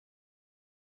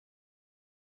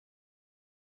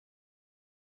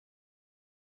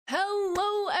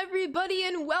Hello everybody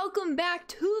and welcome back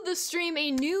to the stream.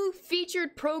 A new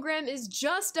featured program is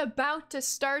just about to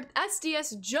start.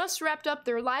 SDS just wrapped up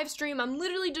their live stream. I'm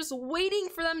literally just waiting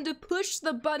for them to push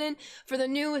the button for the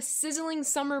new Sizzling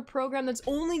summer program that's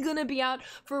only gonna be out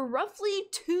for roughly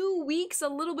 2 weeks, a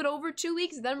little bit over 2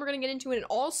 weeks. Then we're gonna get into an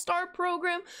all-star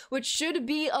program, which should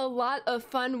be a lot of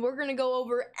fun. We're gonna go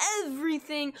over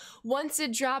everything once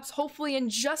it drops, hopefully in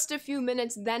just a few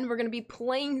minutes. Then we're gonna be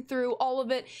playing through all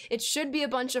of it. It should be a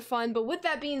bunch of fun, but with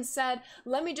that being said,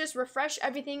 let me just refresh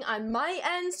everything on my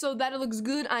end so that it looks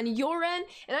good on your end,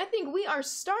 and I think we are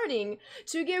starting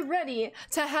to get ready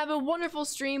to have a wonderful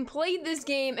stream, play this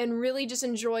game, and really just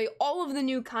enjoy all of the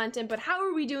new content. But how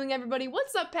are we doing, everybody?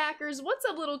 What's up, Packers? What's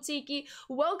up, Little Tiki?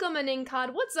 Welcome,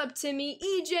 Anincod. What's up, Timmy?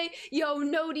 EJ? Yo,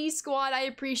 Nody Squad, I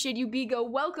appreciate you, Bigo.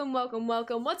 Welcome, welcome,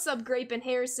 welcome. What's up, Grape and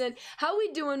Harrison? How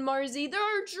we doing, Marzi? There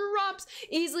are drops.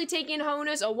 Easily taking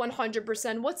Honus. Oh,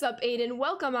 100%. What's up, Aiden?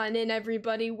 Welcome on in,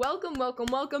 everybody. Welcome, welcome,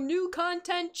 welcome. New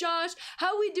content, Josh.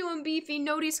 How we doing, Beefy?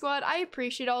 Nody Squad, I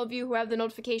appreciate all of you who have the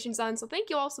notifications on, so thank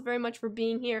you all so very much for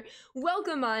being here.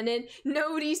 Welcome on in,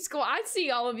 Nody Squad. I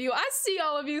see all of you. I see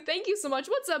all of you. Thank you so much.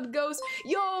 What's up, Ghost?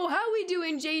 Yo, how we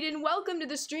doing, Jaden? Welcome to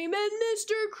the stream. And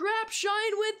Mr.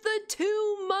 Crapshine with the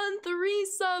 2-month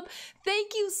resub.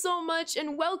 Thank you so much,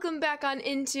 and welcome back on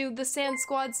into the Sand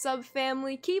Squad sub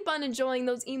family. Keep on enjoying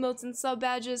those emotes and sub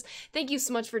badges. Thank you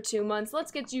so much for 2 months.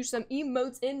 Let's get you some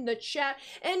emotes in the chat.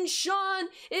 And Sean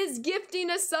is gifting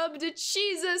a sub to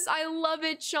Jesus. I love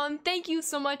it, Sean. Thank you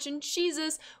so much. And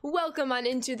Jesus, welcome on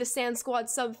into the Sand Squad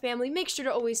sub family. Make sure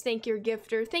to always thank your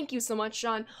gifter. Thank you so much,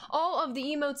 Sean. All of the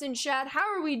emotes in chat.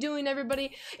 How are we doing,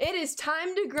 everybody? It is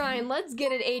time to grind. Let's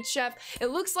get it, HF.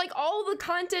 It looks like all the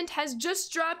content has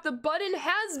just dropped. The button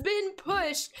has been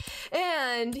pushed.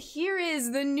 And here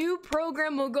is the new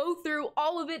program. We'll go through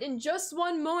all of it in just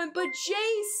one moment. But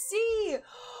JC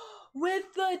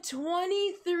with the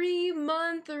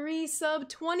 23-month resub,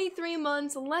 23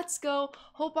 months. Let's go.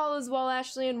 Hope all is well,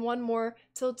 Ashley, and one more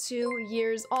till 2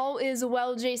 years. All is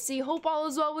well, JC. Hope all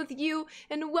is well with you,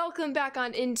 and welcome back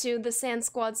on into the Sand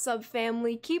Squad sub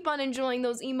family. Keep on enjoying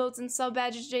those emotes and sub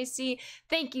badges, JC.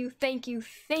 Thank you, thank you,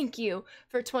 thank you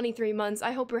for 23 months.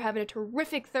 I hope you're having a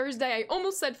terrific Thursday. I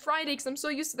almost said Friday because I'm so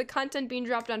used to the content being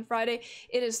dropped on Friday.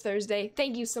 It is Thursday.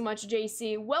 Thank you so much,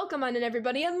 JC. Welcome on in,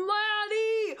 everybody. And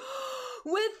Laddie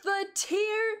with the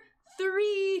tier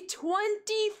 3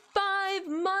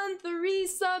 25-month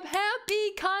resub.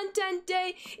 Happy content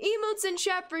day. Emotes in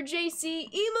chat for JC.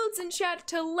 Emotes in chat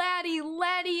to Laddie.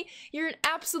 Laddie, you're an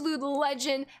absolute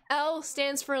legend. L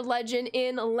stands for legend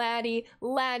in Laddie.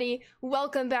 Laddie,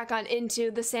 welcome back on into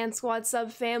the Sand Squad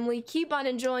sub family. Keep on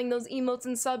enjoying those emotes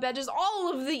and sub badges.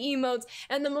 All of the emotes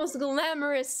and the most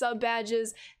glamorous sub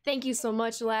badges. Thank you so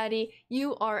much, Laddie.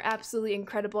 You are absolutely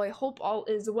incredible. I hope all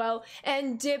is well.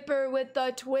 And Dipper with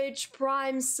the Twitch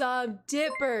Prime sub.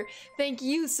 Dipper, thank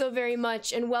you so very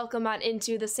much, and welcome on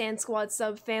into the Sand Squad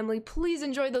sub family. Please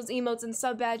enjoy those emotes and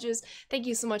sub badges. Thank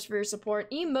you so much for your support.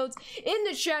 Emotes in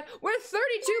the chat. We're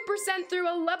 32% through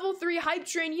a level 3 hype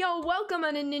train. Yo, welcome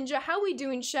on in, Ninja. How we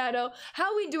doing, Shadow?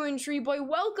 How we doing, Tree Boy?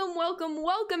 Welcome, welcome,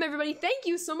 welcome, everybody. Thank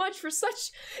you so much for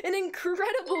such an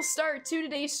incredible start to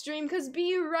today's stream, because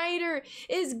B Ryder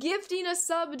is gifting a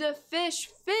sub to Fish.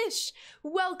 Fish,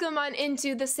 welcome on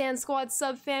into the Sand Squad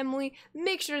sub family.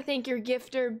 Make sure to thank your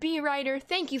gifter, B Ryder.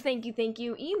 Thank you, thank you, thank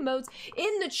you. Emotes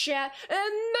in the chat.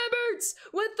 And Mebberts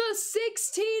with the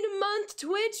 16-month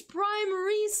Twitch Prime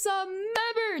resub.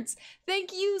 Mebberts,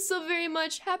 thank you so very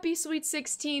much. Happy sweet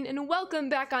 16, and welcome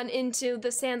back on into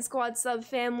the Sand Squad sub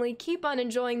family. Keep on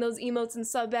enjoying those emotes and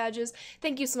sub badges.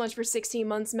 Thank you so much for 16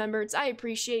 months, Mebberts. I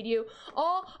appreciate you.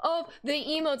 All of the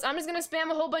emotes. I'm just gonna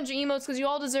spam a whole bunch of emotes because you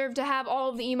all deserve to have all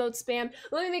of the emotes spammed.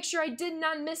 Let me make sure I did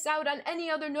not miss out on any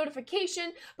other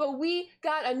notification, but we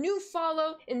got a new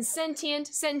follow in Sentient.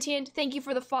 Sentient, thank you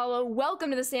for the follow. Welcome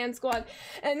to the Sand Squad.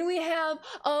 And we have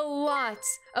a lot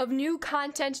of new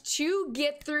content to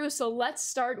get through, so let's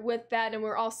start with that. And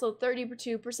we're also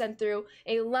 32% through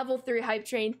a level 3 hype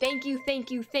train. Thank you,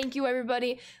 thank you, thank you,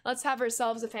 everybody. Let's have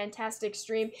ourselves a fantastic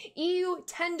stream. EU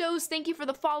Tendos, thank you for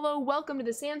the follow. Welcome to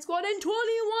the Sand Squad. And 21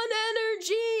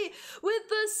 Energy with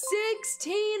the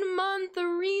 16-month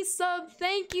resub.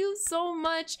 Thank you so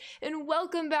much, and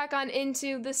welcome back on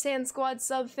into the Sand Squad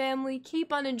sub family.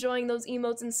 Keep on enjoying those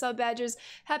emotes and sub badges.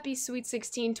 Happy sweet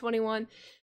 16, 21.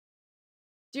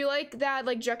 Do you like that,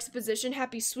 like, juxtaposition?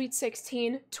 Happy Sweet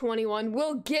 16, 21.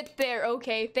 We'll get there,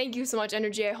 okay? Thank you so much,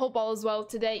 Energy. I hope all is well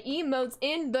today. Emotes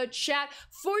in the chat.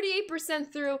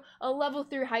 48% through a level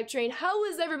 3 hype train. How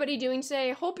is everybody doing today?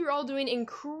 I hope you're all doing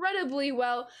incredibly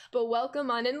well, but welcome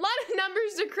on. And a lot of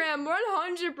numbers to cram,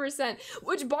 100%.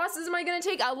 Which bosses am I gonna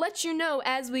take? I'll let you know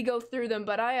as we go through them,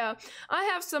 but I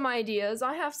have some ideas.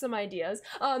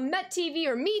 Met TV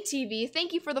or Me TV,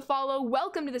 thank you for the follow.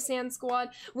 Welcome to the Sand Squad.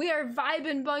 We are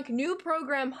vibing bunk, new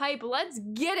program hype. Let's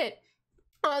get it.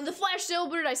 The flash sale,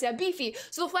 what did I say? Beefy.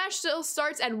 So the flash sale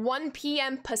starts at 1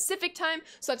 p.m. Pacific time,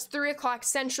 so that's 3 o'clock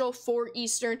Central, 4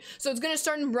 Eastern. So it's gonna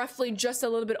start in roughly just a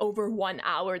little bit over 1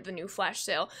 hour, the new flash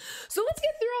sale. So let's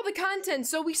get through all the content.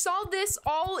 So we saw this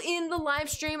all in the live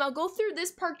stream. I'll go through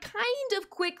this part kind of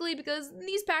quickly because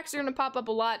these packs are gonna pop up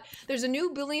a lot. There's a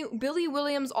new Billy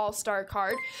Williams All-Star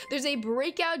card. There's a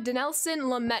breakout Denelson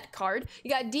Lamet card. You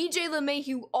got DJ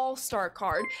LeMahieu All-Star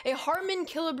card. A Harmon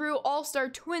Killebrew All-Star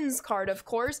Twins card, of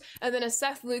course, and then a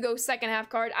Seth Lugo second half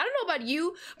card. I don't know about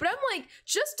you, but I'm like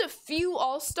just a few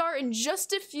all-star and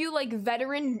just a few like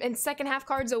veteran and second half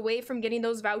cards away from getting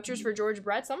those vouchers for George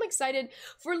Brett. So I'm excited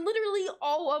for literally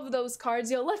all of those cards.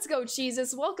 Yo, let's go,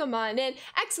 Jesus. Welcome on in.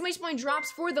 Exclamation point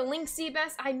drops for the link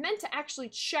Seabass. I meant to actually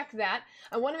check that.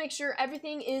 I want to make sure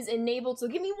everything is enabled. So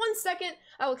give me 1 second.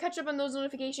 I will catch up on those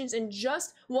notifications in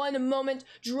just 1 moment.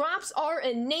 Drops are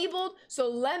enabled. So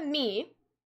let me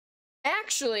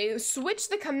actually switch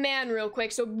the command real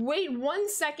quick. So wait 1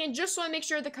 second just so I make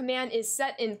sure the command is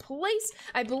set in place.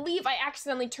 I believe I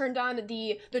accidentally turned on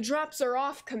the drops are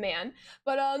off command,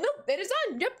 but nope, it is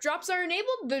on. Yep, drops are enabled.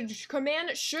 The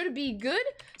command should be good.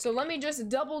 So let me just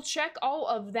double check all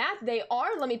of that. They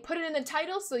are. Let me put it in the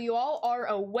title so you all are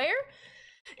aware.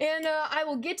 And I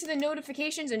will get to the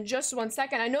notifications in just 1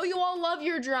 second. I know you all love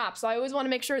your drops, so I always want to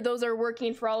make sure those are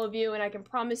working for all of you, and I can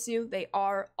promise you they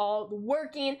are all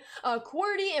working.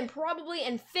 QWERTY and Probably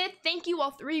and Fit, thank you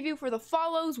all 3 of you for the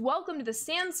follows. Welcome to the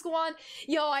Sand Squad.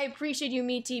 Yo, I appreciate you,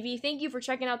 Me TV. Thank you for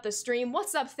checking out the stream.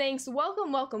 What's up, thanks?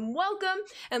 Welcome, welcome, welcome.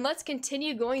 And let's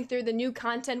continue going through the new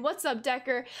content. What's up,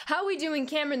 Decker? How we doing,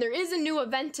 Cameron? There is a new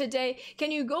event today.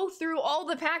 Can you go through all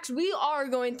the packs? We are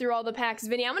going through all the packs,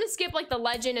 Vinny. I'm gonna skip like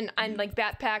the Legend and like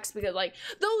Bat packs because like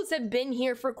those have been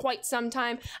here for quite some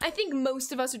time. I think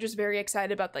most of us are just very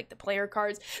excited about like the player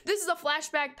cards. This is a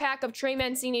flashback pack of Trey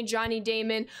Mancini, Johnny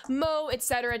Damon, Mo,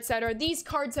 etc, etc. These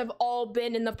cards have all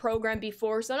been in the program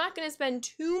before, so I'm not going to spend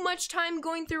too much time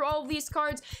going through all of these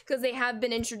cards because they have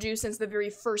been introduced since the very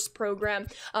first program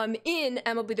in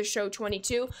MLB The Show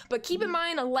 22. But keep in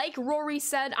mind, like Rory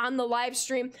said on the live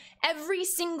stream, every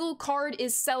single card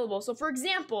is sellable. So for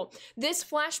example, this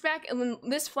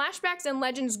Flashbacks and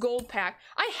Legends Gold pack,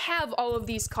 I have all of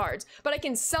these cards, but I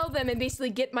can sell them and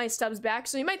basically get my stubs back.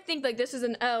 So you might think like this is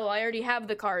an L, I already have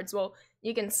the cards. Well,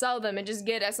 you can sell them and just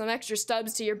get some extra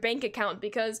stubs to your bank account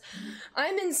because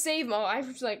I'm in save mode. I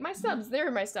was like, my stubs, there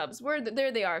are my stubs.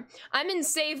 There they are. I'm in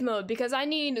save mode because I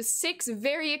need 6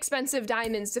 very expensive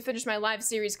diamonds to finish my live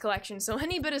series collection. So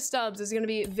any bit of stubs is going to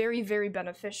be very, very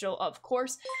beneficial, of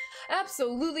course.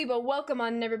 Absolutely, but welcome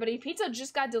on everybody. Pizza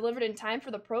just got delivered in time for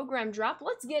the program drop.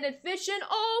 Let's get it fishing.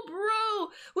 Oh, bro,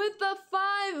 with the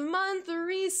 5-month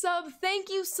resub. Thank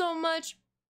you so much.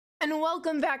 And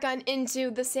welcome back on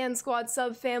into the Sand Squad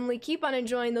sub family. Keep on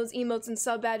enjoying those emotes and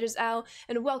sub badges, Al.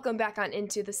 And welcome back on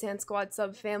into the Sand Squad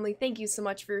sub family. Thank you so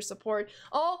much for your support.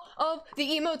 All of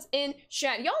the emotes in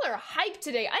chat. Y'all are hyped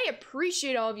today. I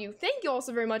appreciate all of you. Thank you all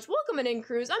so very much. Welcome in,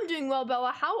 Cruz. I'm doing well,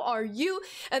 Bella. How are you?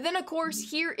 And then, of course,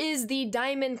 here is the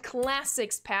Diamond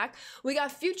Classics pack. We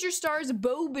got Future Stars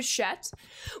Bo Bichette.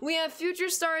 We have Future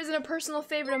Stars and a personal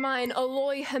favorite of mine,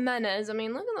 Eloy Jimenez. I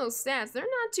mean, look at those stats. They're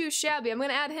not too shabby. I'm going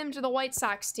to add him to the White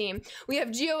Sox team. We have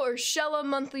Gio Urshela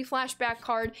monthly flashback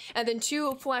card, and then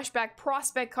 2 flashback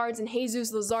prospect cards in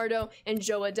Jesus Luzardo and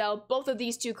Joe Adele. Both of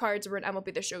these 2 cards were in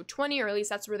MLB The Show 20, or at least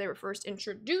that's where they were first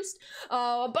introduced.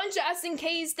 A bunch of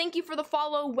SNKs. Thank you for the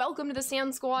follow. Welcome to the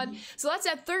Sand Squad. So that's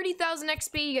at 30,000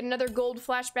 XP. You get another gold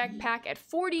flashback pack at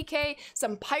 40k,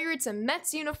 some Pirates and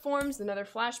Mets uniforms, another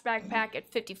flashback pack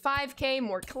at 55k,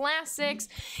 more classics.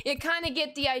 You kind of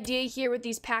get the idea here with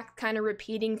these packs kind of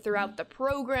repeating throughout the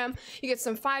program. You get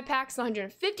some 5 packs,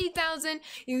 150,000.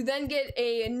 You then get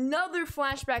another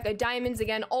flashback of diamonds.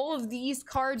 Again, all of these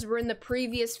cards were in the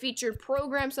previous featured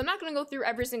program, so I'm not going to go through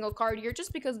every single card here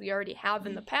just because we already have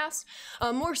in the past.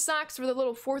 More socks for the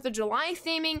little 4th of July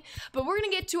theming, but we're going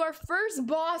to get to our first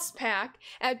boss pack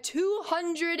at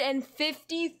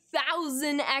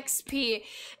 250,000 XP,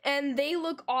 and they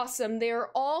look awesome. They are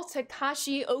all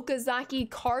Takashi Okazaki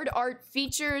card art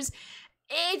features.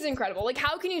 it's incredible. Like,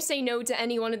 how can you say no to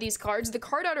any one of these cards? The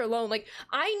card art alone, like,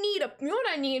 you know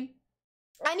what I need?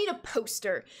 I need a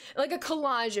poster, like a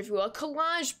collage, if you will, a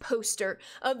collage poster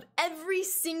of every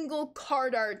single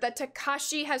card art that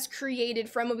Takashi has created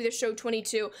from MLB The Show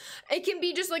 22. It can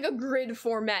be just like a grid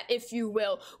format, if you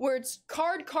will, where it's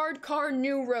card,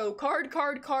 new row, card,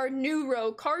 new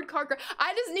row, card.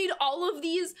 I just need all of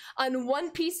these on one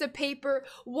piece of paper,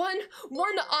 one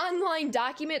online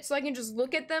document, so I can just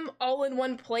look at them all in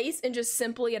one place and just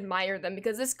simply admire them,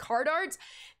 because this card art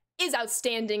is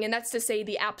outstanding, and that's to say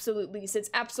the absolute least. It's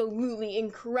absolutely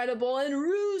incredible. And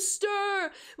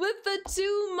Rooster with the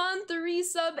 2-month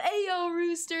resub. Ayo,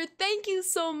 Rooster, thank you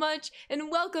so much, and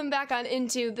welcome back on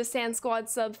into the Sand Squad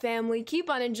sub family. Keep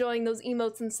on enjoying those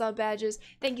emotes and sub badges.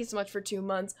 Thank you so much for 2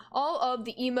 months. All of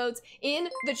the emotes in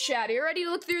the chat. Are you ready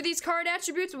to look through these card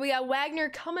attributes? We got Wagner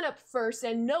coming up first,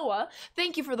 and Noah,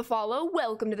 thank you for the follow.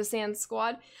 Welcome to the Sand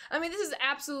Squad. I mean, this is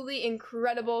absolutely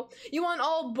incredible. You want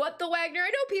all but the Wagner? I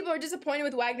know people are disappointed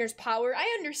with Wagner's power.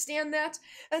 I understand that.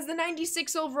 As the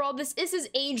 96 overall, this is his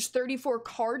age 34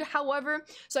 card, however,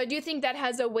 so I do think that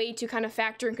has a way to kind of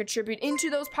factor and contribute into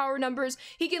those power numbers.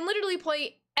 He can literally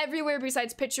play everywhere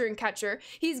besides pitcher and catcher.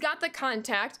 He's got the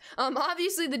contact.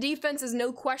 Obviously the defense is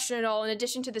no question at all, in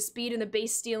addition to the speed and the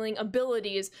base stealing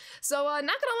abilities. So not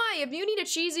gonna lie, if you need a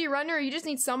cheesy runner or you just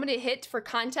need somebody to hit for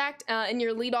contact in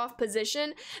your leadoff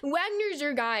position, Wagner's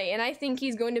your guy, and I think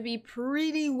he's going to be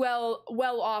pretty well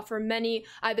off for many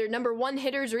either number 1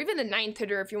 hitters or even the 9th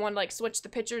hitter if you want to like switch the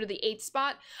pitcher to the 8th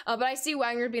spot. But I see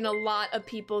Wagner being a lot of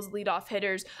people's leadoff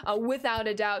hitters without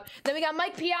a doubt. Then we got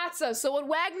Mike Piazza. So when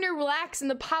Wagner lacks in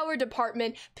the power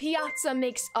department, Piazza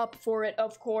makes up for it,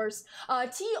 of course.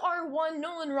 TR1,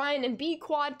 Nolan Ryan, and B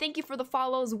Quad, thank you for the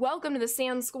follows. Welcome to the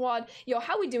Sand Squad. Yo,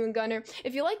 how we doing, Gunner?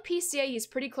 If you like PCA, he's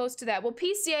pretty close to that. Well,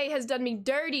 PCA has done me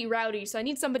dirty, Rowdy, so I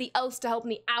need somebody else to help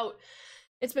me out.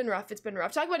 It's been rough. It's been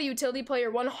rough. Talk about a utility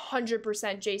player, 100%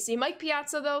 JC. Mike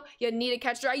Piazza, though, you need a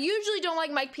catcher. I usually don't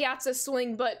like Mike Piazza's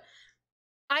swing, but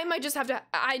I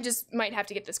just might have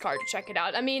to get this card to check it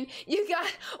out. I mean, you got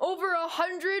over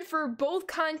 100 for both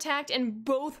contact and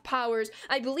both powers.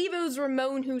 I believe it was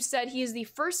Ramon who said he is the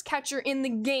first catcher in the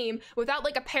game without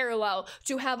like a parallel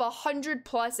to have 100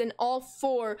 plus in all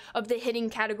 4 of the hitting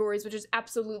categories, which is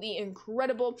absolutely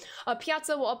incredible.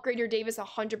 Piazza will upgrade your Davis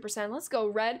 100%. Let's go,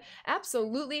 Red.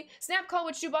 Absolutely. Snap call,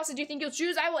 which 2 bosses do you think you'll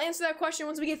choose? I will answer that question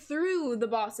once we get through the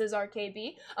bosses,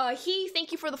 RKB.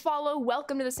 Thank you for the follow.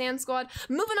 Welcome to the Sand Squad.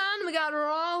 Moving on, we got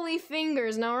Raleigh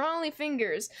Fingers. Now, Raleigh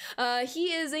Fingers,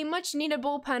 he is a much-needed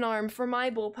bullpen arm for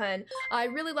my bullpen. I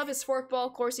really love his forkball.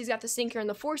 Of course, he's got the sinker and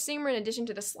the four-seamer in addition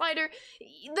to the slider.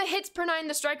 The hits per 9,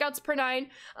 the strikeouts per 9,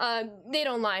 they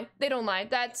don't lie. They don't lie.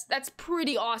 That's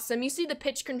pretty awesome. You see the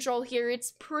pitch control here.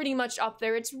 It's pretty much up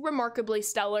there. It's remarkably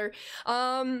stellar.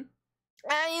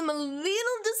 I am a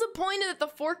little disappointed that the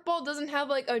forkball doesn't have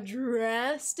like a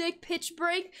drastic pitch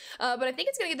break, but I think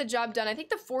it's gonna get the job done. I think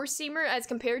the four-seamer, as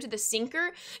compared to the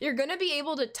sinker, you're gonna be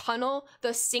able to tunnel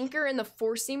the sinker and the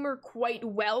four-seamer quite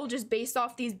well just based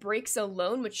off these breaks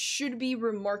alone, which should be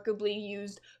remarkably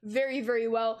used very, very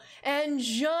well. And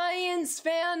Giants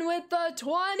fan with the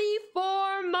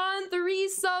 24-month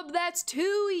resub. That's 2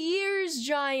 years,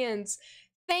 Giants.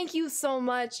 Thank you so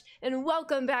much, and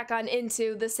welcome back on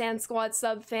into the Sand Squad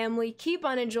sub family. Keep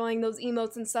on enjoying those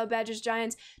emotes and sub badges,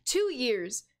 Giants. 2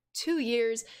 years. 2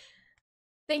 years.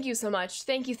 Thank you so much.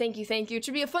 Thank you, thank you, thank you. It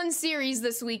should be a fun series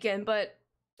this weekend, but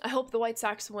I hope the White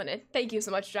Sox win it. Thank you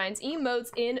so much, Giants. Emotes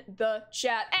in the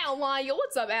chat. Al Lyle,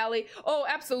 what's up, Allie? Oh,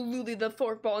 absolutely, the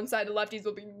forkball inside the lefties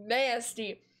will be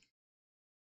nasty.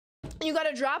 You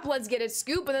got a drop, let's get it,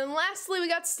 Scoop. And then lastly, we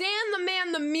got Stan the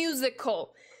Man the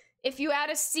Musical. If you add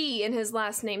a C in his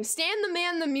last name. Stan the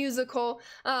Man the Musical,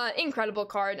 incredible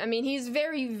card. I mean, he's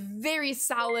very, very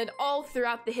solid all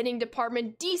throughout the hitting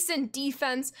department. Decent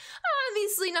defense.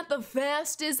 Obviously not the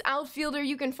fastest outfielder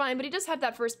you can find, but he does have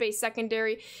that first base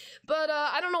secondary. But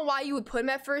I don't know why you would put him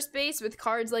at first base with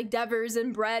cards like Devers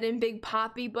and Brett and Big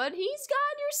Poppy, but he's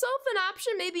got yourself an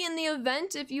option maybe in the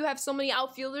event if you have so many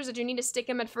outfielders that you need to stick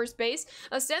him at first base.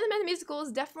 Stan the Man the Musical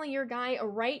is definitely your guy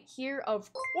right here, of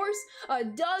course.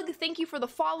 Doug, thank you for the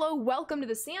follow. Welcome to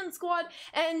the Sand Squad.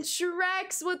 And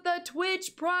Trex with the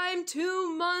Twitch Prime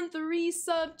 2-month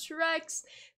resub. Trex,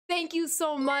 thank you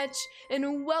so much,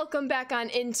 and welcome back on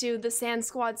into the Sand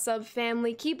Squad sub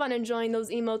family. Keep on enjoying those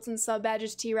emotes and sub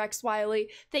badges, T-Rex Wiley.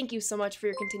 Thank you so much for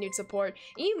your continued support.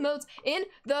 Emotes in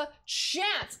the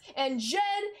chat. And Jed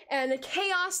And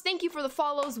Chaos, thank you for the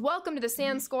follows. Welcome to the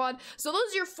Sand Squad. So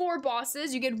those are your 4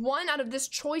 bosses. You get 1 out of this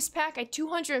choice pack at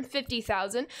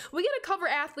 250,000. We get a cover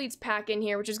athletes pack in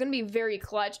here, which is going to be very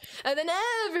clutch. And then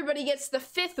everybody gets the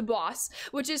 5th boss,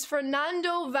 which is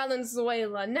Fernando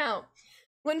Valenzuela. Now,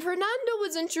 when Fernando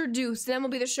was introduced in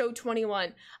MLB The Show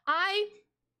 21, I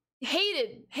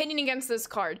hated hitting against this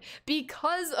card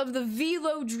because of the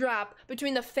velo drop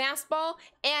between the fastball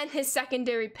and his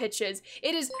secondary pitches.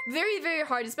 It is very, very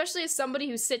hard, especially as somebody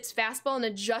who sits fastball and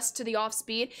adjusts to the off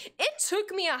speed. It took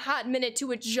me a hot minute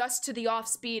to adjust to the off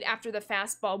speed after the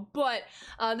fastball, but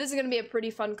this is going to be a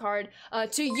pretty fun card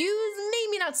to use,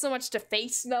 maybe not so much to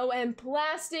face though. And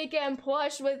plastic and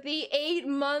plush with the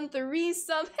 8-month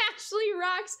resub. Ashley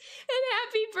rocks, and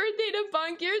happy birthday to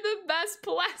Bunk. You're the best,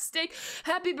 Plastic.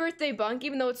 Happy birthday, Bunk,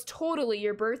 even though it's totally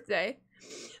your birthday.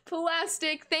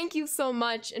 Plastic, thank you so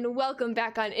much, and welcome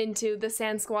back on into the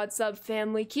Sand Squad sub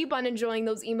family. Keep on enjoying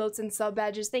those emotes and sub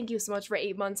badges. Thank you so much for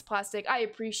 8 months, Plastic. I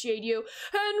appreciate you.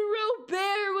 And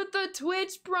Robert with the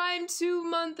Twitch Prime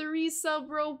 2-month resub.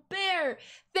 Robert,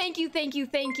 thank you, thank you,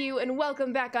 thank you, and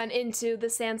welcome back on into the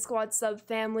Sand Squad sub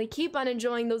family. Keep on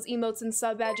enjoying those emotes and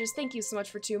sub badges. Thank you so much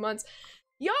for 2 months.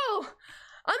 Yo!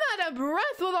 I'm out of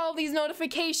breath with all these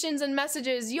notifications and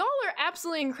messages. Y'all are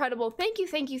absolutely incredible. Thank you,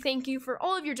 thank you, thank you for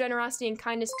all of your generosity and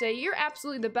kindness today. You're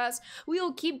absolutely the best. We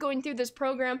will keep going through this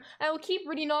program. I will keep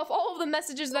reading off all of the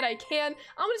messages that I can.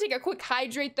 I'm gonna take a quick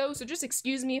hydrate though, so just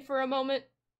excuse me for a moment.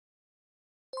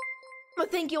 But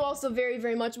thank you all so very,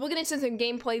 very much. We'll get into some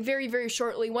gameplay very, very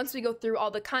shortly once we go through all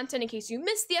the content in case you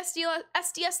missed the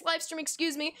SDS live stream,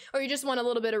 excuse me, or you just want a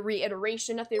little bit of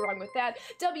reiteration. Nothing wrong with that.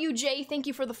 WJ, thank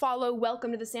you for the follow.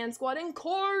 Welcome to the Sand Squad. And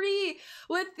Corey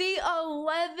with the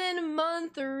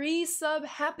 11-month resub.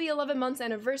 Happy 11 months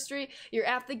anniversary. You're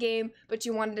at the game, but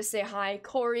you wanted to say hi.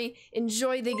 Corey,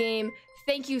 enjoy the game.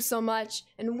 Thank you so much,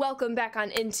 and welcome back on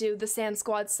into the Sand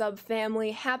Squad sub family.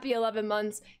 Happy 11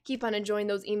 months. Keep on enjoying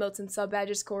those emotes and sub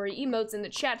badges, Corey. Emotes in the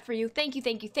chat for you. Thank you,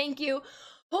 thank you, thank you.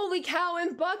 Holy cow,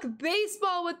 and Buck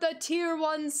Baseball with the tier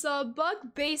 1 sub.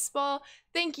 Buck Baseball,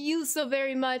 thank you so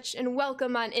very much, and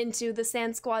welcome on into the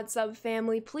Sand Squad sub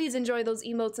family. Please enjoy those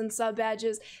emotes and sub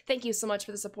badges. Thank you so much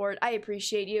for the support. I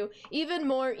appreciate you. Even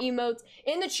more emotes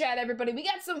in the chat, everybody. We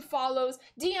got some follows.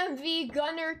 DMV,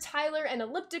 Gunner, Tyler, and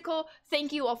Elliptical.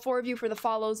 Thank you, all 4 of you, for the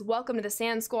follows. Welcome to the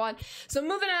Sand Squad. So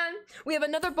moving on, we have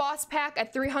another boss pack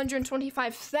at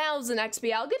 325,000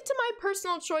 XP. I'll get to my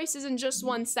personal choices in just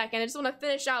 1 second. I just want to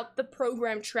finish out the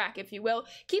program track, if you will.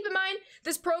 Keep in mind,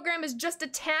 this program is just a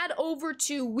tad over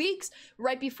 2 weeks,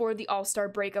 right before the All-Star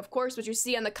break, of course, which you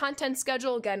see on the content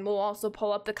schedule. Again, we'll also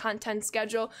pull up the content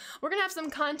schedule. We're gonna have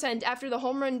some content after the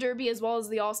Home Run Derby as well as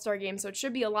the All-Star game, so it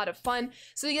should be a lot of fun.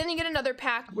 So you're gonna get another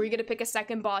pack where you're gonna pick a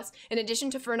second boss in addition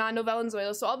to Fernando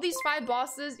Valenzuela. So of these 5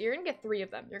 bosses, you're gonna get 3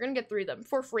 of them. You're gonna get 3 of them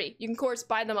for free. You can, of course,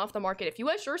 buy them off the market if you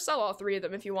wish, or sell all 3 of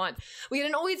them if you want. We get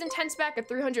an Always Intense pack at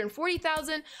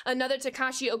 340,000, another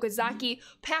Takashi Okazaki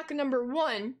pack number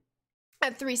 1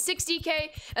 at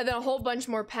 360k, and then a whole bunch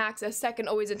more packs, a second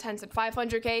Always Intense at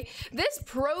 500k. This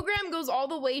program goes all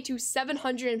the way to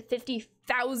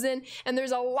 750,000, and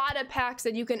there's a lot of packs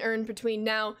that you can earn between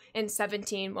now and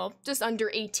 17, well, just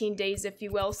under 18 days, if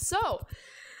you will. So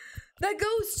that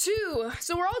goes to,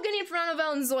 so we're all getting Fernando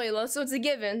Valenzuela, so it's a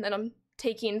given that I'm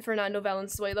taking Fernando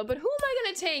Valenzuela, but who am I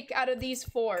gonna take out of these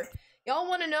 4? Y'all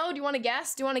want to know? Do you want to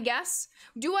guess? Do you want to guess?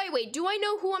 Do I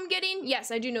know who I'm getting?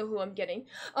 Yes, I do know who I'm getting.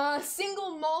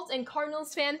 Single Malt and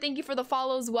Cardinals fan, thank you for the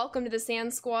follows. Welcome to the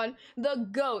Sand Squad. The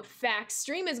GOAT Facts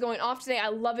stream is going off today. I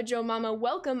love it, Joe Mama.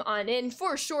 Welcome on in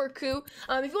for sure, Koo.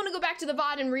 If you want to go back to the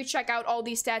VOD and recheck out all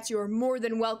these stats, you are more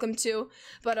than welcome to.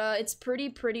 But it's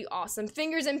pretty awesome.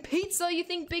 Fingers and Pizza, you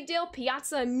think Big Dale?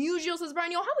 Piazza and Musial, says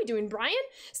Brian. Yo, how we doing, Brian?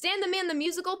 Stan the Man the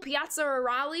Musical, Piazza or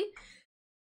Raleigh?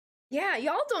 Yeah,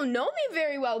 y'all don't know me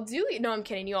very well, do you? No, I'm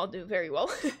kidding. You all do very well.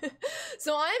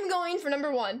 So I'm going for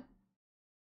number 1.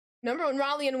 Number 1,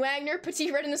 Raleigh and Wagner.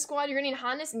 Petit Red in the squad, you're getting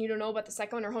Honus, and you don't know about the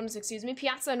second one, or Honus, excuse me.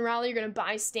 Piazza and Raleigh, you're gonna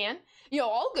buy Stan. Yo,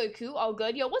 all good, Koo, all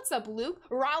good. Yo, what's up, Luke?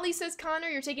 Raleigh, says Connor,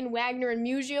 you're taking Wagner and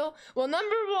Musial. Well,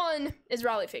 number 1 is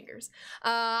Raleigh Fingers.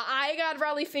 I got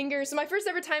Raleigh Fingers. So my first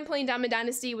ever time playing Diamond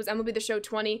Dynasty was MLB The Show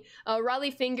 20.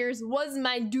 Raleigh Fingers was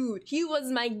my dude. He was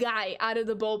my guy out of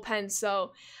the bullpen,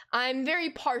 so I'm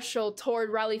very partial toward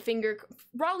Raleigh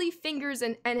Fingers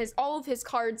and all of his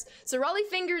cards. So Raleigh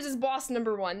Fingers is boss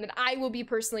number 1 that I will be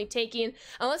personally taking,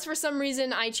 unless for some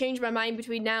reason I change my mind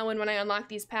between now and when I unlock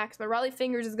these packs. But Raleigh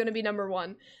Fingers is going to be number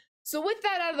 1. So with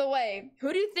that out of the way,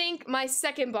 who do you think my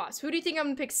second boss? Who do you think I'm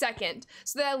going to pick second?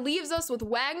 So that leaves us with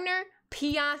Wagner,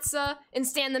 Piazza, and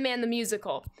Stan the Man the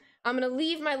Musical. I'm gonna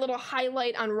leave my little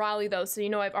highlight on Raleigh though, so you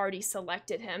know I've already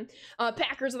selected him.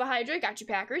 Packers of the Hydra, got you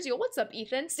Packers. Yo, what's up,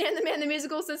 Ethan? Stan the Man the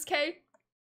Musical, says Kay.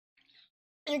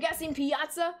 You're guessing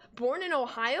Piazza, born in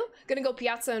Ohio? Gonna go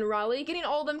Piazza and Raleigh. Getting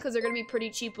all of them because they're gonna be pretty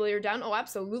cheap later down. Oh,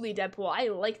 absolutely, Deadpool. I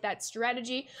like that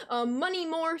strategy. Money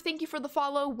More, thank you for the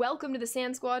follow. Welcome to the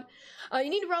Sand Squad. You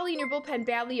need Raleigh in your bullpen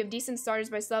badly. You have decent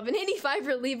starters by sub. An 85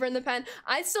 reliever in the pen.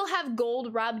 I still have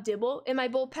gold Rob Dibble in my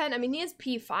bullpen. I mean, he has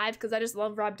P5 because I just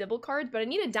love Rob Dibble cards, but I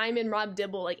need a diamond Rob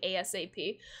Dibble like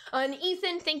ASAP. And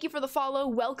Ethan, thank you for the follow.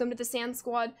 Welcome to the Sand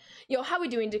Squad. Yo, how we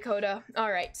doing, Dakota?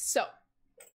 All right, so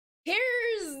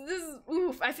here's this.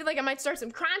 Oof, I feel like I might start some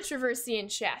controversy in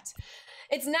chat.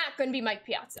 It's not going to be Mike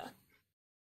Piazza.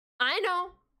 I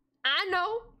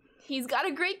know. He's got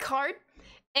a great card,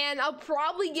 and I'll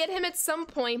probably get him at some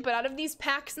point, but out of these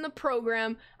packs in the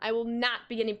program, I will not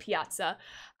be getting Piazza.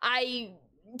 I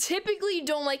typically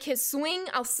don't like his swing.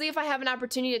 I'll see if I have an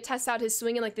opportunity to test out his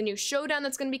swing in like the new showdown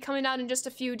that's going to be coming out in just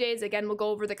a few days. Again, we'll go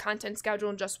over the content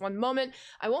schedule in just one moment.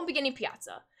 I won't be getting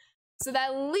Piazza. So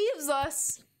that leaves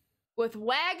us with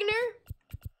Wagner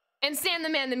and Stan the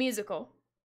Man the Musical.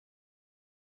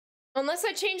 Unless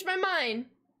I change my mind,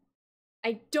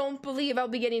 I don't believe I'll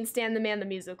be getting Stan the Man the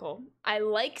Musical. I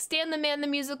like Stan the Man the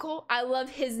Musical. I love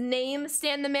his name,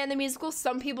 Stan the Man the Musical.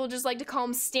 Some people just like to call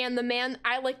him Stan the Man.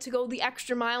 I like to go the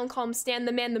extra mile and call him Stan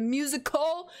the Man the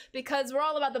Musical because we're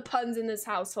all about the puns in this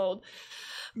household.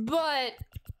 But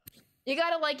you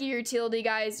gotta like your utility,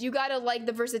 guys. You gotta like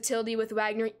the versatility with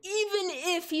Wagner. Even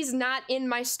if he's not in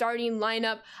my starting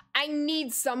lineup, I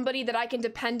need somebody that I can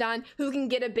depend on who can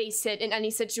get a base hit in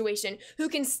any situation, who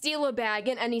can steal a bag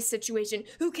in any situation,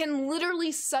 who can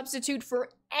literally substitute for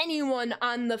anyone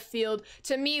on the field.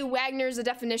 To me, Wagner is a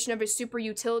definition of a super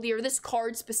utility, or this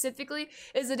card specifically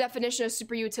is a definition of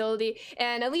super utility.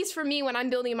 And at least for me, when I'm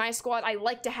building my squad, I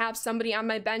like to have somebody on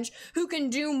my bench who can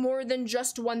do more than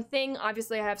just one thing.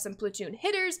 Obviously, I have some platoon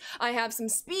hitters, I have some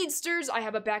speedsters, I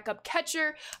have a backup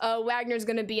catcher. Wagner's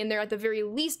gonna be in there at the very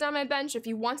least on my bench. If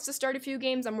he wants to start a few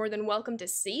games, I'm more than welcome to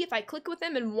see if I click with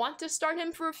him and want to start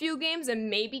him for a few games and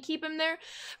maybe keep him there.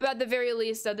 But at the very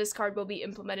least, this card will be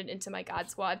implemented into my God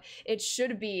Squad. It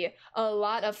should be a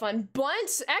lot of fun.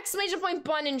 Bunt! Exclamation point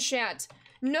bunt in chat.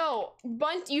 No,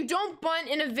 bunt, you don't bunt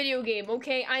in a video game,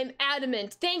 okay? I'm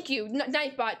adamant. Thank you,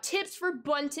 Nightbot. Tips for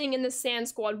bunting in the Sand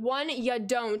Squad. 1, you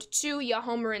don't. 2, you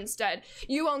homer instead.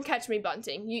 You won't catch me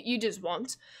bunting. You just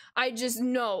won't. I just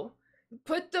know.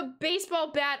 Put the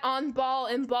baseball bat on ball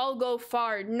and ball go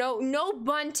far. No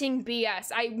bunting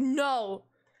BS. I know.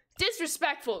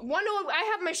 Disrespectful.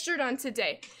 I have my shirt on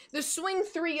today. The Swing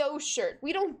 3-0 shirt.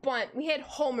 We don't bunt. We hit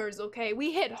homers, okay?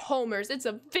 We hit homers. It's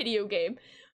a video game.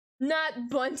 Not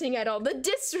bunting at all. The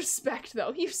disrespect,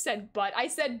 though. You said bunt. I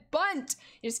said bunt.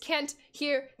 You just can't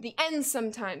hear the end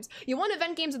sometimes. You want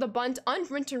event games with a bunt,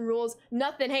 unwritten rules,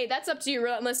 nothing. Hey, that's up to you,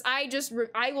 Relentless. I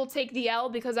will take the L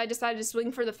because I decided to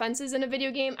swing for the fences in a video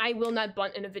game. I will not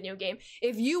bunt in a video game.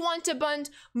 If you want to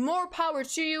bunt, more power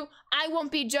to you. I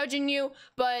won't be judging you,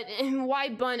 but why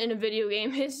bunt in a video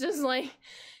game? It's just like,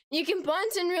 you can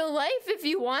bunt in real life if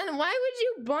you want. Why would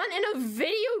you bunt in a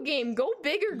video game? Go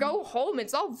big or go home.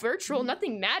 It's all virtual.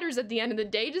 Nothing matters at the end of the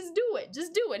day. Just do it.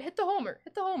 Just do it. Hit the homer.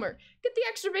 Hit the homer. Get the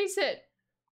extra base hit.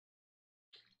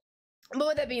 But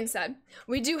with that being said,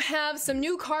 we do have some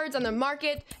new cards on the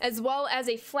market, as well as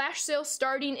a flash sale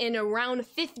starting in around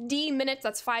 50 minutes.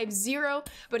 That's 5-0.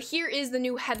 But here is the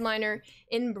new headliner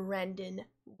in Brandon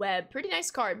Webb. Pretty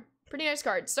nice card. Pretty nice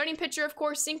card. Starting pitcher, of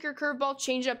course, sinker, curveball,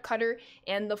 changeup, cutter,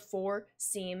 and the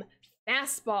 4-seam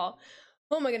fastball.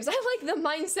 Oh my goodness, I like the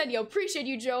mindset, yo. Appreciate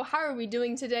you, Joe. How are we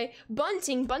doing today?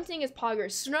 Bunting is Pogger.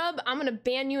 Snub, I'm gonna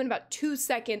ban you in about 2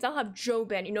 seconds. I'll have Joe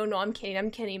ban you. No, I'm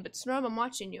kidding. But Snub, I'm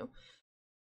watching you.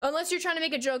 Unless you're trying to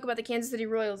make a joke about the Kansas City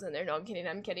Royals in there. No, I'm kidding.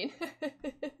 When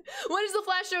is the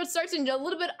flash show? It starts in a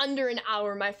little bit under an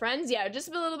hour, my friends. Yeah, just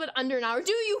a little bit under an hour.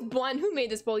 Do you bunt? Who made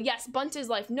this poll? Yes, bunt is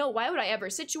life. No, why would I ever?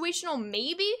 Situational,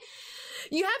 maybe?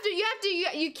 You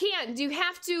can't. You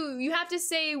have to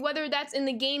say whether that's in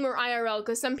the game or IRL,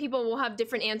 because some people will have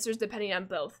different answers depending on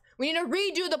both. We need to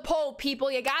redo the poll,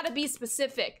 people. You gotta be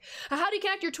specific. How do you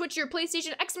connect your Twitch to your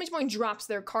PlayStation? Exclamation point drops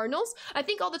there, Cardinals. I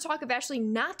think all the talk of Ashley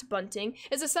not bunting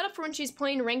is a setup for when she's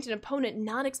playing ranked an opponent,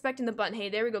 not expecting the bunt. Hey,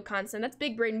 there we go, Constant. That's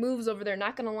big brain moves over there,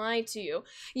 not gonna lie to you.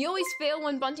 You always fail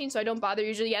when bunting, so I don't bother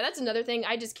usually. Yeah, that's another thing.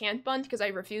 I just can't bunt because I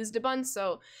refuse to bunt,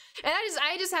 so. And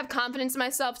I just have confidence in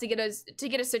myself to get a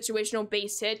situational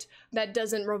base hit that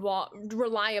doesn't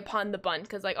rely upon the bunt,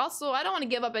 because like also I don't want to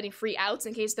give up any free outs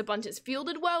in case the bunt is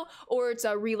fielded well, or it's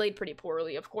relayed pretty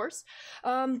poorly, of course.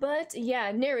 But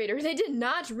yeah, narrator, they did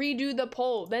not redo the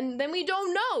poll. Then we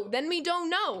don't know. Then we don't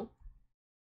know.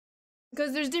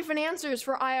 Because there's different answers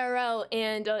for IRL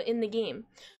and in the game.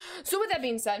 So with that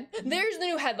being said, there's the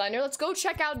new headliner. Let's go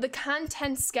check out the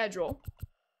content schedule.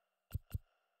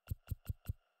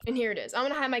 And here it is. I'm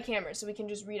gonna hide my camera so we can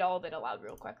just read all of it aloud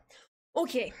real quick.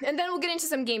 Okay, and then we'll get into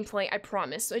some gameplay, I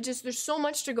promise. So there's so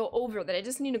much to go over that I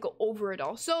just need to go over it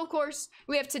all. So, of course,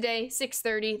 we have today,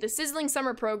 6:30, the Sizzling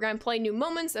Summer Program, play new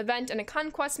moments, event, and a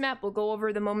conquest map. We'll go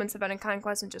over the moments, event, and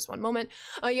conquest in just one moment.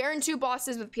 You earn 2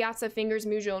 bosses with Piazza, Fingers,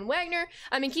 Mujo, and Wagner.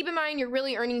 I mean, keep in mind, you're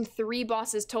really earning 3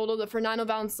 bosses total. The Fernando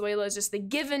Valenzuela is just the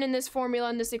given in this formula,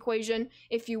 in this equation,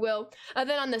 if you will.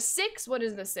 Then on the 6th, what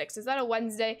is the 6th? Is that a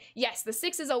Wednesday? Yes, the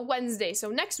 6th is a Wednesday. So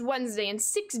next Wednesday, in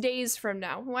 6 days from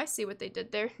now. Oh, I see what they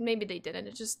did there. Maybe they didn't.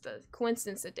 It's just the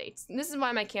coincidence of dates. And this is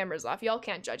why my camera's off. Y'all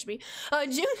can't judge me.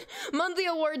 June monthly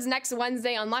awards next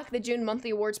Wednesday. Unlock the June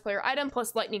monthly awards player item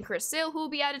plus Lightning Chris Sale, who will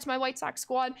be added to my White Sox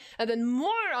squad. And then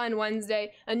more on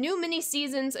Wednesday. A new mini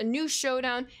seasons, a new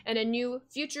showdown, and a new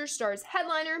Future Stars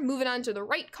headliner. Moving on to the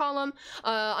right column.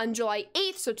 On July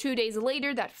 8th, so 2 days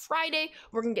later, that Friday,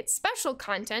 we're gonna get special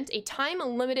content, a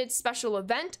time-limited special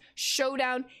event,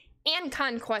 showdown, and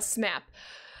conquest map.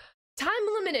 Time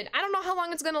limited. I don't know how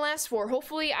long it's gonna last for.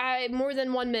 Hopefully more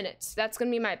than 1 minute. That's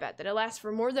gonna be my bet, that it lasts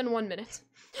for more than 1 minute.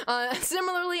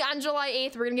 Similarly, on July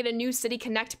 8th, we're gonna get a new City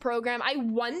Connect program. I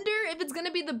wonder if it's gonna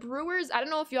be the Brewers. I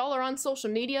don't know if y'all are on social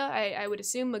media. I would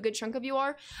assume a good chunk of you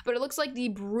are, but it looks like the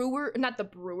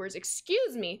Brewers,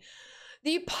 excuse me.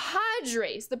 The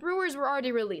Padres, the Brewers were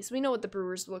already released. We know what the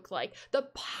Brewers look like. The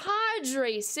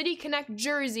Padres City Connect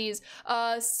jerseys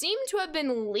seem to have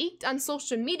been leaked on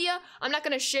social media. I'm not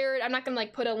gonna share it. I'm not gonna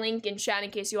like put a link in chat in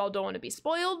case you all don't want to be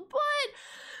spoiled, but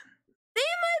they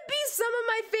might be some of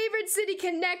my favorite City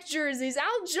Connect jerseys.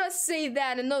 I'll just say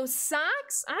that. And those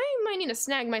socks, I might need to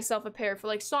snag myself a pair for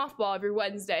like softball every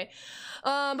Wednesday.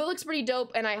 But it looks pretty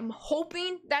dope, and I'm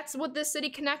hoping that's what this City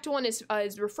Connect one is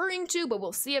referring to, but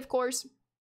we'll see, of course.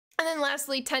 And then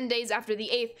lastly, 10 days after the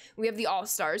 8th, we have the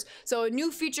All-Stars. So a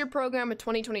new feature program of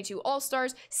 2022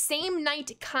 All-Stars, same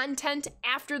night content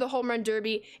after the Home Run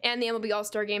Derby and the MLB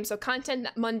All-Star Game. So content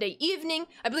that Monday evening.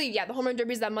 I believe, yeah, the Home Run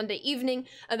Derby is that Monday evening,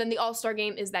 and then the All-Star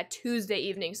Game is that Tuesday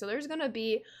evening. So there's gonna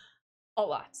be a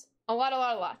lot. A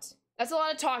lot. That's a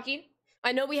lot of talking.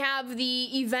 I know we have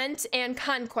the event and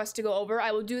conquest to go over.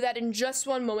 I will do that in just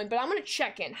one moment, but I'm gonna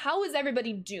check in. How is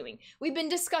everybody doing? We've been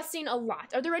discussing a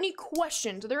lot. Are there any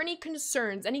questions? Are there any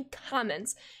concerns? Any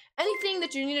comments? Anything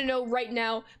that you need to know right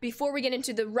now before we get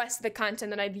into the rest of the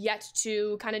content that I've yet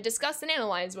to kind of discuss and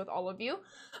analyze with all of you?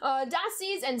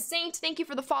 Dassies and Saint, thank you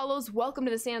for the follows. Welcome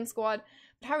to the Sand Squad.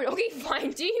 Okay, fine.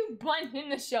 Do you bunt in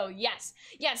the show? Yes.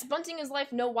 Yes, bunting is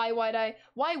life. No, why would I?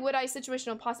 Why would I?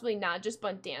 Situational, possibly not. Just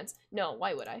bunt dance. No,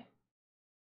 why would I?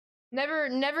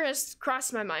 Never has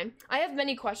crossed my mind. I have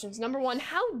many questions. Number 1,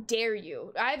 how dare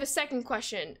you? I have a second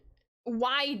question.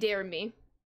 Why dare me?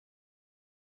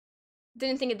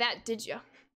 Didn't think of that, did you?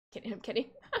 Kidding, I'm kidding.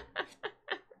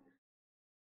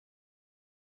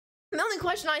 The only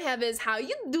question I have is, how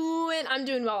you doing? I'm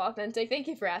doing well, Authentic. Thank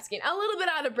you for asking. A little bit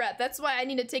out of breath. That's why I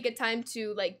need to take a time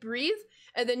to, like, breathe,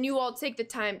 and then you all take the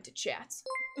time to chat.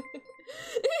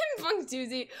 Funk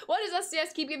Doozy. Why does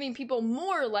SDS keep giving people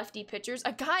more lefty pitchers?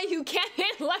 A guy who can't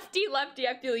hit lefty.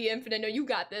 I feel you, Infinite. No, you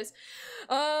got this.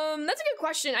 That's a good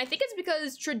question. I think it's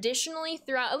because traditionally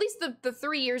throughout, at least the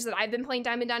 3 years that I've been playing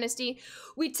Diamond Dynasty,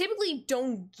 we typically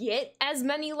don't get as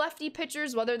many lefty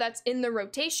pitchers, whether that's in the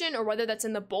rotation or whether that's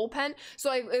in the bullpen.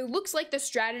 So it looks like the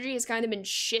strategy has kind of been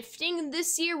shifting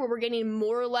this year, where we're getting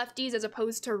more lefties as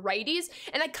opposed to righties,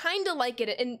 and I kind of like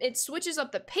it. And it switches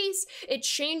up the pace. It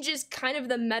changes kind of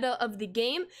the meta of the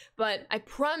game, but I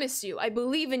promise you, I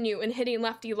believe in you in hitting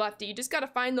lefty. You just gotta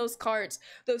find those cards,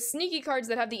 those sneaky cards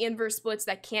that have the inverse splits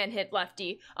that can hit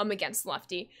lefty against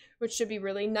lefty, which should be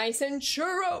really nice. And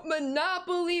Churro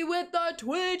Monopoly with the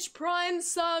Twitch Prime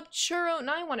sub. Churro,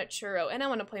 now I want a Churro, and I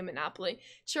want to play Monopoly.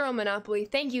 Churro Monopoly,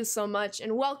 thank you so much,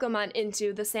 and welcome on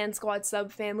into the Sand Squad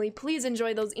sub family. Please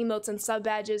enjoy those emotes and sub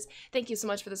badges. Thank you so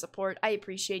much for the support. I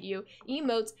appreciate you.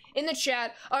 Emotes in the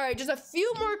chat. All right, just a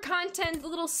few more content,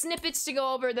 little snippets to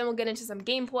go over, then we'll get into some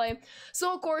gameplay.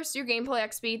 So, of course, your gameplay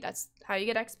XP, that's how you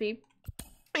get XP.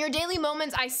 Your daily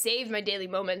moments, I saved my daily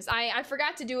moments. I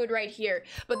forgot to do it right here,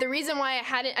 but the reason why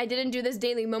I didn't do this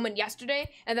daily moment yesterday,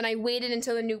 and then I waited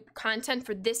until the new content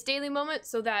for this daily moment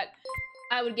so that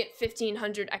I would get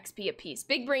 1500 XP a piece.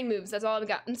 Big brain moves, that's all I've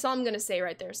got. That's all I'm gonna say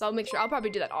right there. So I'll make sure, I'll probably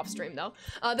do that off stream though.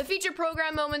 The feature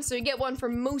program moments, so you get one for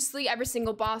mostly every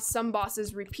single boss. Some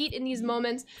bosses repeat in these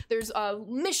moments. There's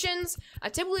missions. I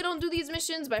typically don't do these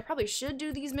missions, but I probably should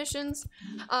do these missions.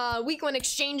 Week 1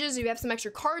 exchanges, if you have some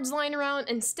extra cards lying around,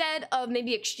 instead of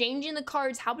maybe exchanging the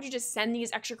cards, how would you just send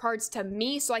these extra cards to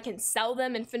me so I can sell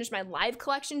them and finish my live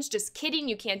collections? Just kidding,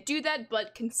 you can't do that,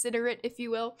 but consider it if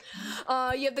you will.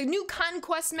 You have the new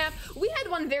conquest map. We had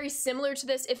one very similar to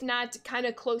this, if not kind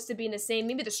of close to being the same.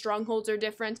 Maybe the strongholds are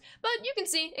different, but you can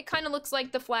see it kind of looks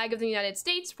like the flag of the United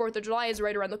States. 4th of July is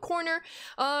right around the corner.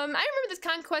 I remember this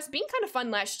conquest being kind of fun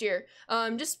last year,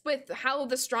 just with how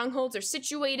the strongholds are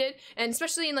situated, and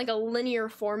especially in like a linear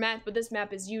format, but this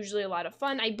map is usually a lot of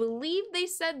fun. I believe they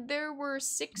said there were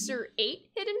 6 or 8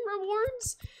 hidden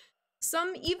rewards.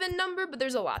 Some even number, but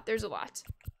there's a lot.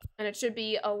 And it should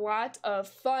be a lot of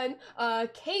fun.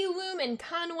 Kaloom and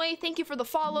Conway, thank you for the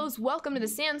follows. Welcome to the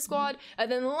Sand Squad.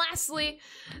 And then lastly,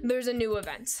 there's a new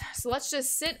event. So let's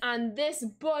just sit on this,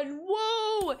 but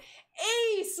whoa!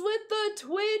 Ace with the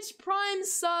Twitch Prime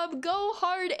sub. Go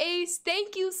hard, Ace.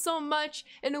 Thank you so much.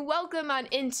 And welcome on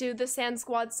into the Sand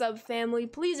Squad sub family.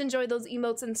 Please enjoy those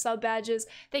emotes and sub badges.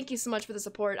 Thank you so much for the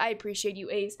support. I appreciate you,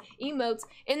 Ace. Emotes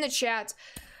in the chat.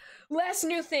 Last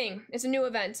new thing, it's a new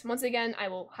event. Once again, I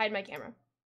will hide my camera.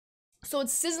 So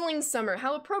it's Sizzling Summer,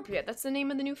 how appropriate. That's the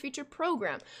name of the new feature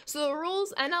program. So the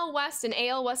rules, NL West and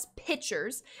AL West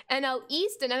pitchers, NL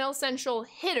East and NL Central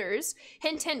hitters,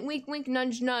 hint hint, wink wink,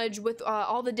 nudge nudge, with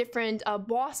all the different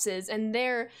bosses and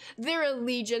their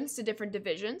allegiance to different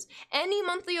divisions. Any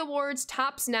monthly awards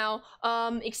tops now,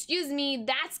 excuse me,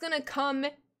 that's gonna come.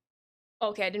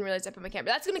 Okay, I didn't realize I put my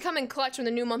camera. That's gonna come in clutch when the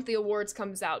new monthly awards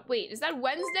comes out. Wait, is that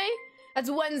Wednesday?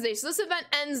 That's Wednesday. So this event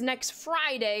ends next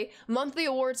Friday. Monthly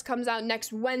awards comes out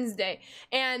next Wednesday.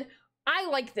 And I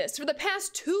like this. For the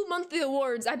past 2 monthly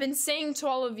awards, I've been saying to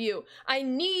all of you, I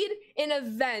need an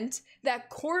event that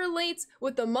correlates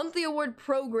with the monthly award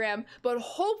program, but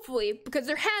hopefully, because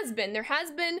there has been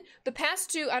the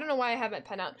past 2, I don't know why I have my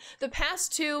pen out, the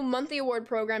past 2 monthly award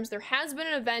programs, there has been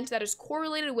an event that is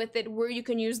correlated with it where you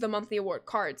can use the monthly award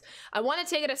cards. I want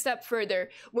to take it a step further,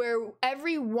 where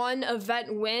every 1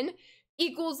 event win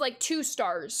equals like 2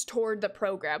 stars toward the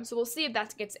program. So we'll see if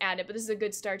that gets added, but this is a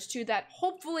good start to that,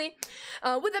 hopefully.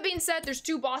 With that being said, there's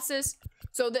 2 bosses.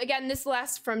 So again, this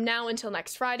lasts from now until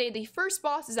next Friday. The first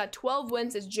boss is at 12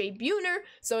 wins is Jay Buhner.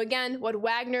 So again, what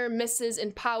Wagner misses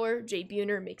in power, Jay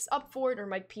Buhner makes up for it, or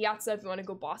Mike Piazza if you want to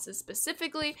go bosses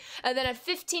specifically. And then at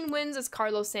 15 wins is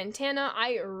Carlos Santana.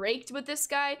 I raked with this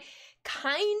guy.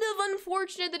 Kind of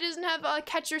unfortunate that he doesn't have a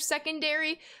catcher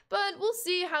secondary, but we'll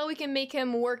see how we can make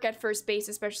him work at first base,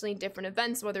 especially in different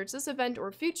events, whether it's this event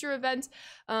or future events.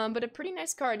 But a pretty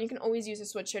nice card. You can always use a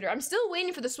switch hitter. I'm still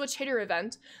waiting for the switch hitter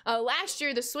event. Last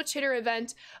year, the switch hitter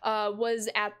event was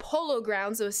at Polo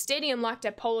Grounds. It was stadium locked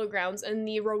at Polo Grounds, and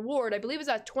the reward, I believe, was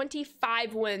at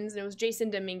 25 wins, and it was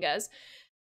Jason Dominguez.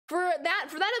 For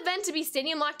that event to be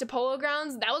stadium locked to Polo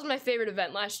Grounds, that was my favorite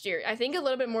event last year. I think a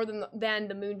little bit more than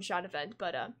the Moonshot event,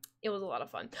 but it was a lot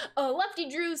of fun. Lefty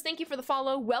Drews, thank you for the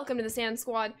follow. Welcome to the Sand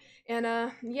Squad.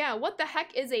 And yeah, what the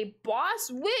heck is a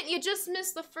boss win? You just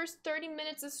missed the first 30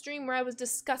 minutes of stream where I was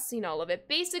discussing all of it.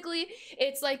 Basically,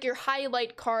 it's like your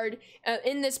highlight card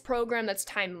in this program that's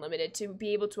time limited to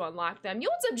be able to unlock them. Yo,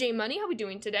 what's up, J Money? How we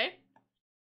doing today?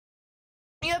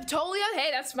 You have Tolia? Hey,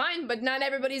 that's fine, but not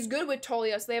everybody's good with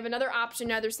Tolia, so they have another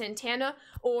option, either Santana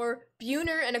or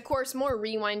Buhner, and of course, more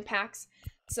rewind packs.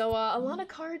 So, a lot of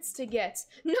cards to get.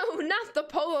 No, not the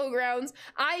Polo Grounds.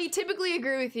 I typically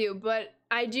agree with you, but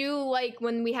I do like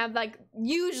when we have, like,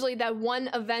 usually that one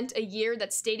event a year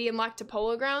that's stadium locked to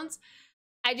Polo Grounds.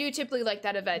 I do typically like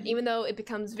that event, even though it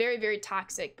becomes very, very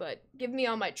toxic, but give me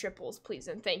all my triples, please,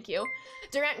 and thank you.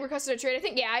 Durant requested a trade. I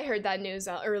think, yeah, I heard that news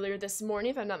earlier this morning,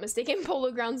 if I'm not mistaken.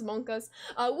 Polo Grounds Monkas.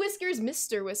 Whiskers,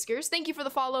 Mr. Whiskers, thank you for the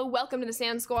follow. Welcome to the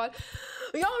Sand Squad.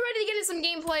 Y'all ready to get into some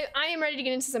gameplay? I am ready to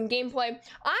get into some gameplay.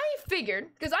 I figured,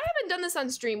 because I haven't done this on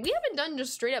stream, we haven't done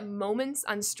just straight up moments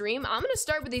on stream. I'm going to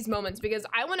start with these moments because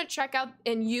I want to check out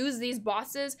and use these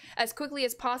bosses as quickly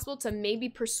as possible to maybe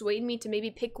persuade me to maybe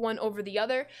pick one over the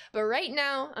other. But right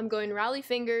now, I'm going Rally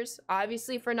Fingers,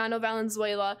 obviously Fernando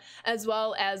Valenzuela, as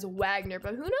well as Wagner.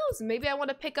 But who knows? Maybe I want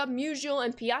to pick up Musial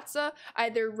and Piazza,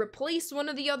 either replace one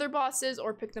of the other bosses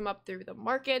or pick them up through the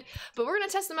market. But we're going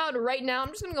to test them out right now. I'm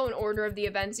just going to go in order of the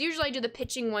events. Usually I do the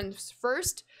pitching ones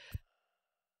first.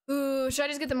 Ooh, should I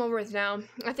just get them over with now?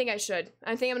 I think I should.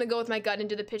 I think I'm gonna go with my gut and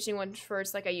do the pitching one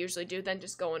first, like I usually do, then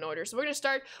just go in order. So we're gonna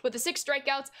start with the 6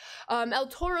 strikeouts. El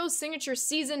Toro's signature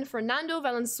season, Fernando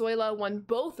Valenzuela won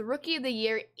both Rookie of the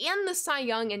Year and the Cy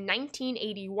Young in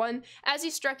 1981 as he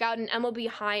struck out an MLB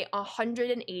high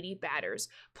 180 batters.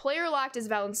 Player locked as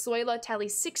Valenzuela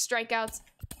tallies 6 strikeouts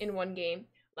in 1 game.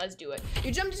 Let's do it.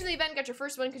 You jumped into the event, got your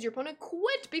first win because your opponent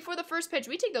quit before the first pitch.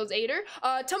 We take those, Aider.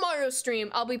 Tomorrow's stream,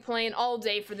 I'll be playing all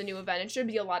day for the new event. It should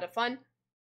be a lot of fun.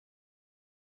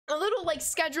 A little like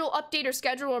schedule update or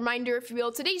schedule reminder, if you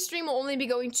will. Today's stream will only be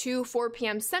going to 4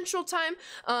 p.m. Central Time.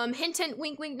 Hint, hint,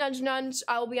 wink, wink, nudge, nudge.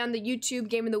 I will be on the YouTube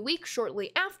Game of the Week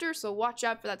shortly after, so watch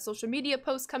out for that social media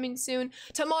post coming soon.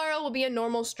 Tomorrow will be a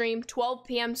normal stream, 12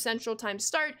 p.m. Central Time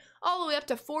start, all the way up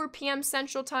to 4 p.m.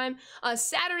 Central Time.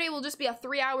 Saturday will just be a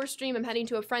 3-hour stream. I'm heading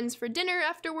to a friend's for dinner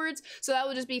afterwards, so that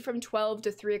will just be from 12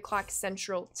 to 3 o'clock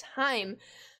Central Time.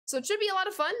 So it should be a lot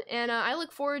of fun, and I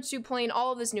look forward to playing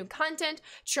all of this new content,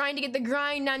 trying to get the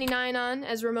grind 99 on,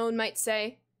 as Ramon might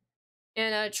say,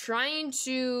 and trying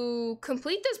to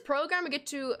complete this program and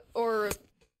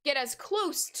get as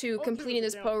close to completing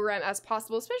this program as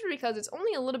possible, especially because it's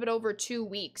only a little bit over 2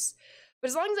 weeks. But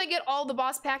as long as I get all the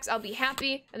boss packs, I'll be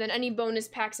happy, and then any bonus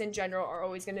packs in general are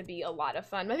always going to be a lot of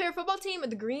fun. My favorite football team are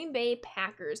the Green Bay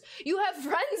Packers. You have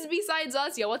friends besides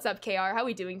us? Yo, what's up, KR? How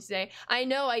we doing today? I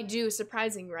know I do.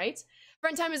 Surprising, right?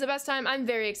 Friend time is the best time. I'm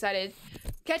very excited.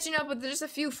 Catching up with just a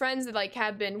few friends that like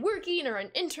have been working or on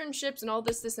internships and all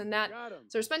this and that.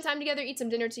 So we spend time together, eat some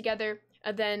dinner together,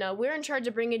 and then we're in charge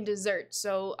of bringing dessert.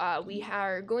 So we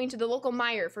are going to the local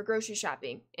Meijer for grocery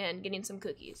shopping and getting some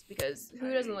cookies, because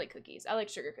who doesn't like cookies? I like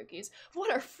sugar cookies.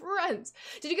 What are friends?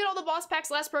 Did you get all the boss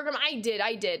packs last program? I did.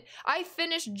 I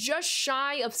finished just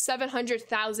shy of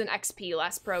 700,000 XP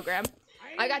last program.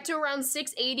 I got to around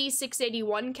 680,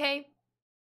 681k.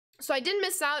 So I didn't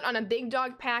miss out on a big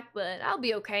dog pack, but I'll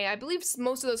be okay. I believe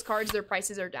most of those cards, their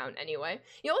prices are down anyway.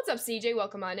 Yo, what's up, CJ?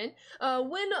 Welcome on in.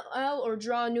 Win or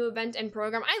draw a new event and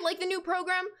program. I like the new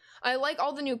program. I like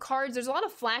all the new cards. There's a lot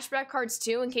of flashback cards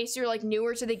too, in case you're like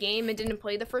newer to the game and didn't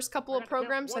play the first couple of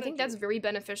programs. So I think that's very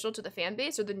beneficial to the fan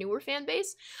base, or the newer fan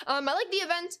base. I like the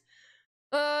event.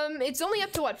 It's only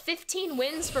up to what, 15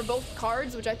 wins for both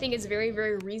cards, which I think is very,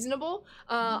 very reasonable.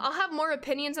 I'll have more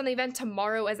opinions on the event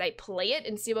tomorrow as I play it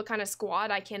and see what kind of squad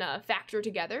I can factor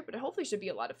together, but it hopefully should be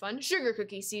a lot of fun. Sugar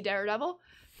cookie, see Daredevil.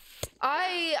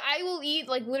 I will eat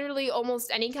like literally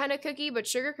almost any kind of cookie, but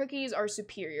sugar cookies are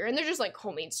superior, and they're just like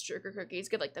homemade sugar cookies.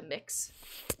 Get like the mix.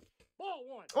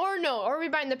 Or no, or are we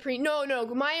buying the no,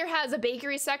 Meijer has a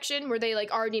bakery section where they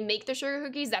like already make the sugar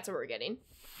cookies. That's what we're getting.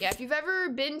 Yeah, if you've ever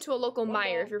been to a local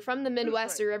Meijer, if you're from the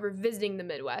Midwest or you're ever visiting the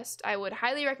Midwest, I would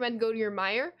highly recommend go to your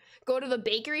Meijer, go to the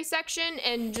bakery section,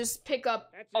 and just pick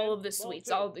up all of the sweets,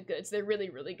 all of the goods. They're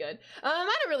really, really good.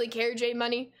 I don't really care, J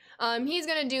Money. He's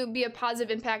gonna be a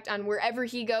positive impact on wherever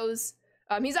he goes.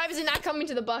 He's obviously not coming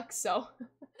to the Bucks, so.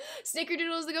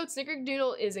 Snickerdoodle is the GOAT.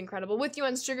 Snickerdoodle is incredible. With you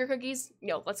on sugar cookies.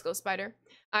 Yo, let's go, Spider.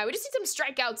 We just need some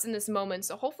strikeouts in this moment,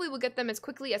 so hopefully we'll get them as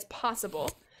quickly as possible.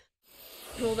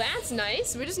 Well, that's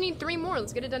nice. We just need 3 more.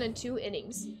 Let's get it done in 2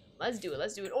 innings. Let's do it.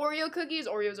 Let's do it. Oreo cookies.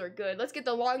 Oreos are good. Let's get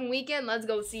the long weekend. Let's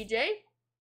go, CJ.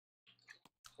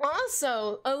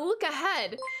 Also, a look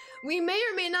ahead. We may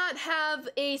or may not have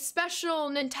a special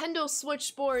Nintendo Switch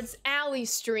Sports Alley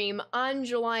stream on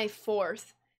July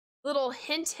 4th. Little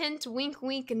hint, hint, wink,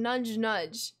 wink, nudge,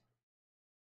 nudge.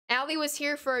 Allie was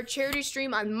here for our charity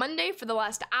stream on Monday for the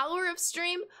last hour of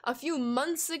stream. A few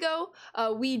months ago,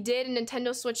 we did a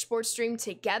Nintendo Switch Sports stream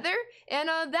together, and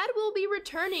that will be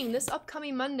returning this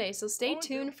upcoming Monday, so stay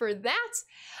tuned for that.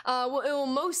 It will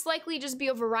most likely just be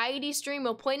a variety stream.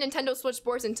 We'll play Nintendo Switch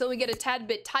Sports until we get a tad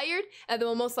bit tired, and then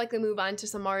we'll most likely move on to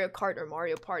some Mario Kart or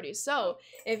Mario Party. So,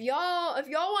 if y'all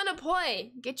want to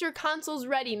play, get your consoles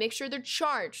ready, make sure they're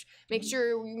charged, make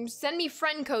sure you send me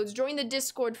friend codes, join the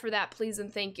Discord for that, please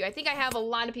and thank you. I think I have a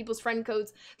lot of people's friend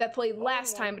codes that played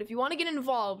last time, but if you want to get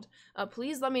involved,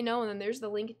 please let me know. And then there's the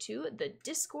link to the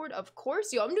Discord, of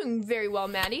course. Yo, I'm doing very well,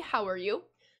 Maddie. How are you?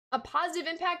 A positive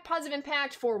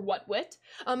impact for what wit?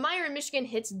 Meijer in Michigan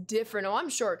hits different. Oh, I'm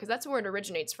sure, because that's where it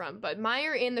originates from. But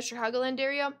Meijer in the Chicagoland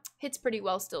area hits pretty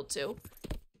well still, too.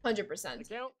 100%.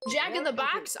 Jack in the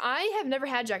Box. I have never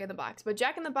had Jack in the Box, but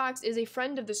Jack in the Box is a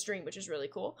friend of the stream, which is really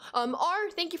cool.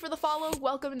 R, thank you for the follow.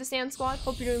 Welcome to the Sand Squad.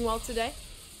 Hope you're doing well today.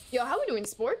 Yo, how we doing,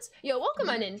 sports? Yo, welcome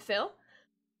on in, Phil.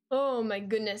 Oh my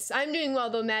goodness. I'm doing well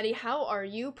though, Maddie. How are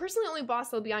you? Personally, only boss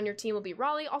that'll be on your team will be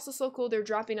Raleigh. Also so cool, they're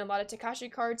dropping a lot of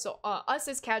Takashi cards, so us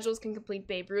as casuals can complete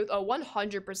Babe Ruth. Oh,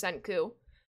 100% coup.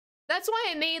 That's why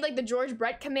I made like the George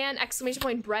Brett command, exclamation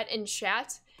point Brett in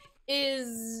chat.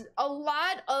 is a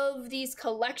lot of these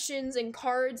collections and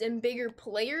cards and bigger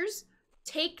players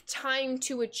take time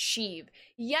to achieve.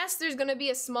 Yes, there's going to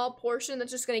be a small portion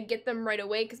that's just going to get them right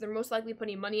away because they're most likely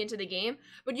putting money into the game,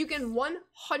 but you can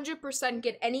 100%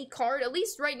 get any card, at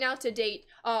least right now to date,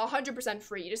 100%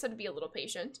 free. You just have to be a little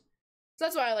patient. So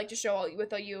that's why I like to show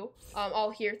you all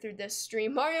here through this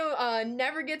stream. Mario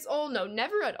never gets old. No,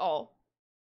 never at all.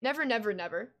 Never, never,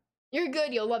 never. You're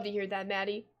good. You'll love to hear that,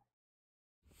 Maddie.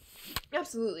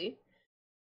 Absolutely.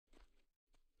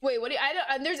 Wait, what do you, I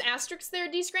don't, there's asterisks there,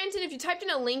 D. Scranton. If you typed in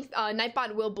a link,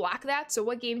 Nightbot will block that. So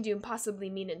what game do you possibly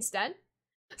mean instead?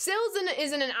 Sales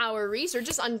is in an hour, Reese, or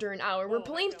just under an hour. We're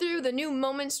playing through the new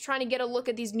moments, trying to get a look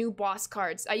at these new boss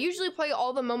cards. I usually play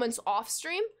all the moments off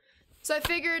stream. So I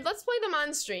figured, let's play them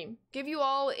on stream. Give you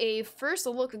all a first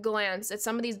look, glance at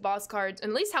some of these boss cards, and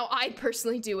at least how I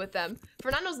personally do with them.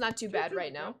 Fernando's not too bad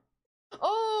right now.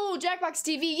 Oh, Jackbox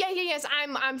TV. Yes,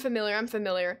 I'm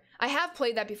familiar. I have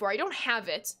played that before. I don't have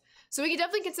it. So we can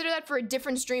definitely consider that for a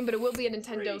different stream, but it will be a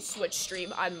Nintendo Switch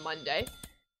stream on Monday.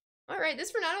 All right,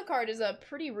 this Fernando card is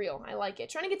pretty real. I like it.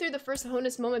 Trying to get through the first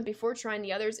honus moment before trying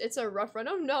the others. It's a rough run.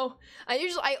 Oh no.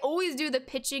 I always do the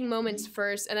pitching moments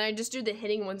first, and then I just do the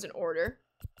hitting ones in order.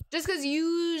 Just because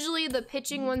usually the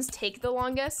pitching ones take the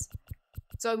longest.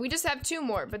 So we just have 2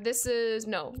 more, but this is,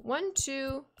 no, 1,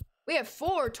 2, we have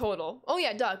 4 total. Oh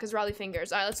yeah, duh, because Raleigh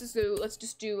fingers. All right, let's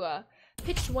just do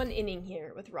pitch 1 inning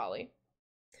here with Raleigh.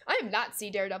 I have not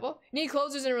seen Daredevil. Need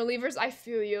closers and relievers? I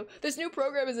feel you. This new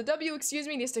program is a W, excuse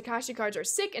me. These Takashi cards are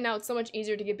sick, and now it's so much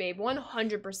easier to get Babe.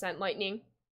 100% Lightning.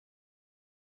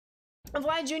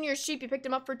 Vlad Jr. is cheap. You picked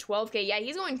him up for 12K. Yeah,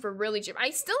 he's going for really cheap. I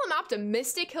still am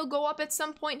optimistic he'll go up at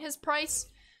some point in his price,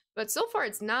 but so far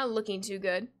it's not looking too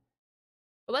good.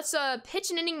 But let's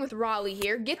pitch an inning with Raleigh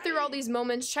here. Get through all these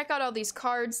moments, check out all these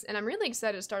cards, and I'm really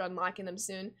excited to start unlocking them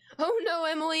soon. Oh no,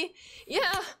 Emily.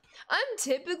 Yeah, I'm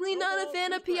typically not a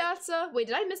fan of Piazza. Wait,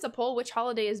 did I miss a poll? Which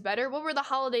holiday is better? What were the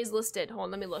holidays listed? Hold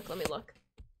on, let me look.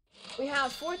 We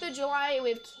have 4th of July, we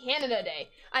have Canada Day.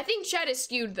 I think chat is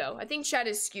skewed though.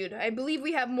 I believe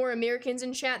we have more Americans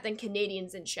in chat than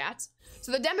Canadians in chat.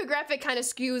 So the demographic kind of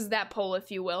skews that poll,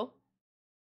 if you will.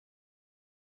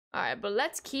 All right, but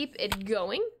let's keep it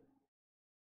going.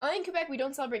 In Quebec, we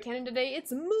don't celebrate Canada Day.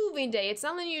 It's moving day. It's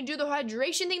not letting you do the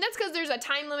hydration thing. That's because there's a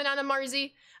time limit on a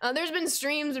Marzi. There's been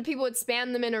streams where people would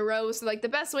spam them in a row. So like the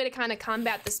best way to kind of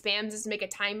combat the spams is to make a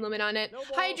time limit on it.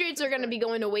 Hydrates are going to be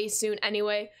going away soon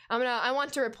anyway. I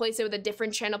want to replace it with a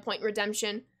different channel point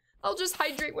redemption. I'll just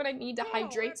hydrate when I need to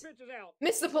hydrate.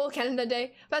 Miss the poll, Canada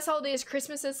Day. Best holiday is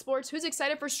Christmas and sports. Who's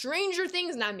excited for Stranger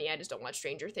Things? Not me, I just don't watch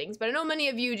Stranger Things, but I know many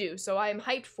of you do, so I am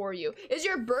hyped for you. Is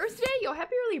your birthday? Yo,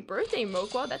 happy early birthday,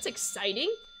 Moqua. That's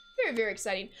exciting. Very, very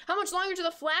exciting. How much longer to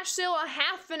the flash sale? A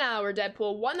half an hour,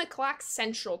 Deadpool. 1 o'clock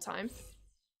Central Time.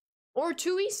 Or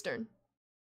 2 Eastern.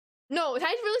 No, did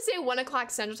I really say 1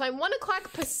 o'clock Central Time? 1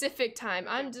 o'clock Pacific Time.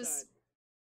 I'm just...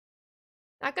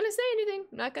 not gonna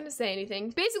say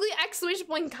anything. Basically, exclamation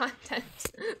point content,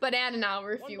 but add an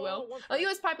hour, if you will. The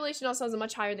U.S. population also has a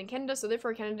much higher than Canada, so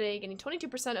therefore Canada Day getting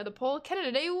 22% of the poll.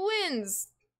 Canada Day wins.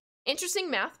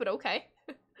 Interesting math, but okay.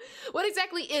 What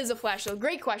exactly is a flash sale?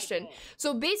 Great question.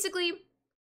 So basically,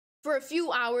 for a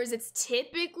few hours, it's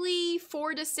typically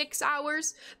 4 to 6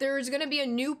 hours. There's gonna be a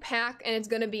new pack and it's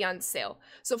gonna be on sale.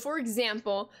 So for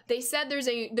example, they said there's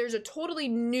a totally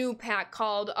new pack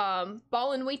called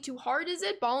Ballin' Way Too Hard, is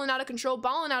it? Ballin' Out of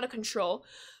Control,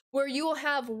 where you will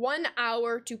have 1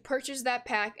 hour to purchase that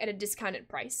pack at a discounted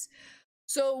price.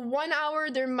 So 1 hour,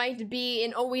 there might be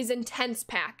an Always Intense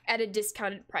pack at a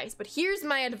discounted price. But here's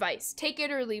my advice. Take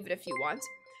it or leave it if you want.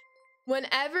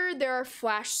 Whenever there are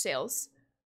flash sales,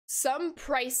 some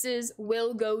prices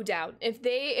will go down. If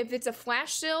it's a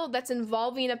flash sale that's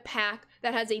involving a pack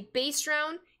that has a base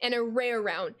round and a rare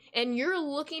round, and you're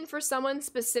looking for someone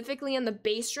specifically on the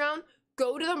base round,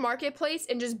 go to the marketplace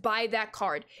and just buy that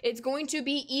card. It's going to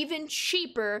be even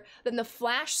cheaper than the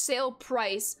flash sale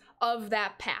price of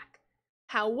that pack.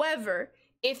 However,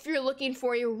 if you're looking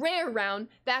for a rare round,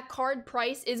 that card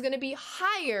price is going to be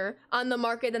higher on the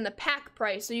market than the pack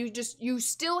price. So you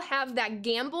still have that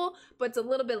gamble, but it's a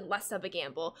little bit less of a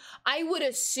gamble. I would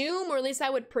assume, or at least I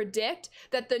would predict,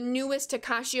 that the newest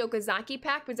Takashi Okazaki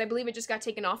pack, because I believe it just got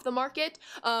taken off the market,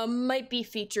 might be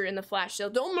featured in the flash sale.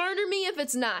 Don't murder me if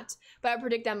it's not, but I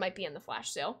predict that might be in the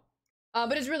flash sale.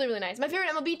 But it's really, really nice. My favorite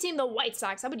MLB team, the White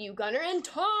Sox. How about you, Gunner? And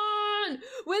time John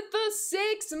with the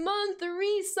 6-month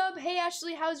resub. Hey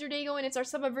Ashley, how's your day going? It's our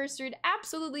sub-anniversary. It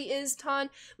absolutely is, Ton.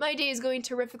 My day is going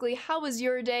terrifically. How was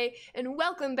your day? And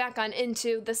welcome back on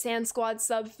into the Sand Squad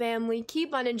sub family.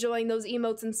 Keep on enjoying those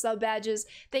emotes and sub badges.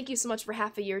 Thank you so much for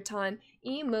half a year, Ton.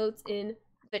 Emotes in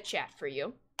the chat for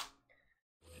you.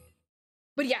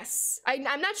 But yes,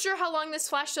 I'm not sure how long this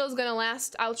flash sale is gonna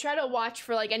last. I'll try to watch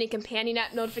for like any companion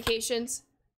app notifications.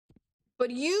 But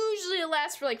usually it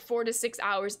lasts for like 4 to 6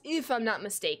 hours, if I'm not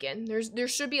mistaken. There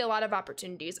should be a lot of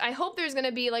opportunities. I hope there's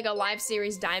gonna be like a live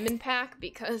series diamond pack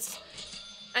because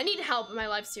I need help in my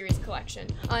live series collection.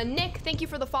 Nick, thank you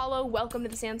for the follow. Welcome to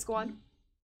the Sand Squad.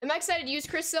 Am I excited to use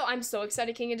Crystal? I'm so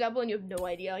excited, King of Double, and you have no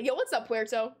idea. Yo, what's up,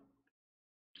 Puerto?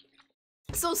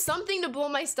 So something to blow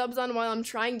my stubs on while I'm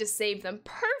trying to save them.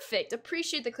 Perfect.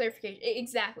 Appreciate the clarification.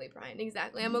 Exactly, Brian.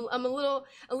 Exactly. I'm a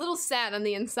little sad on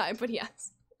the inside, but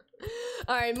yes.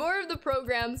 All right, more of the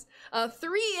programs.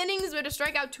 3 innings, we had to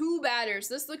strike out 2 batters.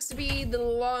 This looks to be the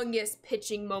longest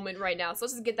pitching moment right now. So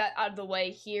let's just get that out of the way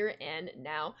here and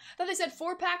now. I thought they said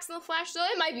 4 packs in the flash, so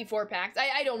it might be 4 packs.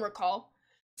 I don't recall.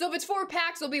 So if it's 4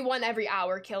 packs, it'll be 1 every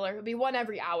hour, killer. It'll be 1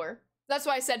 every hour. That's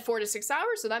why I said 4 to 6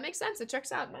 hours, so that makes sense. It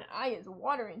checks out. My eye is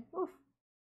watering. Oof.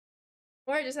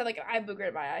 Or I just had like an eye booger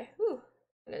in my eye. Whew.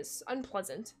 That is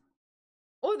unpleasant.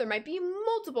 Oh, there might be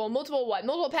multiple what?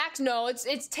 Multiple packs? No,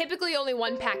 it's typically only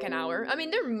 1 pack an hour. I mean,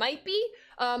 there might be,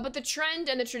 but the trend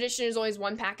and the tradition is always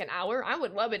 1 pack an hour. I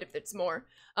would love it if it's more,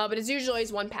 but it's usually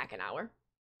always 1 pack an hour.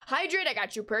 Hydrate, I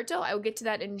got you, Perto. I will get to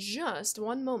that in just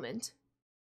one moment.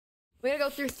 We gotta go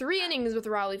through 3 innings with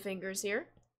Raleigh Fingers here.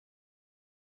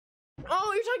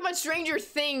 Oh, you're talking about Stranger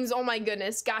Things. Oh my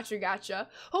goodness. Gotcha.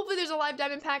 Hopefully there's a live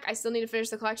diamond pack. I still need to finish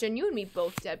the collection. You and me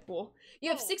both, Deadpool. You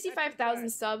have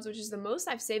 65,000 subs, which is the most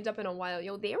I've saved up in a while.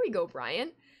 Yo, there we go, Brian.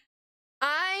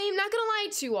 I'm not gonna lie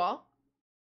to you all.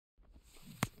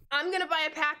 I'm gonna buy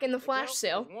a pack in the flash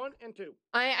sale. 1 and 2.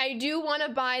 I do want to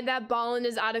buy that Ballin'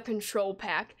 is Out of Control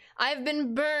pack. I've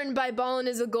been burned by Ballin'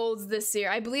 is a Golds this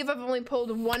year. I believe I've only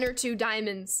pulled 1 or 2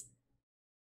 diamonds.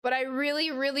 But I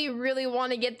really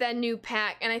want to get that new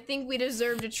pack, and I think we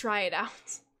deserve to try it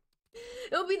out.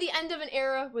 It'll be the end of an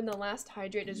era when the last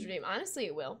hydrate is redeemed. Honestly,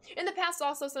 it will. In the past,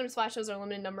 also, sometimes flash sales are a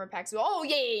limited number of packs. Oh,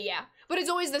 yeah. But it's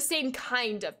always the same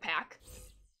kind of pack.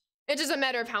 It's just a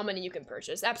matter of how many you can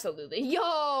purchase. Absolutely. Yo,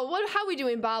 how we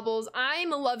doing, Bobbles? I'm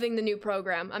loving the new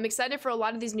program. I'm excited for a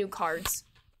lot of these new cards.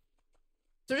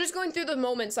 So we're just going through the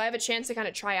moment, so I have a chance to kind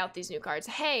of try out these new cards.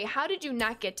 Hey, how did you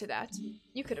not get to that?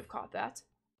 You could have caught that.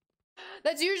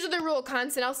 That's usually the rule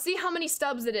constant. I'll see how many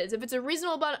stubs it is. If it's a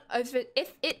reasonable amount, if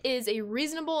it is a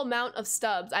reasonable amount of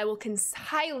stubs, I will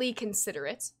highly consider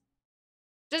it.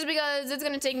 Just because it's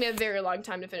gonna take me a very long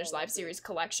time to finish live series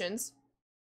collections.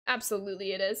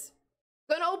 Absolutely, it is.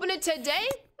 Gonna open it today?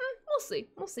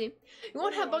 We'll see. You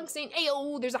won't have Bunk saying, "Hey,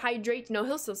 oh, there's a hydrate." No,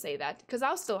 he'll still say that because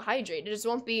I'll still hydrate. It just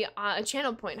won't be a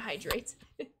channel point hydrate.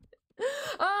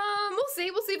 We'll see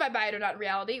if I buy it or not in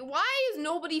reality. Why is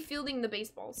nobody fielding the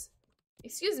baseballs?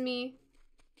 Excuse me.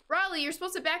 Raleigh, you're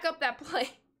supposed to back up that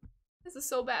play. This is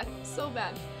so bad.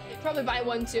 Probably buy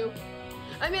 1 too.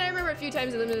 I mean, I remember a few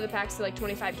times they limited the packs to like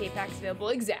 25k packs available.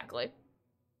 Exactly.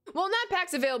 Well, not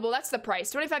packs available, that's the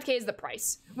price. 25k is the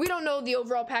price. We don't know the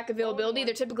overall pack availability.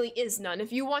 There typically is none.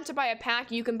 If you want to buy a pack,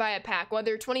 you can buy a pack.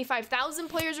 Whether 25,000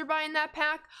 players are buying that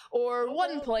pack or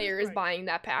 1 player is buying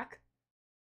that pack.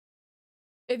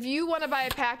 If you want to buy a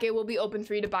pack, it will be open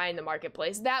for you to buy in the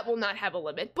marketplace. That will not have a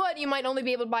limit, but you might only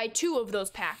be able to buy 2 of those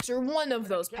packs or 1 of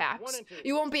those packs.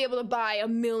 You won't be able to buy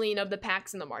 1 million of the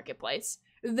packs in the marketplace.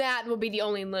 That will be the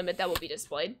only limit that will be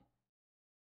displayed.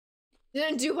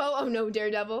 Didn't do well? Oh no,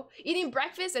 Daredevil. Eating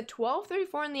breakfast at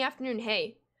 12:34 in the afternoon.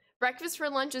 Hey, breakfast for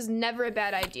lunch is never a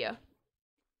bad idea.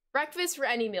 Breakfast for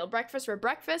any meal. Breakfast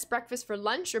for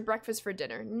lunch, or breakfast for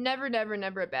dinner. Never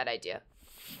a bad idea.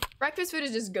 Breakfast food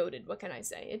is just goated. What can I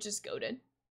say? It's just goated.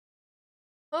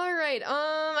 Alright,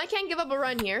 I can't give up a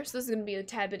run here, so this is gonna be a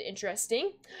tad bit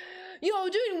interesting. Yo,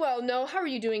 doing well, no. How are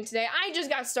you doing today? I just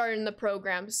got started in the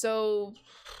program, so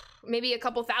maybe a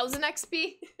couple thousand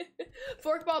XP.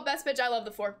 Forkball, best pitch. I love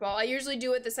the forkball. I usually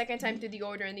do it the second time through the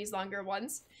order in these longer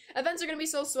ones. Events are gonna be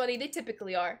so sweaty. They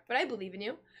typically are, but I believe in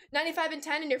you. 95 and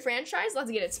 10 in your franchise. Let's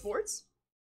get it, sports.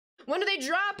 When do they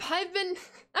drop? I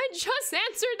just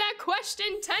answered that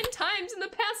question 10 times in the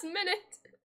past minute.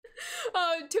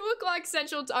 2 o'clock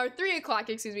central, or 3 o'clock,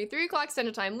 excuse me, 3 o'clock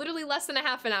central time. Literally less than a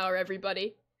half an hour,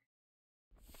 everybody.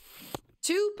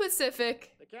 2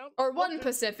 Pacific, or 1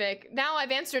 Pacific. Now I've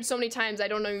answered so many times, I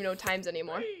don't even know times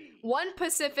anymore. 1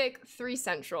 Pacific, 3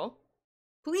 Central.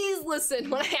 Please listen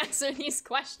when I answer these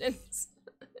questions.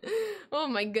 Oh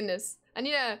my goodness. I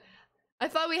need I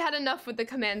thought we had enough with the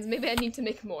commands. Maybe I need to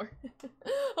make more.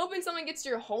 Hoping someone gets to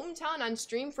your hometown on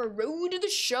stream for Road to the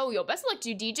Show. Yo, best of luck to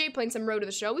you, DJ, playing some Road to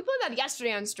the Show. We played that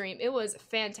yesterday on stream. It was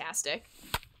fantastic.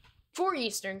 4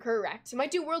 Eastern, correct.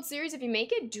 Might do World Series if you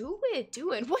make it. Do it,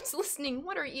 do it. What's listening?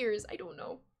 What are ears? I don't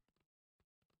know.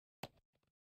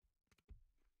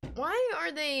 Why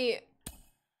are they...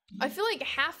 I feel like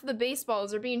half the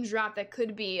baseballs are being dropped that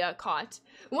could be caught.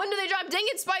 When do they drop? Dang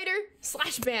it, Spider!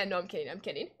 Slash ban. No, I'm kidding, I'm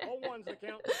kidding. All ones that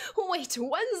count. Wait,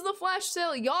 when's the flash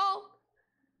sale, y'all?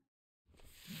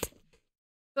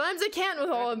 Sometimes I can't with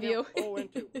all of you.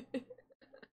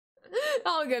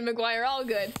 All good, McGuire, all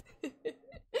good.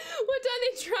 What time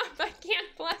they drop? I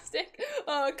can't plastic.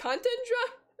 Content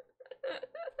drop?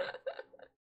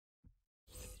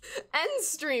 End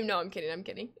stream. No, I'm kidding, I'm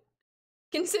kidding.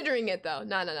 Considering it though.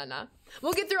 Nah.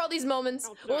 We'll get through all these moments.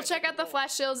 We'll check out the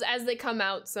flash sales as they come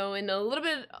out. So in a little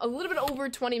bit over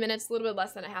 20 minutes, a little bit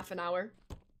less than a half an hour.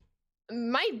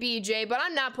 Might be Jay, but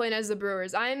I'm not playing as the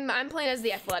Brewers. I'm playing as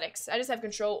the Athletics. I just have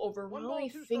control over my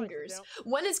fingers.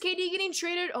 When is KD getting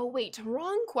traded? Oh wait,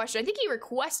 wrong question. I think he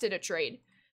requested a trade.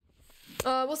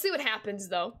 We'll see what happens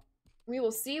though. We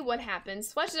will see what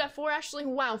happens. Flash is at 4, actually.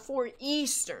 Wow, 4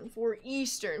 Eastern. 4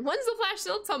 Eastern. When's the flash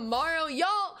sale? Tomorrow.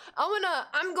 Y'all,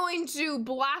 I'm going to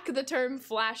block the term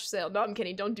flash sale. No, I'm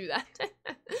kidding. Don't do that.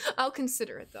 I'll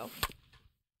consider it, though.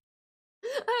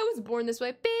 I was born this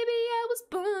way. Baby, I was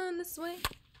born this way.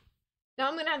 Now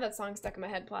I'm gonna have that song stuck in my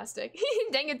head, plastic.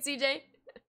 Dang it, CJ.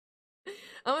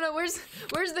 I wanna, where's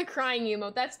the crying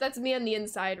emote? That's me on the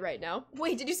inside right now.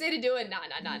 Wait, did you say to do it? Nah.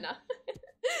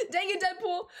 Dang it,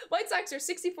 Deadpool. White Sox are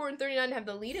 64 and 39 to have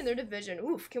the lead in their division.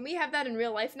 Oof, can we have that in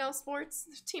real life now, sports?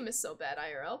 This team is so bad,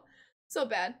 IRL. So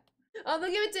bad. They'll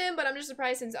give it to him, but I'm just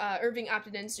surprised since Irving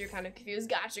opted in, so you're kind of confused.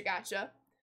 Gotcha.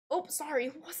 Oh,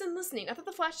 sorry, wasn't listening. I thought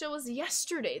the flash sale was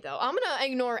yesterday, though. I'm gonna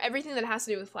ignore everything that has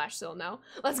to do with flash sale now.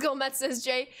 Let's go, Mets, says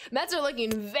Jay. Mets are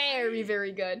looking very,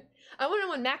 very good. I wonder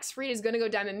when Max Fried is gonna go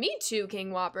diamond. Me too,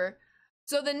 King Whopper.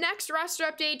 So the next roster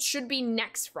update should be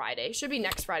next Friday.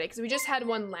 Because we just had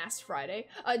one last Friday.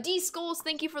 D Skulls,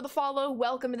 thank you for the follow.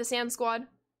 Welcome to the Sand Squad.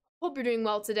 Hope you're doing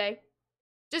well today.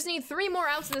 Just need 3 more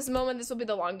outs in this moment. This will be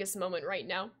the longest moment right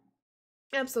now.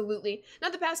 Absolutely.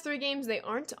 Not the past 3 games. They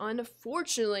aren't,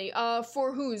 unfortunately.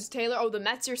 For whose, Taylor? Oh, the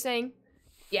Mets, you're saying?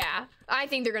 Yeah. I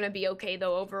think they're going to be okay,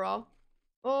 though, overall.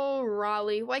 Oh,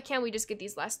 Raleigh. Why can't we just get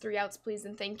these last 3 outs, please,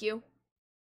 and thank you?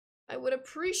 I would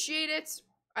appreciate it.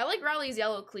 I like Raleigh's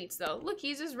yellow cleats, though. Look,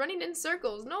 he's just running in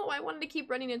circles. No, I wanted to keep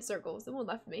running in circles. It wouldn't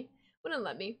let me.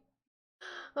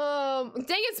 Dang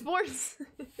it, sports.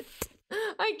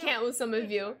 I can't with some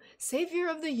of you. Savior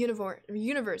of the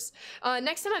universe.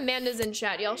 Next time Amanda's in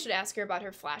chat, y'all should ask her about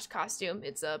her Flash costume.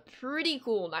 It's pretty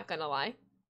cool, not gonna lie.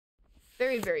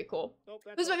 Very, very cool.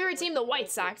 Who's my favorite team? The White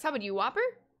Sox. How about you, Whopper?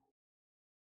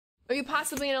 Are you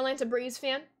possibly an Atlanta Braves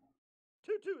fan?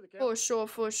 2-2.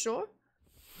 For sure.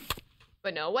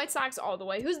 But no, White Sox all the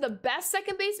way. Who's the best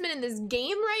second baseman in this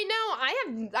game right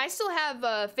now? I still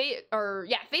have Face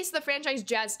of the Franchise,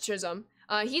 Jazz Chisholm.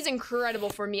 He's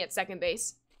incredible for me at second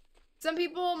base. Some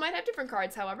people might have different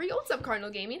cards, however. Yo, what's up,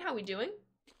 Cardinal Gaming? How we doing?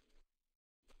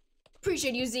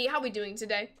 Appreciate you, Z. How we doing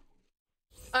today?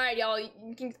 All right, y'all.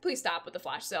 You can please stop with the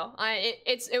flash sale.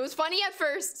 It was funny at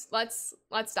first. Let's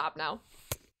stop now.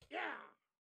 Yeah.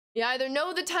 You either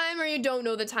know the time or you don't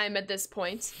know the time at this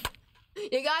point.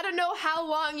 You gotta know how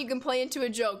long you can play into a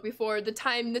joke before the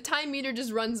time meter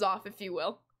just runs off, if you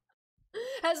will.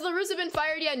 Has La Russa been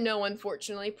fired yet? No,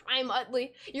 unfortunately. Prime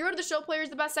Utley. Your road to the show player is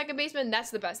the best second baseman?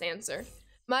 That's the best answer.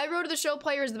 My road to the show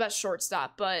player is the best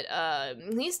shortstop, but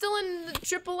he's still in the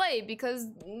AAA because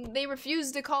they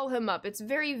refuse to call him up. It's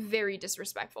very, very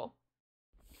disrespectful.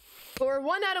 But we're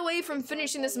 1 out away from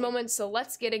finishing this moment, so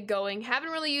let's get it going.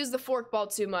 Haven't really used the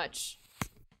forkball too much.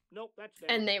 Nope, that's down.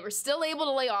 And they were still able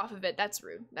to lay off of it. That's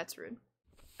rude.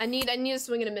 I need a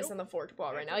swing and a miss on the forked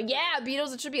ball right now. Yeah,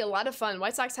 Beatles, it should be a lot of fun.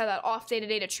 White Sox had that off day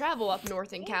today to travel up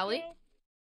north in Cali.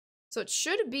 So it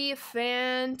should be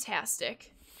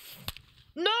fantastic.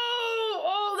 No!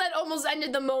 Oh, that almost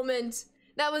ended the moment.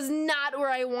 That was not where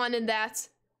I wanted that.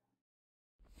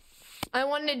 I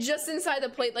wanted it just inside the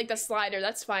plate like the slider.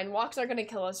 That's fine. Walks aren't gonna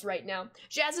kill us right now.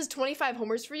 Jazz is 25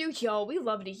 homers for you. Yo, we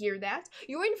love to hear that.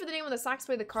 You're waiting for the day when the Sox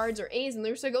play the Cards or A's and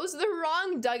Lusa goes to the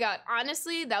wrong dugout.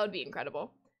 Honestly, that would be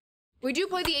incredible. We do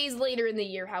play the A's later in the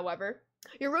year, however.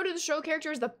 Your road to the show character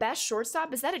is the best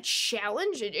shortstop. Is that a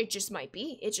challenge? It just might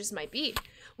be. It just might be.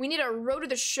 We need a road to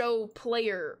the show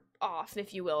player off,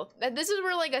 if you will. This is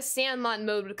where like a Sandlot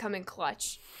mode would come in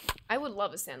clutch. I would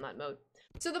love a Sandlot mode.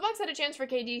 So the Bucks had a chance for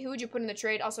KD. Who would you put in the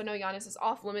trade? Also, no, Giannis is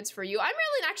off limits for you. I'm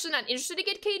really actually not interested to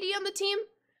get KD on the team.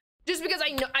 Just because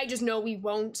I just know we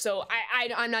won't, so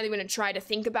I'm not even gonna try to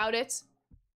think about it.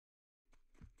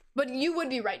 But you would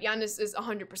be right, Giannis is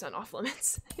 100% off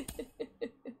limits.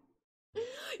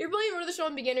 You're playing Road to the Show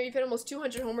on beginner, you've hit almost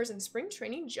 200 homers in spring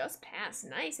training, just passed.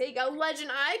 Nice, hey, you got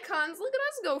legend icons, look at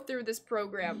us go through this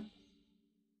program.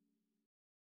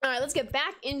 All right, let's get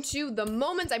back into the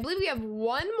moments. I believe we have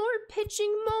one more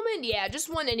pitching moment. Yeah,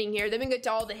 just one inning here. They've been good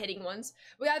to all the hitting ones.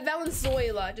 We got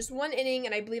Valenzuela, just one inning,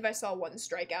 and I believe I saw 1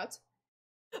 strikeout.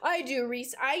 I do,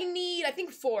 Reese. I need, I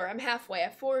think 4. I'm halfway. I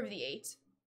have 4 of the 8.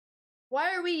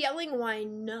 Why are we yelling? Why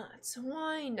not?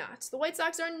 Why not? The White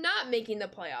Sox are not making the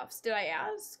playoffs. Did I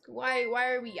ask? Why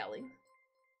are we yelling?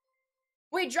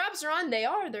 Wait, drops are on. They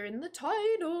are. They're in the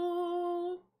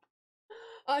title.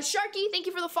 Sharky, thank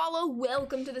you for the follow.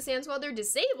 Welcome to the Sand Squad. They're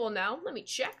disabled now. Let me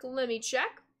check. Let me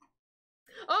check.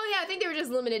 Oh, yeah, I think they were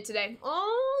just limited today.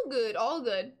 All good. All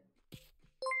good.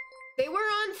 They were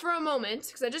on for a moment,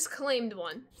 because I just claimed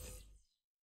one.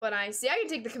 But I see I can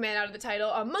take the command out of the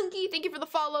title. Monkey, thank you for the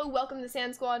follow. Welcome to the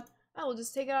Sand Squad. I will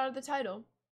just take it out of the title.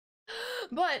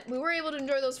 But we were able to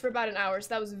enjoy those for about an hour, so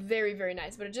that was very, very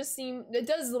nice. But it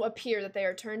does appear that they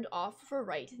are turned off for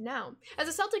right now. As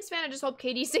a Celtics fan, I just hope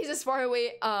KD stays as far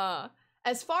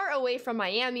away from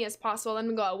Miami as possible. Let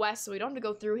him go out west, so we don't have to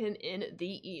go through him in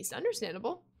the east.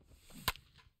 Understandable.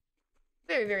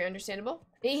 Very, very understandable.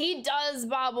 He does,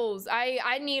 Bobbles.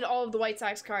 I need all of the White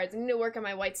Sox cards. I need to work on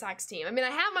my White Sox team. I mean, I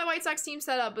have my White Sox team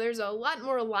set up, but there's a lot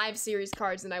more live series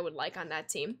cards than I would like on that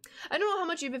team. I don't know how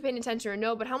much you've been paying attention or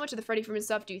no, but how much of the Freddie Freeman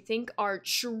stuff do you think are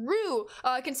true?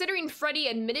 Considering Freddie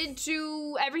admitted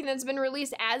to everything that's been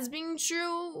released as being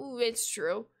true, it's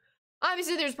true.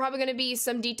 Obviously, there's probably going to be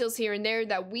some details here and there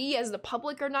that we as the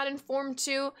public are not informed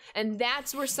to, and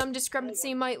that's where some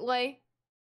discrepancy might lay.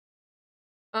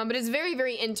 But it's very,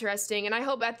 very interesting, and I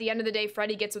hope at the end of the day,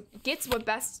 Freddie gets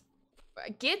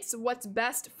what's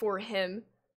best for him.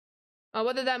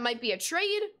 Whether that might be a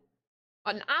trade,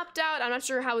 an opt-out, I'm not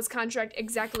sure how his contract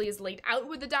exactly is laid out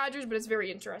with the Dodgers, but it's very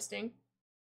interesting.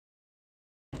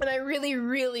 And I really,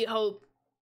 really hope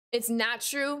it's not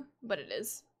true, but it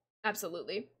is.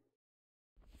 Absolutely.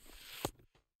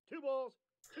 2 balls.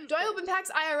 Do I open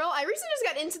packs IRL? I recently just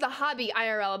got into the hobby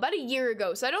IRL about a year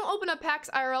ago, so I don't open up packs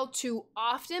IRL too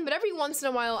often, but every once in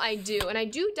a while I do, and I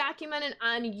do document it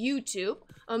on YouTube.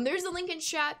 There's a link in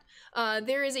chat.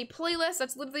 There is a playlist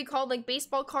that's literally called like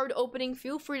baseball card opening.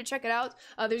 Feel free to check it out.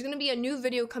 There's gonna be a new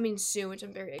video coming soon, which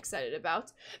I'm very excited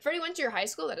about. Freddie went to your high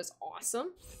school. That is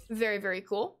awesome. Very, very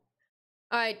cool.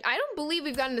 I don't believe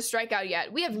we've gotten the strikeout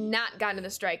yet. We have not gotten the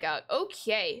strikeout.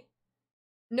 Okay.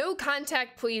 No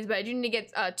contact, please, but I do need to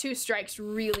get 2 strikes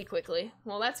really quickly.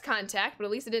 Well, that's contact, but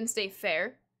at least it didn't stay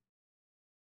fair.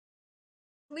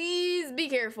 Please be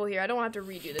careful here. I don't have to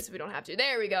redo this if we don't have to.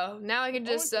 There we go. Now I can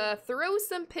just throw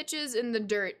some pitches in the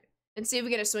dirt and see if we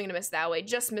get a swing and a miss that way.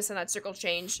 Just missing that circle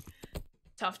change.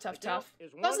 Tough, tough, tough.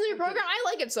 That's the new program. I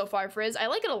like it so far, Frizz. I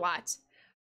like it a lot.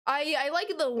 I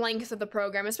like the length of the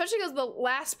program, especially because the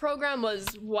last program was,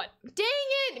 what? Dang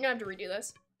it! You're gonna have to redo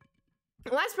this.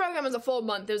 The last program was a full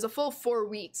month. It was a full 4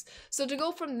 weeks. So to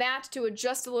go from that to a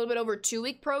just a little bit over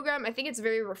 2-week program, I think it's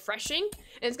very refreshing.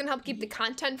 And it's going to help keep the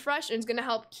content fresh. And it's going to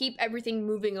help keep everything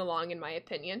moving along, in my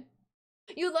opinion.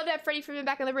 You would love to have Freddie Freeman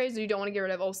back in the Braves, or you don't want to get rid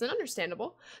of Olsen.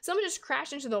 Understandable. Someone just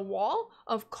crashed into the wall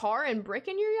of car and brick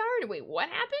in your yard? Wait, what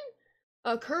happened?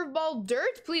 A curveball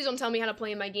dirt? Please don't tell me how to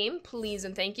play my game. Please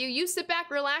and thank you. You sit back,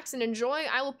 relax, and enjoy.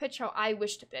 I will pitch how I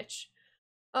wish to pitch.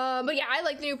 But yeah, I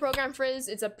like the new program, Frizz.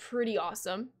 It's a pretty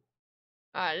awesome.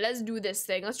 Let's do this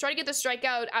thing. Let's try to get the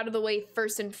strikeout out of the way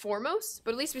first and foremost,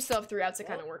 but at least we still have 3 outs to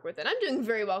kind of work with it. I'm doing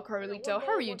very well, Carlito.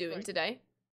 How are you doing today?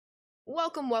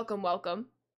 Welcome, welcome, welcome.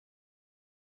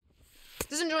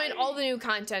 Just enjoying all the new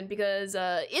content because,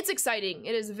 it's exciting.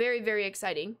 It is very, very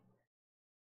exciting.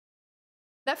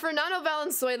 That Fernando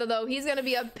Valenzuela, though, he's gonna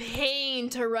be a pain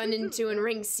to run into in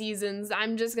ranked seasons.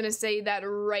 I'm just gonna say that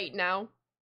right now.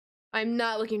 I'm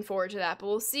not looking forward to that, but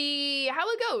we'll see how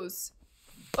it goes.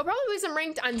 We'll probably be some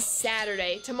ranked on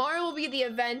Saturday. Tomorrow will be the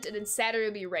event, and then Saturday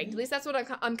will be ranked. At least that's what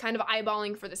I'm kind of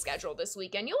eyeballing for the schedule this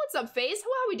weekend. Yo, what's up, FaZe? How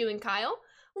are we doing, Kyle?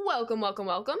 Welcome, welcome,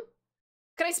 welcome.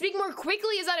 Can I speak more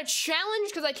quickly? Is that a challenge?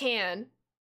 Because I can.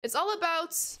 It's all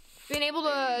about being able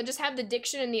to just have the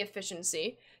diction and the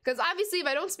efficiency. Because obviously, if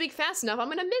I don't speak fast enough, I'm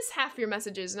going to miss half your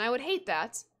messages, and I would hate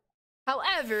that.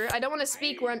 However, I don't want to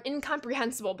speak where I'm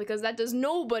incomprehensible because that does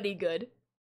nobody good.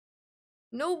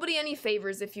 Nobody any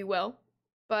favors, if you will.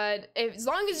 But as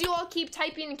long as you all keep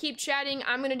typing and keep chatting,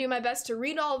 I'm going to do my best to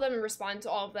read all of them and respond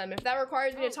to all of them. If that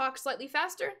requires me to talk slightly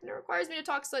faster, then it requires me to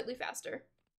talk slightly faster.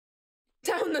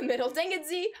 Down the middle. Dang it,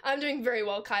 Z. I'm doing very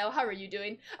well, Kyle. How are you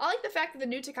doing? I like the fact that the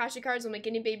new Takashi cards will make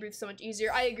getting Babe Ruth so much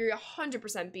easier. I agree 100%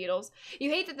 Beatles. You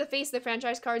hate that the face of the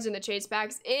franchise cards in the chase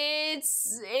packs. It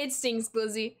stings,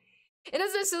 Glizzy. It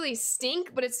doesn't necessarily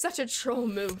stink, but it's such a troll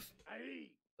move.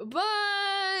 But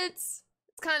it's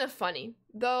kind of funny.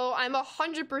 Though I'm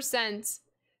 100%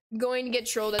 going to get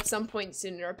trolled at some point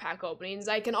soon in our pack openings.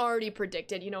 I can already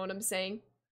predict it, you know what I'm saying?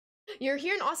 You're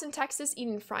here in Austin, Texas,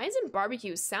 eating fries and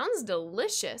barbecue. Sounds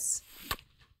delicious.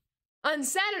 On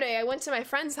Saturday, I went to my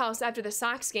friend's house after the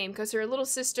Sox game because her little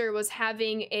sister was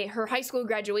having her high school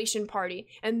graduation party,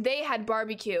 and they had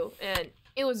barbecue, and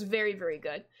it was very, very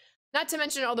good. Not to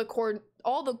mention all the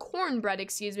cornbread,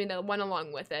 excuse me, that went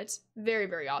along with it. Very,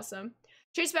 very awesome.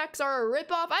 Chase packs are a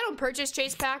ripoff. I don't purchase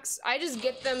chase packs. I just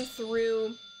get them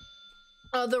through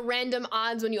the random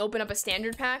odds when you open up a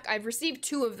standard pack. I've received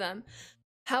 2 of them.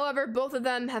 However, both of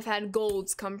them have had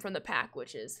golds come from the pack,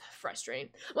 which is frustrating.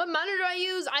 What monitor do I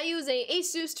use? I use a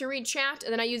Asus to read chat,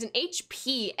 and then I use an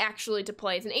HP actually to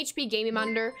play. It's an HP gaming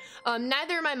monitor.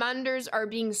 Neither of my monitors are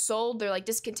being sold. They're like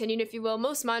discontinued, if you will.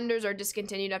 Most monitors are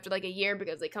discontinued after like a year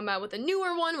because they come out with a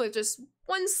newer one with just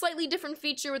one slightly different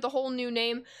feature with a whole new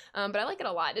name. But I like it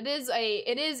a lot. It is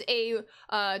a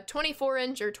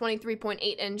 24-inch or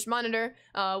 23.8-inch monitor,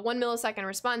 1 millisecond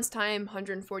response time,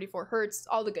 144 hertz,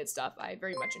 all the good stuff. I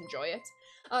very much enjoy it.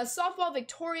 Softball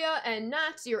Victoria and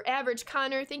not your average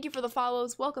Connor, thank you for the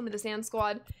follows. Welcome to the Sand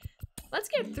Squad. Let's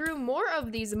get through more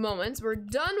of these moments. We're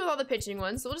done with all the pitching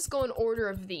ones, so we'll just go in order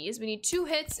of these. We need 2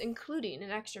 hits, including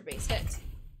an extra base hit.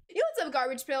 Yo, what's up,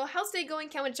 Garbage Pail? How's day going?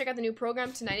 Can't wait to check out the new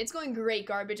program tonight. It's going great,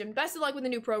 Garbage, and best of luck with the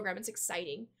new program. It's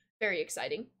exciting. Very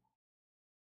exciting.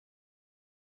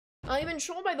 I've been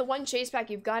trolled by the one chase pack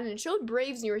you've gotten. It showed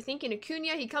Braves and you were thinking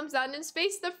Acuna. He comes out in his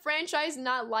face, the franchise,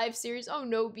 not live series. Oh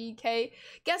no, BK.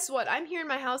 Guess what? I'm here in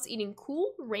my house eating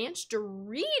Cool Ranch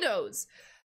Doritos.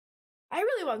 I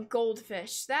really want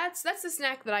goldfish. That's the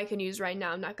snack that I can use right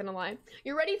now, I'm not gonna lie.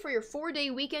 You're ready for your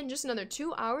 4-day weekend, just another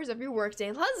 2 hours of your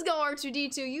workday. Let's go,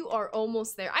 R2D2, you are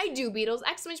almost there. I do, Beatles,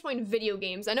 exclamation point video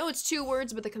games. I know it's 2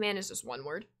 words, but the command is just 1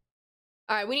 word.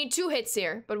 All right, we need 2 hits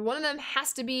here, but one of them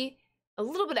has to be a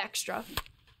little bit extra.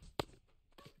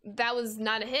 That was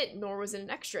not a hit, nor was it an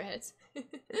extra hit.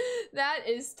 That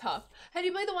is tough. Had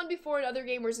you played the one before another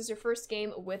game, or is this your first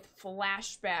game with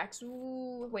flashbacks?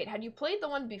 Ooh, wait, had you played the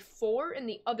one before in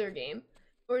the other game?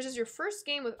 Or is this your first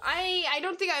game with... I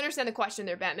don't think I understand the question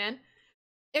there, Batman.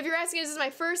 If you're asking, is this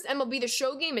my first MLB The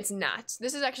Show game? It's not.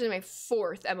 This is actually my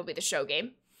 4th MLB The Show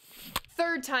game.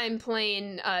 3rd time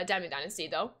playing Diamond Dynasty,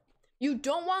 though. You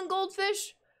don't want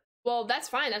goldfish? Well, that's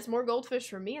fine. That's more goldfish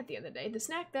for me at the end of the day. The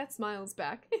snack that smiles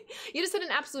back. You just hit an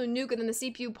absolute nuke and then the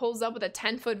CPU pulls up with a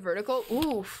 10-foot vertical.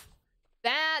 Oof.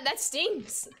 That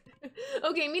stings.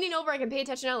 Okay, meeting over. I can pay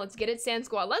attention now. Let's get it, Sand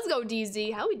Squad. Let's go,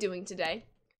 DZ. How are we doing today?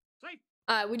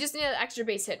 We just need an extra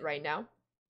base hit right now.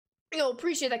 Yo,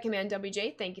 appreciate that command,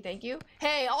 WJ. Thank you, thank you.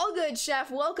 Hey, all good,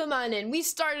 Chef. Welcome on in. We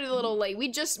started a little late.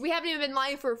 We haven't even been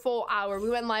live for a full hour.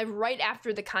 We went live right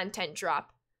after the content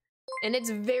drop. And it's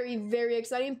very, very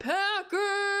exciting.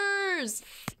 Packers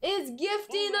is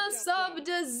gifting a sub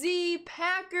to Z.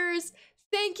 Packers,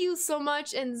 thank you so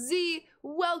much. And Z,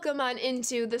 welcome on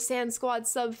into the Sand Squad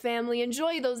sub family.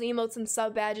 Enjoy those emotes and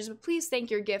sub badges, but please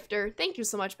thank your gifter. Thank you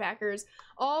so much, Packers.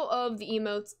 All of the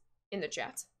emotes in the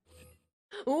chat.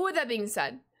 With that being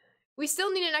said, we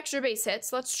still need an extra base hit,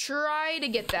 so let's try to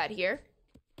get that here.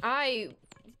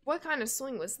 What kind of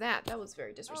swing was that? That was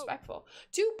very disrespectful.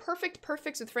 2 perfect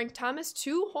perfects with Frank Thomas.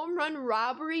 2 home run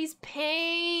robberies.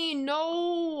 Pain.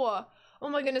 No. Oh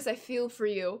my goodness, I feel for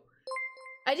you.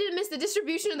 I didn't miss the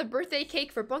distribution of the birthday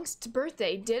cake for Bunk's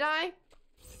birthday, did I?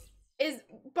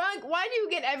 Bunk, why do you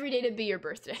get every day to be your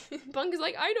birthday? Bunk is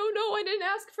like, I don't know, I didn't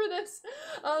ask for this.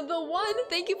 The one,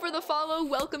 thank you for the follow.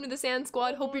 Welcome to the Sand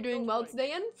Squad. Hope you're doing well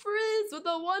today. And Frizz with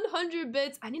the 100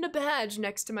 bits. I need a badge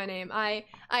next to my name. I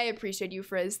appreciate you,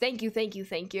 Frizz. Thank you, thank you,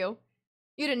 thank you.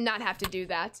 You did not have to do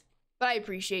that, but I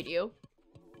appreciate you.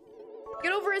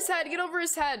 Get over his head, get over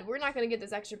his head. We're not gonna get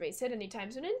this extra base hit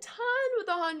anytime soon. And Ton with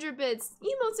 100 bits.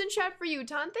 Emotes in chat for you,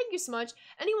 Ton. Thank you so much.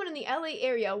 Anyone in the LA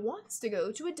area wants to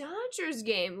go to a Dodgers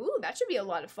game. Ooh, that should be a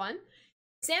lot of fun.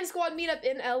 Sand Squad meetup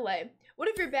in LA. What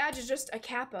if your badge is just a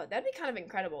Kappa? That'd be kind of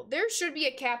incredible. There should be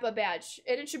a Kappa badge,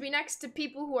 and it should be next to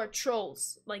people who are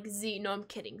trolls, like Z. No, I'm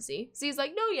kidding, Z. Z's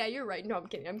like, no, yeah, you're right. No, I'm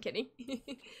kidding, I'm kidding.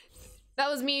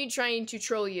 That was me trying to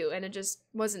troll you, and it just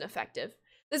wasn't effective.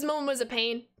 This moment was a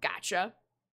pain. Gotcha.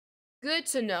 Good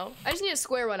to know. I just need to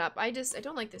square one up. I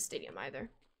don't like this stadium either.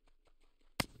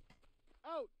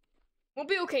 Out. We'll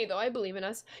be okay, though. I believe in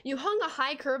us. You hung a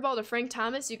high curveball to Frank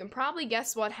Thomas. You can probably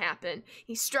guess what happened.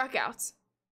 He struck out.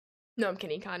 No, I'm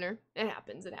kidding, Connor. It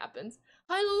happens. It happens.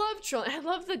 I love trolling. I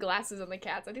love the glasses on the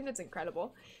cats. I think that's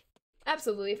incredible.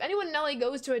 Absolutely. If anyone in LA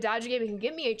goes to a Dodger game and can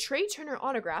get me a Trey Turner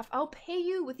autograph, I'll pay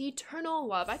you with eternal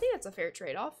love. I think that's a fair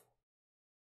trade-off.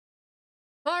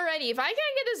 Alrighty, if I can't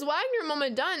get this Wagner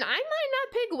moment done, I might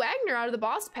not pick Wagner out of the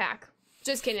boss pack.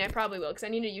 Just kidding, I probably will, because I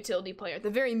need a utility player at the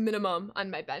very minimum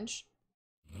on my bench.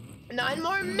 9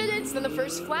 more minutes than the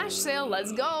first flash sale.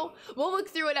 Let's go. We'll look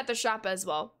through it at the shop as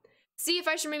well. See if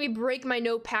I should maybe break my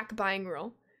no pack buying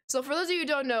rule. So for those of you who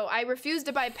don't know, I refuse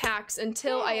to buy packs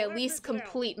until I at least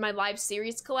complete my live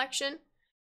series collection.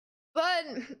 But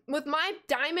with my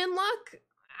diamond luck,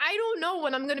 I don't know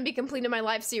when I'm going to be completing my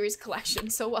live series collection.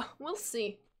 So we'll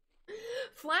see.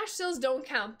 Flash sales don't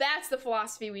count. That's the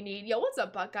philosophy we need. Yo, what's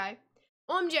up, Buckeye?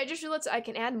 OMG, I just realized I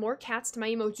can add more cats to my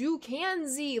emotes. You can,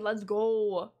 Z. Let's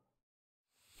go.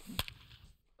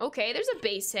 Okay, there's a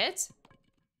base hit.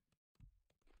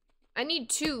 I need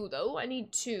 2, though. I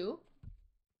need 2.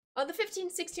 The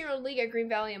 15-16-year-old league at Green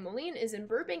Valley and Moline is in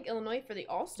Burbank, Illinois for the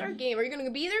All-Star game. Are you going to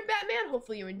be there, Batman?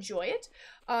 Hopefully you enjoy it.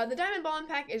 The Diamond Ballin'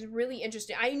 Pack is really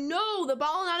interesting. I know, the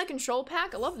Ballin' Out of Control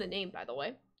pack. I love the name, by the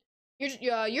way.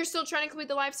 You're still trying to complete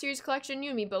the live series collection? You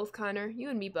and me both, Connor.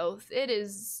 You and me both. It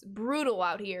is brutal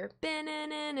out here.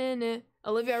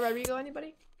 Olivia Rodrigo,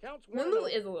 anybody? Lulu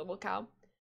is a little cow.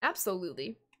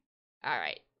 Absolutely. All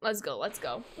right. Let's go, let's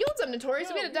go. Yo, what's up, Notorious?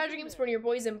 We had a Dodger game supporting your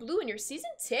boys in blue and your season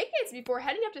tickets before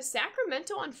heading up to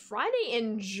Sacramento on Friday.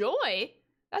 Enjoy.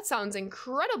 That sounds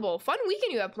incredible. Fun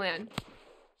weekend you have planned.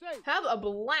 Have a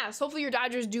blast. Hopefully your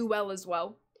Dodgers do well as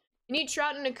well. You need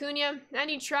Trout and Acuna. I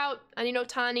need Trout. I need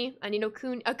Ohtani. I need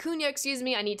Acuna, excuse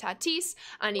me. I need Tatis.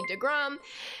 I need DeGrom.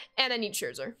 And I need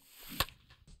Scherzer.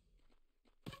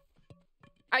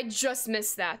 I just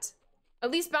missed that.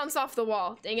 At least bounce off the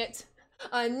wall. Dang it.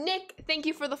 Nick, thank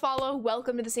you for the follow.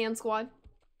 Welcome to the Sand Squad.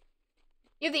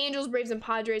 You have the Angels, Braves, and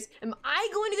Padres. Am I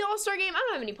going to the All-Star game? I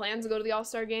don't have any plans to go to the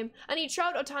All-Star game. I need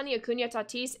Trout, Ohtani, Acuna,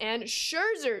 Tatis, and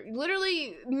Scherzer.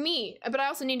 Literally me. But I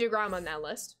also need DeGrom on that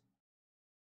list.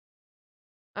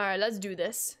 Alright, let's do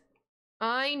this.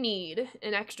 I need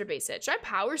an extra base hit. Should I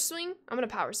power swing? I'm gonna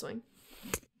power swing.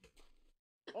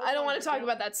 I don't want to talk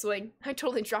about that swing. I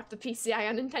totally dropped the PCI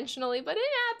unintentionally, but it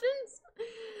happens.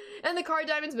 And the card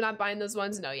diamonds, but not buying those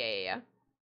ones. No, yeah.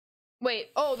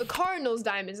 Wait, oh, the Cardinals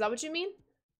diamonds. Is that what you mean?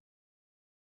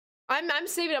 I'm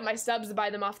saving up my subs to buy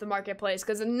them off the marketplace,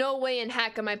 because no way in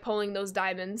heck am I pulling those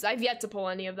diamonds. I've yet to pull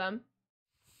any of them.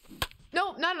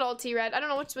 Nope, not at all, T-Rad. I don't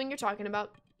know what swing you're talking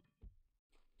about.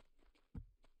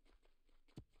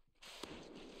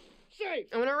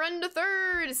 I'm gonna run to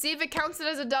third to see if it counts it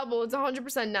as a double. It's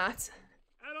 100% not.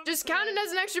 Just count it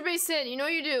as an extra base hit. You know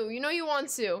you do. You know you want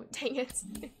to. Dang it.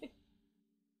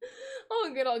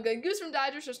 All good, all good. Goose from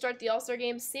Dodgers should start the All-Star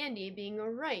game. Sandy being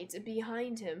right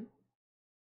behind him.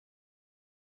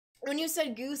 When you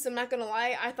said Goose, I'm not gonna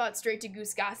lie, I thought straight to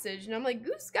Goose Gossage. And I'm like,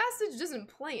 Goose Gossage doesn't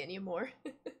play anymore.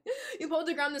 You pulled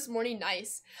the ground this morning.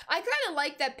 Nice. I kind of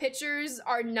like that pitchers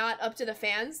are not up to the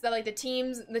fans. That like the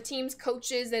team's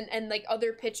coaches and like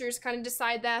other pitchers kind of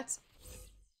decide that.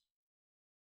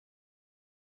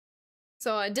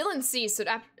 So Dylan C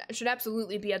should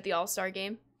absolutely be at the All-Star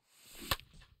game.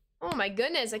 Oh my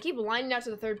goodness, I keep lining out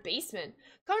to the third baseman.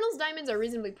 Cardinals diamonds are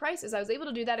reasonably priced as I was able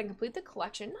to do that and complete the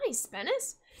collection. Nice,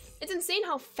 Bennis. It's insane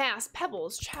how fast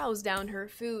Pebbles chows down her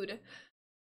food.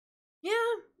 Yeah,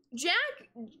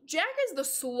 Jack is the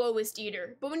slowest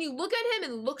eater. But when you look at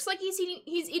him, it looks like he's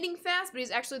eating fast, but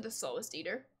he's actually the slowest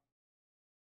eater.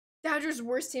 Dodgers'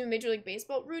 worst team in Major League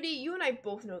Baseball. Rudy, you and I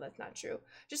both know that's not true.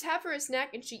 Just have her a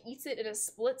snack and she eats it in a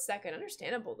split second.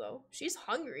 Understandable, though. She's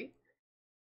hungry.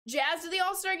 Jazz to the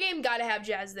All-Star game? Gotta have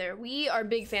Jazz there. We are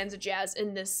big fans of Jazz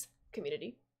in this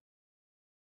community.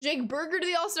 Jake Berger to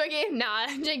the All-Star game? Nah,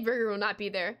 Jake Berger will not be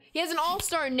there. He has an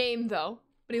All-Star name, though,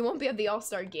 but he won't be at the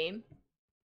All-Star game.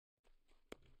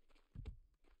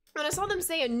 When I saw them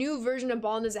say a new version of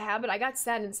Ballin' is a habit, I got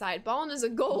sad inside. Ballin' is a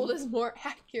gold is more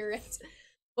accurate.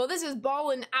 Well, this is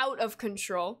Ballin' out of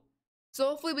control. So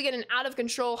hopefully we get an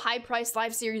out-of-control, high-priced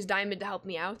live series diamond to help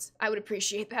me out. I would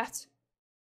appreciate that.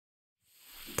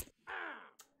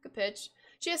 Good pitch.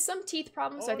 She has some teeth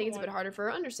problems, so I think it's a bit harder for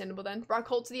her. Understandable then. Brock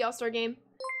Holt to the All-Star game.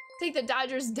 Take the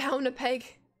Dodgers down a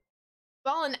peg.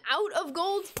 Ballin' out of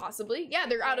gold? Possibly. Yeah,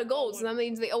 they're out of gold, so that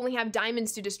means they only have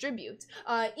diamonds to distribute.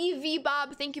 EV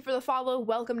Bob, thank you for the follow.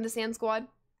 Welcome to Sand Squad.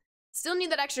 Still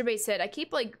need that extra base hit. I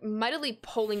keep, like, mightily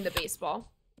pulling the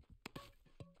baseball.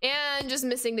 And just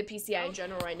missing the PCI in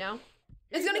general right now.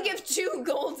 It's gonna give 2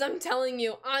 golds, I'm telling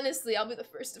you. Honestly, I'll be the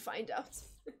first to find out.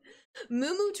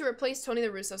 Moo to replace Tony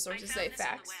the Russo sources say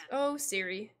facts. Oh,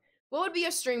 Siri. What would be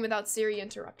a stream without Siri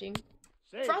interrupting?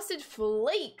 Say. Frosted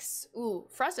Flakes. Ooh,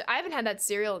 Frosted. I haven't had that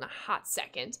cereal in a hot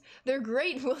second. They're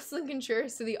great. Wilson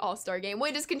Contreras to the All-Star game.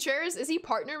 Wait, is Contreras, is he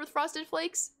partnered with Frosted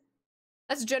Flakes?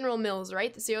 That's General Mills,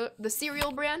 right? The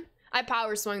cereal brand? I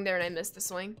power swung there and I missed the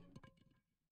swing.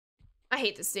 I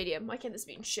hate the stadium. Why can't this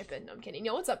be in shipping? No, I'm kidding.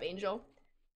 Yo, what's up, Angel?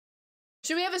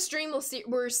 Should we have a stream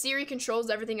where Siri controls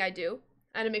everything I do?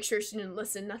 I had to make sure she didn't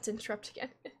listen, not to interrupt again.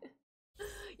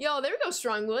 Yo, there we go,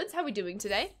 Strongwoods. How we doing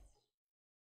today?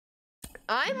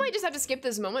 I might just have to skip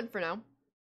this moment for now.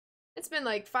 It's been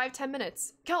like 5-10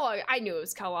 minutes. Kellogg, I knew it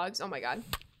was Kellogg's. Oh my god.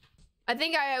 I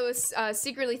think I was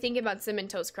secretly thinking about Cinnamon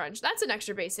Toast Crunch. That's an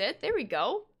extra base hit. There we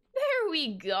go. There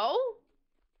we go.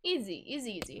 Easy,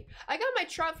 easy, easy. I got my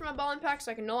trout from a ball and pack,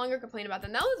 so I can no longer complain about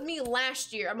them. That was me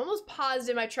last year. I'm almost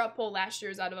positive my trout pull last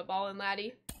year is out of a ball and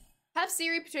laddie. Have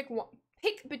Siri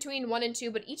pick between 1 and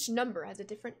 2, but each number has a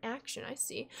different action. I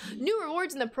see. New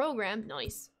rewards in the program.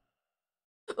 Nice.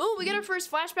 Oh, we got our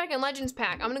first flashback and legends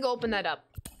pack. I'm gonna go open that up.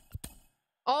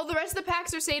 All the rest of the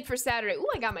packs are saved for Saturday. Ooh,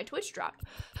 I got my Twitch dropped.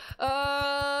 But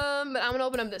I'm gonna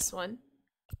open up this one.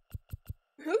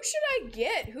 Who should I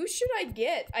get? Who should I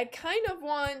get? I kind of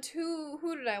want, who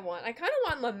did I want? I kind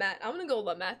of want Lamette. I'm gonna go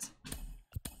Lamette.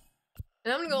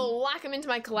 And I'm gonna go lock him into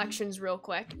my collections real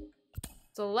quick.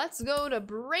 So let's go to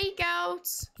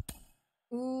Breakouts.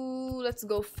 Ooh, let's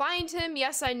go find him.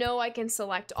 Yes, I know I can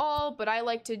select all, but I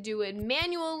like to do it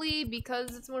manually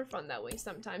because it's more fun that way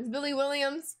sometimes. Billy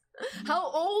Williams. How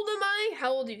old am I?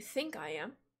 How old do you think I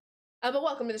am? But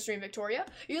welcome to the stream, Victoria.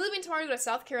 You're leaving tomorrow to go to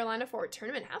South Carolina for a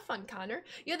tournament. Have fun, Connor.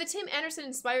 You had the Tim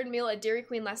Anderson-inspired meal at Dairy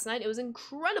Queen last night. It was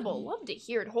incredible. Love to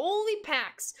hear it. Holy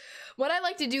packs. What I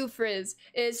like to do, Frizz,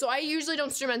 is, so I usually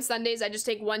don't stream on Sundays. I just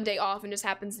take one day off and just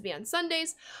happens to be on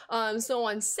Sundays. So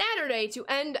on Saturday, to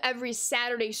end every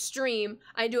Saturday stream,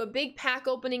 I do a big pack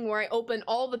opening where I open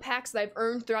all the packs that I've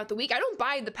earned throughout the week. I don't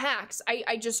buy the packs.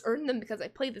 I just earn them because I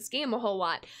play this game a whole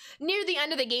lot. Near the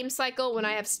end of the game cycle, when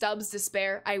I have stubs to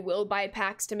spare, I will buy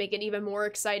packs to make it even more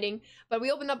exciting. But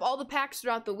we open up all the packs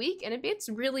throughout the week and it's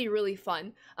really, really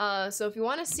fun. So if you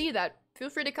want to see that, feel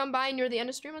free to come by near the end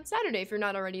of stream on Saturday if you're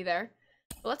not already there.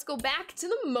 But let's go back to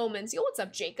the moments. Yo, what's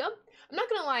up, Jacob? I'm not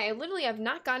gonna lie, I literally have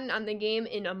not gotten on the game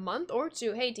in a month or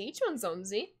two. Hey, to each one's own,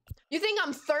 Z. You think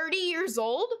I'm 30 years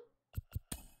old?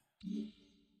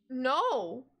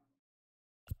 No.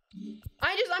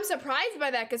 I'm surprised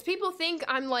by that because people think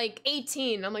I'm like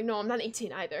 18. I'm like, no, I'm not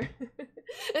 18 either.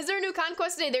 Is there a new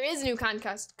conquest today? There is a new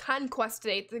conquest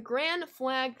today. The Grand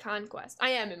Flag Conquest.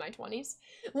 I am in my 20s.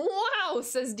 Wow,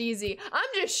 says DZ. I'm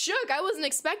just shook. I wasn't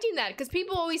expecting that because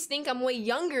people always think I'm way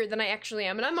younger than I actually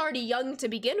am, and I'm already young to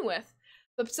begin with.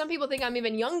 But some people think I'm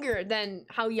even younger than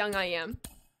how young I am.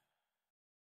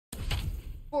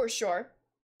 For sure.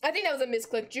 I think that was a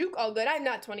misclick juke. All good. I'm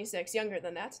not 26. Younger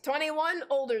than that. 21.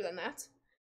 Older than that.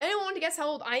 Anyone want to guess how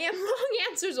old I am? Wrong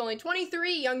answers only.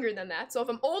 23. Younger than that. So if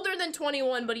I'm older than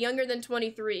 21 but younger than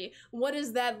 23, what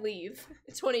does that leave?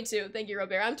 22. Thank you,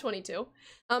 Robert. I'm 22.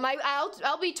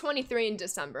 I'll be 23 in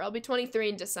December. I'll be 23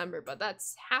 in December, but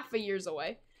that's half a year's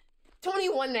away.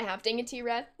 21 and a half. Dang it,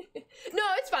 T-Red. No,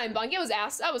 it's fine, Bunk. It was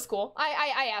asked. That was cool.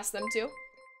 I asked them to.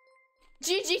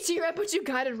 GG T-Red, but you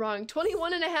got it wrong.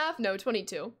 21 and a half? No,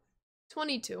 22.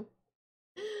 22.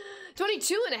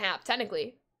 22 and a half,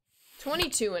 technically.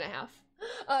 22 and a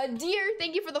half. Dear,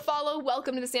 thank you for the follow.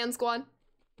 Welcome to the Sand Squad.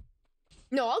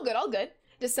 No, all good, all good.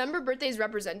 December birthdays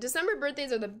represent. December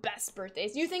birthdays are the best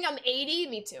birthdays. You think I'm 80?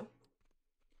 Me too.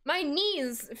 My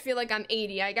knees feel like I'm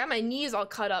 80. I got my knees all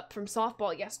cut up from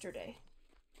softball yesterday.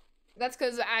 That's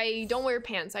because I don't wear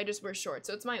pants. I just wear shorts,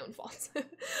 so it's my own fault.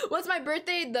 What's my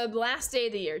birthday? The last day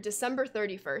of the year, December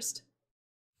 31st.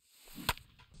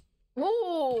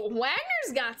 Oh,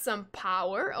 Wagner's got some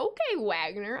power. Okay,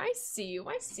 Wagner, I see you,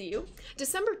 I see you.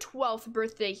 December 12th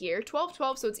birthday here.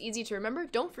 12/12, so it's easy to remember.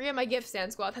 Don't forget my gift,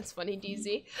 Sand Squad. That's funny,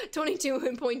 DZ.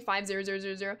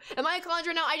 22.50000. Am I at college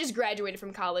right now? I just graduated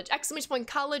from college. Exclamation point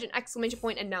college and exclamation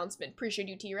point announcement. Appreciate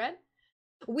you, T-Red.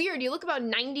 Weird, you look about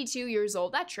 92 years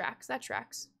old. That tracks, that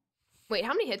tracks. Wait,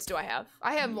 how many hits do I have?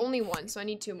 I have only one, so I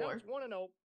need 2 more. 1-0.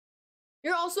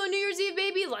 You're also a New Year's Eve,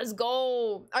 baby? Let's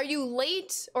go. Are you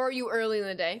late or are you early in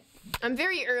the day? I'm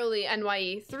very early,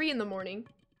 NYE. 3 in the morning.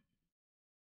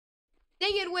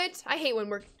 Dang it, Wit. I hate when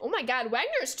we're... Oh my god,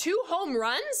 Wagner's 2 home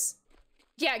runs?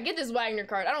 Yeah, get this Wagner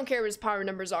card. I don't care what his power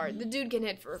numbers are. The dude can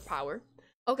hit for power.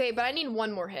 Okay, but I need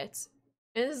 1 more hit.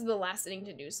 And this is the last inning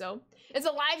to do so. It's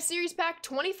a live series pack,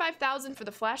 25,000 for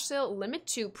the flash sale, limit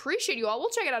 2. Appreciate you all. We'll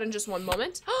check it out in just 1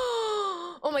 moment.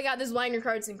 Oh my god, this Wagner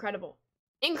card's incredible.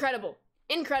 Incredible.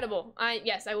 Incredible.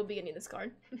 Yes, I will be getting this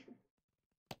card.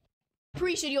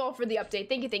 Appreciate you all for the update.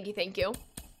 Thank you, thank you, thank you.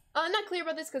 Not clear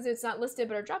about this because it's not listed,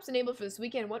 but are drops enabled for this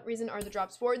weekend? What reason are the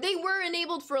drops for? They were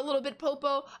enabled for a little bit,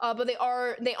 Popo, but they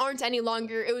aren't any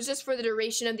longer. It was just for the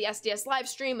duration of the SDS live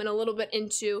stream and a little bit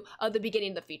into the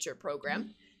beginning of the feature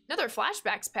program. Another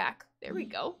flashbacks pack. There we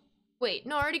go. Wait,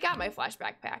 no, I already got my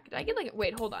flashback pack. Did I get like,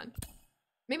 wait, hold on.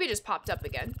 Maybe it just popped up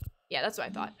again. Yeah, that's what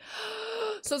I thought.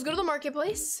 So let's go to the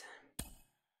marketplace.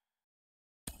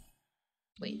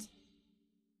 Wait.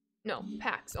 No,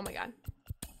 packs. Oh my god.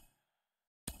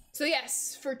 So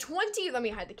yes, for 20, let me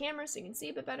hide the camera so you can see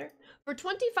a bit better. For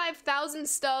 25,000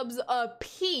 stubs a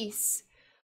piece,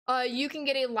 you can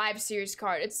get a live series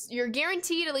card. You're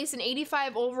guaranteed at least an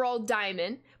 85 overall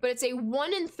diamond, but it's a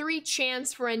 1 in 3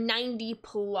 chance for a 90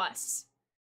 plus.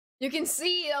 You can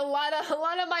see a lot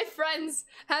of my friends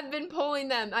have been pulling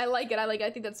them. I like it. I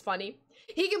think that's funny.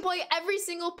 He can play every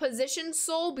single position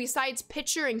soul besides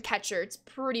pitcher and catcher. It's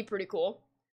pretty cool.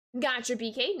 Gotcha,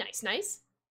 BK. Nice, nice.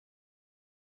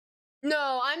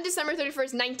 No, I'm December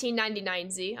 31st,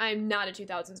 1999, Z. I am not a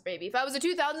 2000s baby. If I was a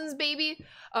 2000s baby,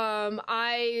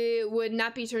 I would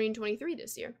not be turning 23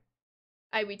 this year.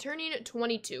 I'd be turning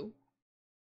 22.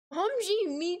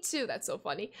 OMG, me too. That's so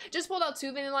funny. Just pulled out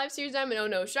 2 Vanilla Live Series Diamond. Oh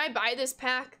no, should I buy this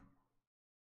pack?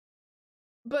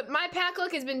 But my pack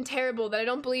luck has been terrible that I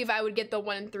don't believe I would get the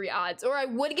 1 in 3 odds. Or I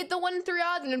would get the 1 in 3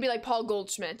 odds and it'd be like Paul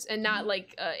Goldschmidt and not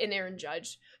like an Aaron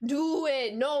Judge. Do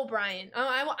it. No, Brian.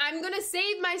 I'm gonna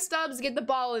save my stubs to get the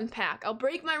ball in pack. I'll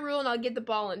break my rule and I'll get the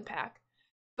ball in pack.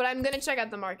 But I'm gonna check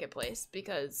out the marketplace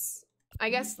because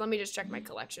I guess let me just check my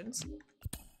collections.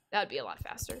 That would be a lot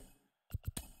faster.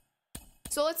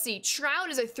 So let's see.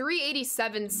 Trout is a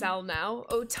 387 sell now.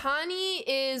 Otani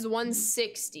is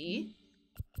 160.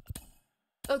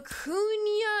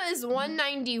 Acuna is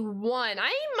 191.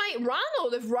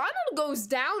 Ronald, if Ronald goes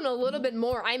down a little bit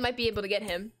more, I might be able to get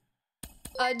him.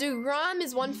 DeGrom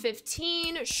is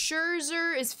 115.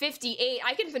 Scherzer is 58.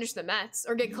 I can finish the Mets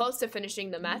or get close to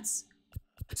finishing the Mets.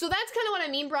 So that's kind of what I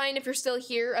mean, Brian, if you're still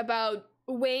here, about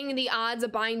weighing the odds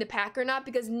of buying the pack or not,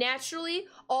 because naturally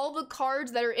all the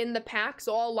cards that are in the pack,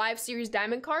 so all live series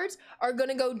diamond cards, are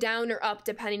gonna go down or up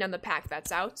depending on the pack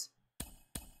that's out.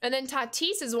 And then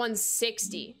Tatis is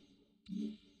 160.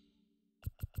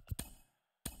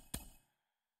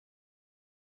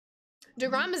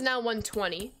 DeGrom is now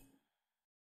 120.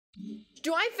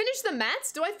 Do I finish the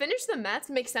Mets? Do I finish the Mets?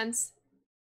 Makes sense.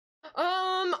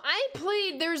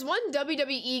 There's one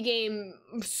WWE game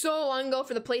so long ago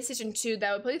for the PlayStation 2 that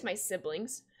I would play with my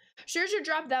siblings. Scherzer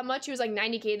dropped that much. He was like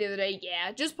 90k the other day.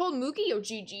 Yeah, just pulled Mookie. Yo,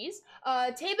 GG's.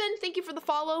 Taben, thank you for the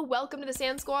follow. Welcome to the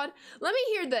Sand Squad. Let me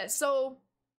hear this. So,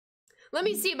 let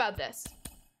me see about this.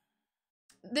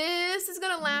 This is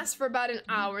gonna last for about an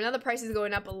hour. Now the price is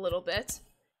going up a little bit.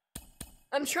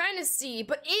 I'm trying to see,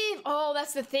 but oh,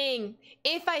 that's the thing.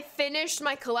 If I finish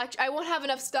my collection, I won't have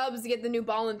enough stubs to get the new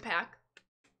ballin' pack.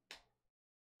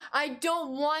 I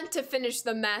don't want to finish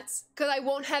the Mets, because I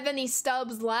won't have any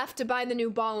stubs left to buy the new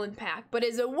ballin' pack. But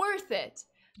is it worth it?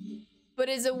 But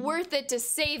is it worth it to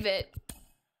save it?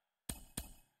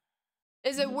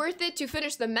 Is it worth it to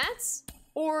finish the Mets?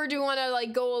 Or do you want to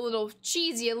like go a little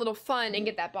cheesy, a little fun, and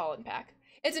get that ballin' pack?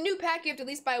 It's a new pack, you have to at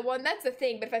least buy one. That's the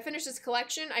thing, but if I finish this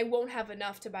collection, I won't have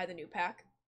enough to buy the new pack.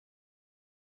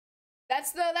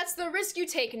 That's the risk you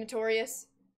take, Notorious.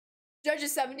 Judge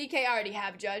is 70k, I already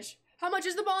have Judge. How much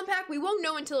is the ballin' pack? We won't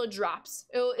know until it drops.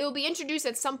 It'll be introduced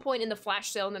at some point in the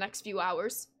flash sale in the next few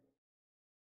hours.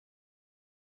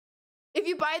 If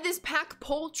you buy this pack,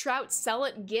 pull Trout, sell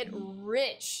it, get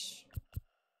rich.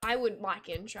 I would lock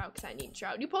in Trout because I need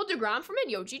Trout. You pulled DeGrom from it?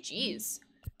 Yo, GG's.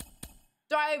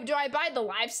 Do I buy the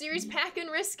live series pack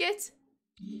and risk it?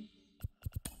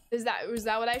 Is that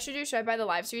what I should do? Should I buy the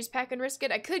live series pack and risk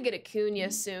it? I could get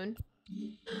Acuna soon.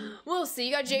 We'll see.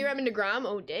 You got J-Rem and DeGrom.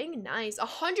 Oh, dang. Nice.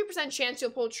 100% chance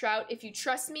you'll pull Trout if you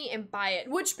trust me and buy it.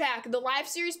 Which pack? The live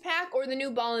series pack or the new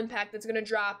ballin' pack that's gonna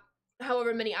drop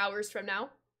however many hours from now?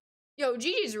 Yo,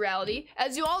 GG's reality.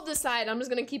 As you all decide, I'm just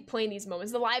gonna keep playing these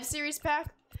moments. The live series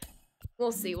pack?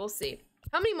 We'll see. We'll see.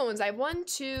 How many moments? I have 1,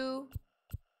 2...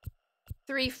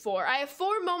 3, 4. I have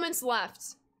 4 moments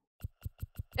left.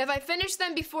 If I finish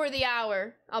them before the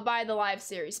hour, I'll buy the live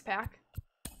series pack.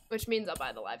 Which means I'll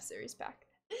buy the live series pack.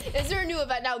 Is there a new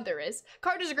event? No, there is.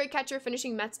 Carter's a great catcher.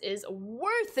 Finishing Mets is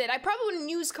worth it. I probably wouldn't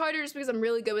use Carter just because I'm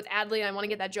really good with Adley and I want to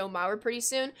get that Joe Mauer pretty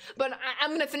soon. But I'm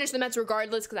going to finish the Mets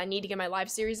regardless because I need to get my live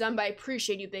series done. But I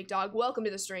appreciate you, big dog. Welcome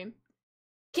to the stream.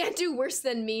 Can't do worse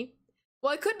than me.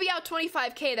 Well, I could be out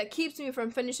 25k. That keeps me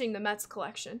from finishing the Mets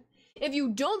collection. If you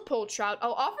don't pull Trout,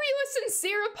 I'll offer you a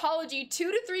sincere apology,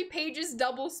 2 to 3 pages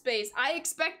double space. I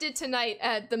expected tonight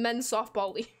at the men's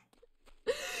softball league.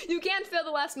 You can't fail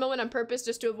the last moment on purpose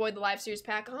just to avoid the live series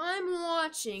pack. I'm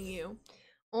watching you.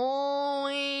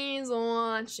 Always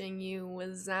watching you,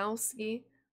 Wazowski.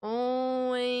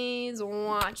 Always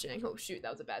watching. Oh shoot,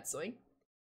 that was a bad swing.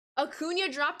 Acuna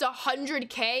dropped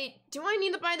 100K. Do I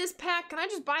need to buy this pack? Can I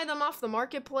just buy them off the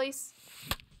marketplace?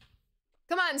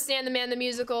 Come on, Stan the Man the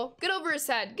Musical. Get over his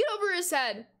head. Get over his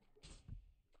head.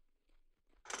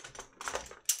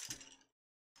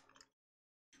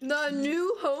 The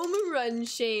new home run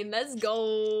chain. Let's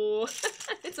go.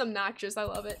 It's obnoxious. I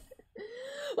love it.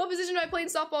 What position do I play in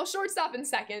softball? Shortstop in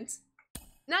second.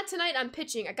 Not tonight. I'm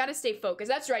pitching. I gotta stay focused.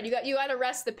 That's right. You gotta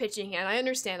rest the pitching hand. I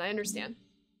understand. I understand.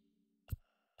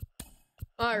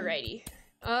 Alrighty.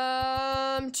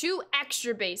 2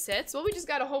 extra base hits. Well, we just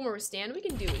got a homer with Stan. We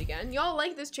can do it again. Y'all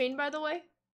like this chain, by the way?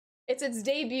 It's its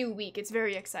debut week. It's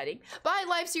very exciting. Buy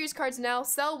live series cards now.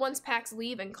 Sell once packs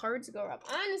leave and cards go up.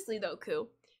 Honestly, though, Koo,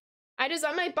 I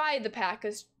might buy the pack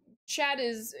because Chad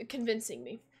is convincing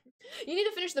me. You need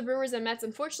to finish the Brewers and Mets.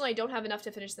 Unfortunately, I don't have enough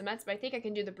to finish the Mets, but I think I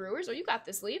can do the Brewers. Oh, you got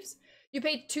this, Leafs. You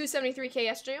paid $273K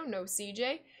SJO. No,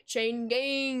 CJ. Chain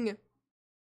gang.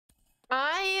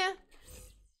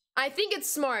 I think it's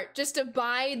smart just to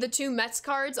buy the 2 Mets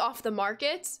cards off the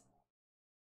market.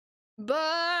 But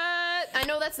I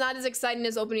know that's not as exciting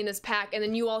as opening this pack and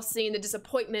then you all seeing the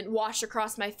disappointment wash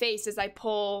across my face as I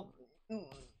pull...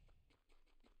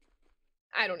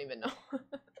 I don't even know.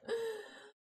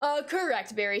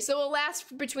 Correct, Barry. So it'll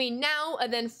last between now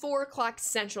and then 4 o'clock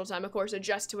Central Time. Of course,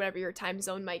 adjust to whatever your time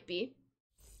zone might be.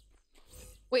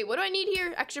 Wait, what do I need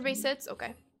here? Extra base hits?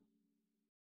 Okay.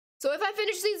 So if I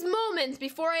finish these moments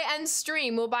before I end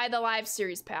stream, we'll buy the live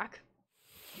series pack.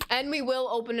 And we will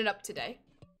open it up today.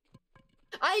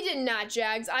 I did not,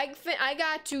 Jags. I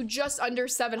got to just under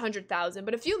 700,000,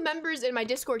 but a few members in my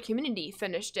Discord community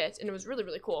finished it, and it was really,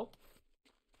 really cool.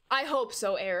 I hope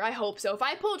so, Air. I hope so. If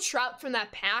I pull Trout from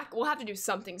that pack, we'll have to do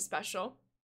something special.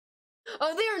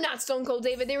 Oh, they are not Stone Cold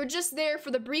David. They were just there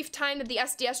for the brief time that the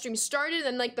SDS stream started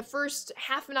and like the first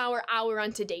half an hour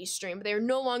on today's stream, but they are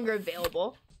no longer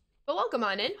available. But welcome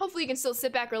on in. Hopefully you can still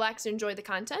sit back, relax, and enjoy the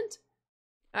content.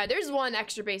 Alright, there's 1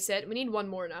 extra base hit. We need 1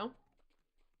 more now.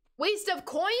 Waste of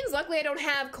coins? Luckily I don't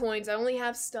have coins. I only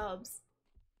have stubs.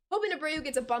 Hoping Abreu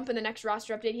gets a bump in the next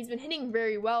roster update. He's been hitting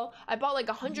very well. I bought like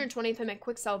 120 of him at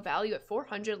quick sell value at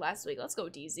 400 last week. Let's go,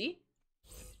 DZ.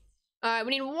 Alright,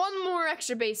 we need 1 more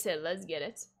extra base hit. Let's get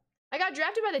it. I got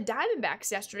drafted by the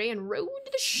Diamondbacks yesterday and rode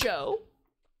the show.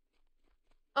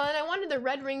 And I wanted the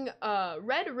red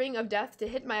ring of death to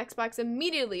hit my Xbox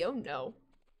immediately. Oh no.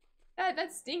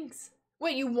 That stinks.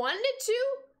 Wait, you wanted it to?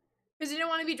 Because you didn't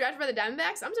want to be drafted by the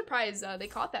Diamondbacks? I'm surprised they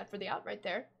caught that for the out right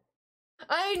there.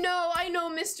 I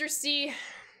know, Mr. C.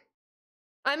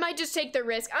 I might just take the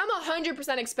risk. I'm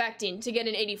 100% expecting to get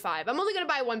an 85. I'm only going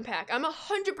to buy 1 pack. I'm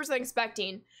 100%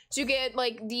 expecting to get,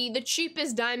 like, the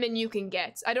cheapest diamond you can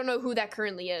get. I don't know who that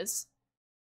currently is.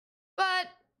 But...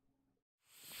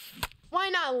 why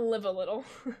not live a little?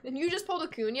 And you just pulled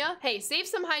Acuna? Hey, save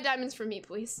some high diamonds for me,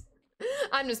 please.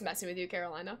 I'm just messing with you,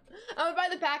 Carolina. I would buy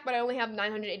the pack, but I only have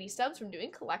 980 stubs from doing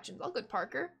collections. All good,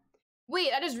 Parker.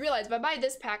 Wait, I just realized if I buy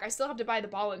this pack, I still have to buy the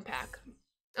ballin' pack.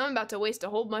 I'm about to waste a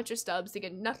whole bunch of stubs to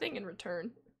get nothing in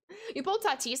return. You pulled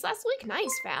Tatis last week?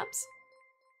 Nice, Fabs.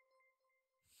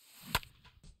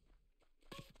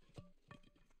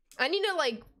 I need to,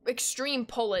 like, extreme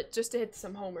pull it just to hit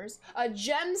some homers.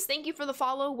 Gems, thank you for the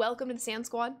follow. Welcome to the Sand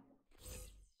Squad.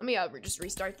 Let me just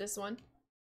restart this one.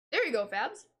 There you go,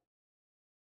 Fabs.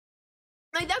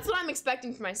 Like, that's what I'm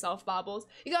expecting for myself, Bobbles.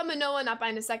 You got Manoa, not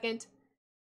buying a second.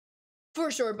 For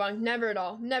sure, Bunk. Never at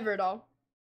all. Never at all.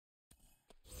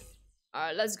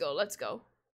 Alright, let's go. Let's go.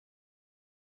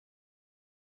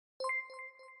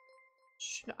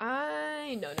 Should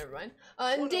I? No, never mind.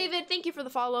 And David, thank you for the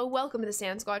follow. Welcome to the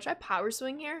Sand Squad. Should I power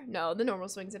swing here? No, the normal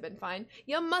swings have been fine.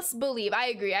 You must believe. I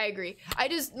agree. I agree.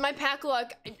 My pack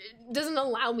luck doesn't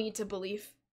allow me to believe.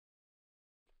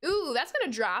 Ooh, that's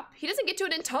gonna drop. He doesn't get to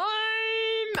it in time.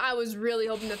 I was really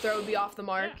hoping the throw would be off the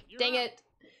mark. Yeah, dang it.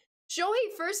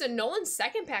 Shohei first and Nolan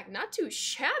second pack. Not too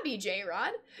shabby,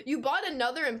 J-Rod. You bought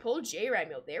another and pulled J-Rod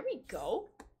meal. There we go.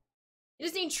 You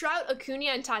just need Trout, Acuna,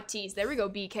 and Tatis. There we go,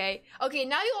 BK. Okay,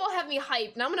 now you all have me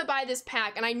hyped, and I'm gonna buy this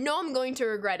pack, and I know I'm going to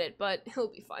regret it, but it'll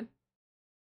be fun.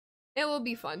 It will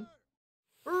be fun.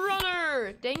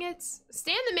 Runner! Dang it.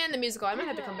 Stan the Man the Musical. I might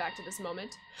have to come back to this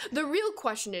moment. The real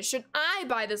question is, should I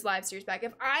buy this live series pack?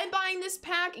 If I'm buying this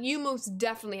pack, you most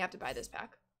definitely have to buy this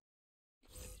pack.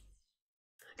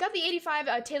 Got the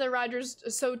 85 Taylor Rogers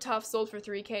So Tough sold for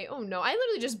 3K. Oh no, I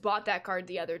literally just bought that card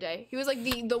the other day. He was like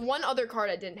the one other card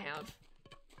I didn't have.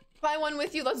 Buy one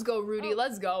with you. Let's go, Rudy.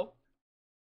 Let's go.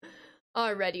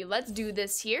 Alrighty, let's do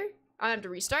this here. I have to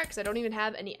restart because I don't even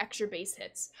have any extra base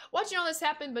hits. Watching all this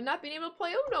happen, but not being able to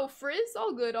play. Oh no, Frizz.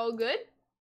 All good, all good.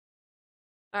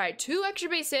 Alright, 2 extra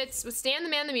base hits with Stan the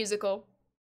Man the Musical.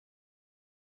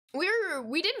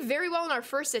 We did very well in our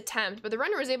first attempt, but the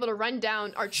runner was able to run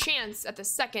down our chance at the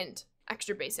second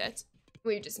extra base hit.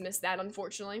 We just missed that,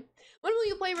 unfortunately. When will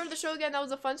you play Road to the Show again? That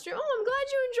was a fun stream. Oh, I'm glad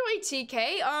you enjoyed,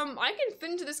 TK. I can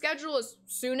fit into the schedule as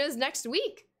soon as next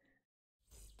week.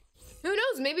 Who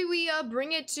knows? Maybe we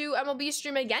bring it to MLB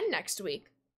stream again next week.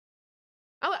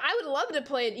 I would love to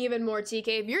play it even more,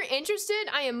 TK. If you're interested,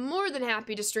 I am more than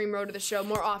happy to stream Road to the Show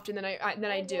more often than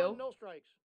I do. No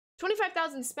strikes.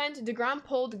 25,000 spent. DeGrom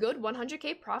pulled good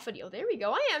 100K profit deal. There we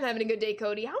go. I am having a good day,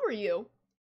 Cody. How are you?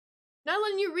 Not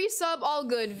letting you resub. All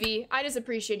good, V. I just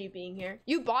appreciate you being here.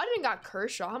 You bought it and got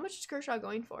Kershaw. How much is Kershaw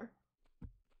going for?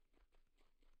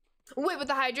 Wait, with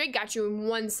the hydrate. Got you in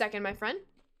 1 second, my friend.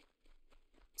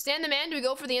 Stan the Man, do we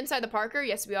go for the inside the Parker?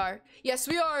 Yes, we are. Yes,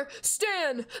 we are.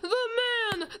 Stan the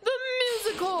Man, the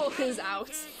musical is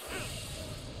out.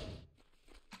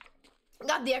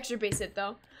 Got the extra base hit,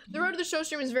 though. The Road to the Show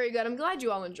stream is very good. I'm glad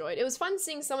you all enjoyed. It was fun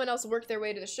seeing someone else work their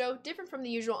way to the show. Different from the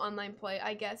usual online play,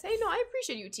 I guess. Hey, no, I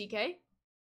appreciate you, TK.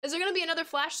 Is there going to be another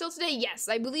flash sale today? Yes,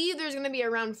 I believe there's going to be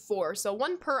around 4. So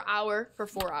 1 per hour for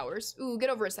 4 hours. Ooh, get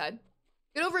over his head.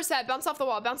 Get over his head. Bounce off the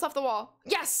wall. Bounce off the wall.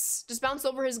 Yes! Just bounce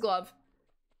over his glove.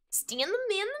 Stan the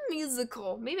Man the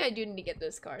Musical. Maybe I do need to get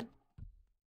this card.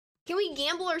 Can we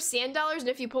gamble our sand dollars and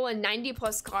if you pull a 90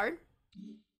 plus card?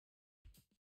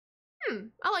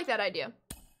 I like that idea.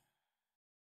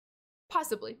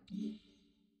 Possibly.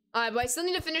 But I still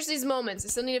need to finish these moments.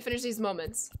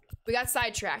 We got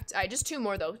sidetracked. Alright, just 2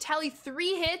 more though. Tally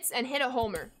 3 hits and hit a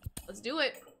homer. Let's do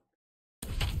it.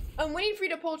 I'm waiting for you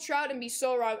to pull Trout and be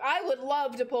so wrong. I would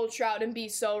love to pull Trout and be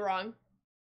so wrong.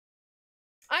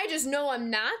 I just know I'm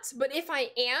not, but if I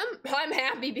am, I'm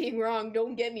happy being wrong.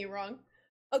 Don't get me wrong.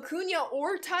 Acuna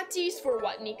or Tatis for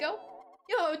what, Nico?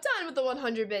 Yo, Tan with the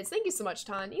 100 bits. Thank you so much,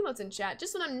 Tan. Emotes in chat.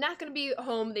 Just when I'm not going to be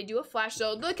home, they do a flash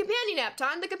sale. The companion app,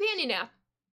 Tan. The companion app.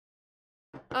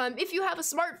 If you have a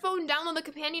smartphone, download the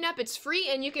companion app. It's free,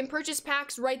 and you can purchase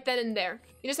packs right then and there.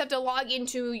 You just have to log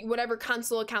into whatever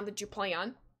console account that you play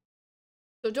on.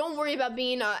 So don't worry about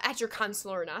being at your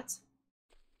console or not.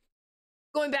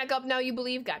 Going back up now, you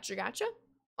believe? Gotcha, gotcha.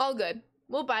 All good.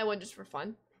 We'll buy one just for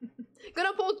fun.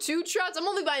 Gonna pull 2 trots. I'm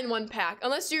only buying 1 pack,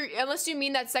 unless you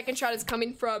mean that second trot is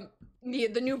coming from the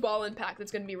new ball-in pack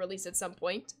that's gonna be released at some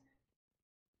point.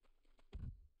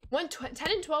 10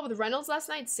 and 12 with Reynolds last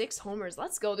night. 6 homers.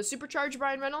 Let's go. The supercharged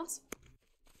Brian Reynolds.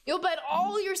 You'll bet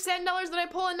all your sand dollars that I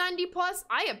pull a 90 plus.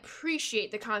 I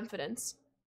appreciate the confidence.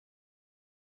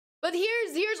 But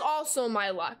here's also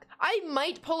my luck. I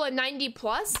might pull a 90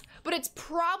 plus, but it's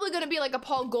probably gonna be like a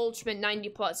Paul Goldschmidt 90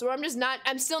 plus, where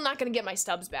I'm still not gonna get my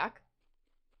stubs back.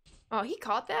 Oh, he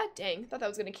caught that? Dang, thought that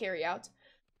was gonna carry out.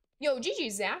 Yo,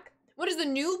 GG, Zach. What is the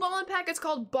new ballin' pack? It's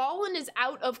called Ballin' is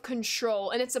Out of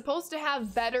Control, and it's supposed to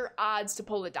have better odds to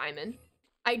pull a diamond.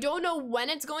 I don't know when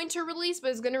it's going to release, but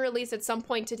it's gonna release at some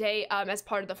point today as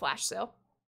part of the flash sale.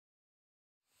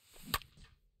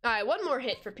 All right, 1 more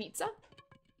hit for pizza.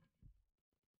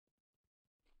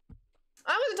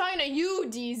 I wasn't talking to you,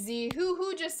 DZ.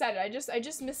 Who just said it? I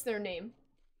just missed their name.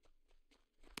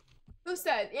 Who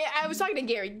said? Yeah, I was talking to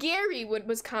Gary. Gary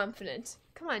was confident.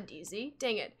 Come on, DZ.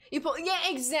 Dang it. You pull. Yeah,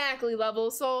 exactly, Level.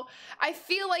 So I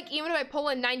feel like even if I pull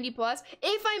a 90 plus,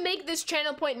 if I make this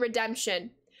channel point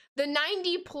redemption, the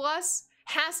 90 plus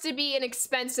has to be an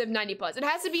expensive 90 plus. It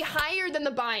has to be higher than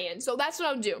the buy-in. So that's what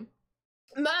I'll do.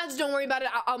 Mods, don't worry about it.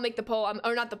 I'll make the poll.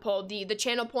 Or not the poll. The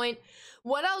channel point.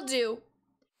 What I'll do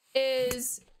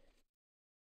is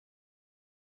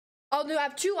I'll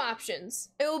have 2 options.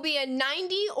 It will be a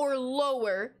 90 or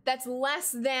lower that's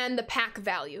less than the pack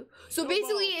value. So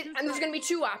basically, and there's gonna be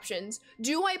 2 options.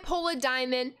 Do I pull a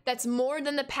diamond that's more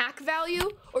than the pack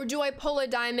value, or do I pull a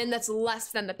diamond that's less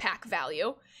than the pack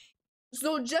value?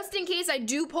 So just in case I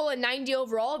do pull a 90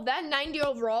 overall, if that 90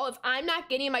 overall, if I'm not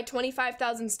getting my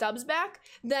 25,000 stubs back,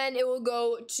 then it will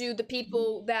go to the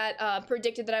people that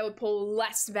predicted that I would pull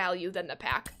less value than the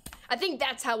pack. I think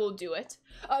that's how we'll do it.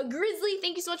 Grizzly,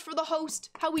 thank you so much for the host.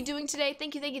 How are we doing today?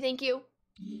 Thank you, thank you, thank you.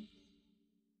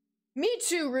 Me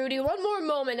too, Rudy. 1 more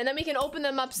moment, and then we can open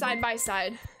them up side by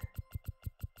side.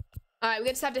 All right, we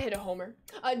just have to hit a homer.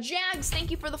 Jags,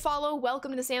 thank you for the follow.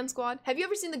 Welcome to the Sand Squad. Have you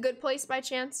ever seen The Good Place by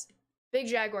chance? Big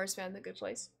Jaguars fan, The Good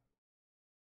Place.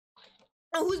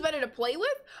 Oh, who's better to play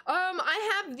with?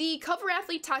 I have the cover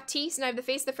athlete Tatis, and I have the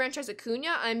face of the franchise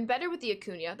Acuna. I'm better with the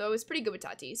Acuna, though I was pretty good with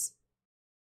Tatis.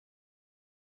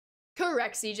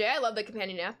 Correct, CJ. I love the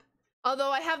companion app.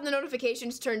 Although I have the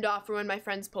notifications turned off for when my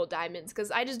friends pull diamonds,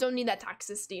 because I just don't need that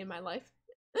toxicity in my life.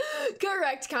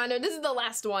 Correct, Connor. This is the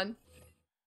last one.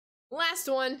 Last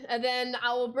one, and then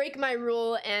I will break my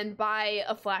rule and buy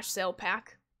a flash sale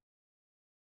pack.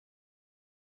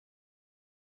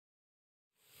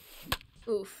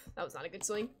 Oof, that was not a good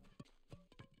swing.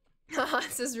 Haha,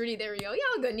 this is Rudy. There we go. Yeah,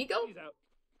 all good, Nico. He's out.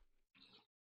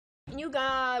 You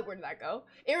got, where did that go?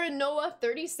 Aaron Noah,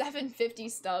 3750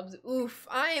 stubs. Oof,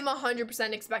 I am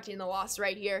 100% expecting the loss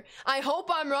right here. I hope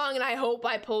I'm wrong, and I hope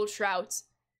I pull Trout.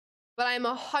 But I'm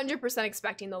 100%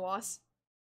 expecting the loss.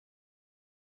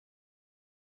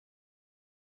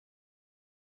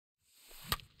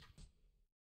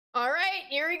 All right,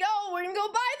 here we go. We're gonna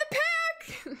go buy the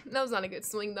pack. That was not a good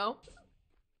swing, though.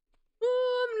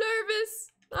 Oh,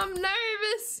 I'm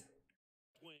nervous.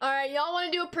 All right, y'all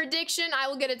want to do a prediction? I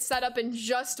will get it set up in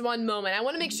just one moment. I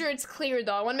want to make sure it's clear,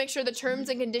 though. I want to make sure the terms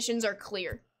and conditions are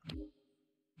clear.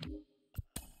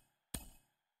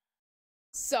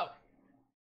 So,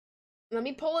 let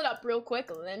me pull it up real quick.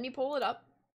 Let me pull it up.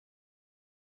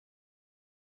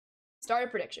 Start a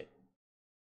prediction.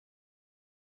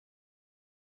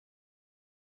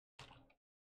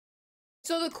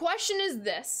 So the question is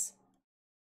this.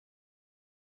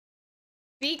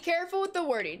 Be careful with the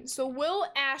wording. So will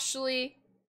Ashley,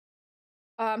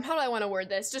 how do I want to word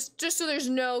this? Just so there's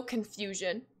no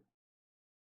confusion.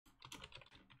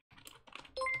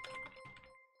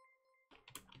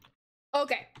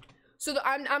 Okay, so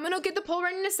I'm gonna get the poll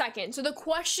right in a second. So the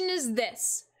question is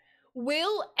this.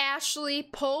 Will Ashley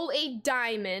pull a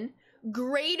diamond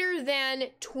greater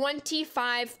than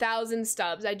 25,000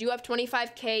 stubs? I do have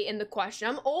 25K in the question.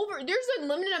 I'm over, there's a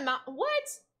limited amount,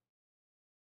 what?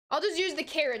 I'll just use the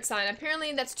caret sign.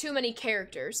 Apparently that's too many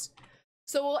characters.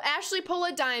 So will Ashley pull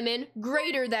a diamond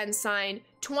greater than sign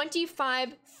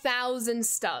 25,000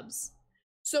 stubs?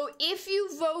 So if you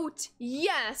vote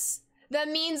yes, that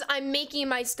means I'm making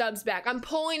my stubs back. I'm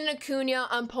pulling an Acuna,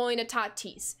 I'm pulling a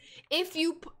Tatis. If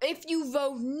you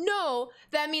vote no,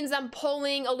 that means I'm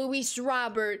pulling a Luis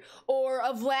Robert or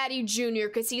a Vladdy Jr.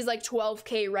 because he's like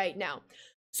 12K right now.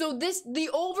 So the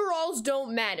overalls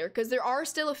don't matter because there are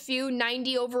still a few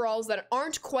 90 overalls that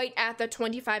aren't quite at the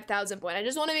 25,000 point. I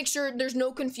just want to make sure there's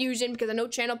no confusion because I know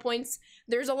channel points,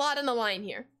 there's a lot on the line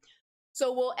here.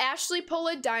 So will Ashley pull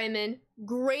a diamond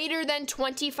greater than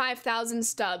 25,000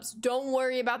 stubs? Don't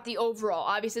worry about the overall.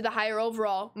 Obviously the higher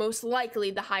overall, most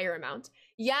likely the higher amount.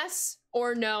 Yes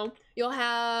or no? You'll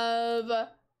have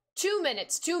 2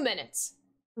 minutes, 2 minutes.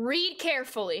 Read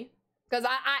carefully. Because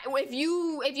if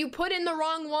you put in the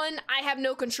wrong one, I have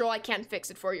no control. I can't fix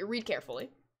it for you. Read carefully.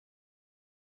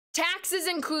 Taxes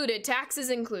included. Taxes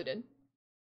included.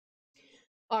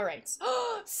 All right.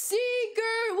 Seeker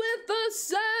with the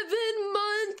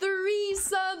 7-month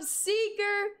resub.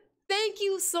 Seeker, thank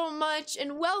you so much,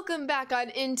 and welcome back on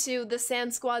into the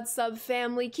Sand Squad sub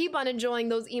family. Keep on enjoying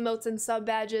those emotes and sub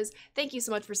badges. Thank you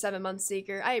so much for 7 months,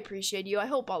 Seeker. I appreciate you. I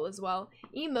hope all is well.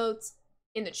 Emotes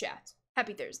in the chat.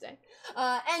 Happy Thursday.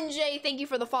 NJ, thank you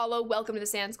for the follow. Welcome to the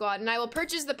Sand Squad, and I will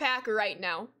purchase the pack right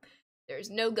now. There's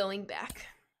no going back.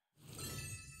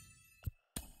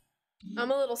 I'm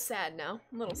a little sad now.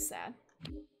 I'm a little sad.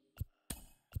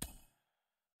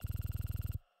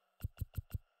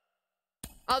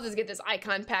 I'll just get this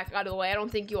icon pack out of the way. I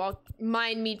don't think you all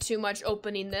mind me too much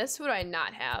opening this. Who do I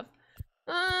not have?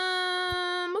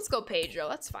 Let's go Pedro.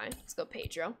 That's fine. Let's go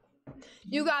Pedro.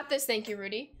 You got this. Thank you,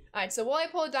 Rudy. All right, so will I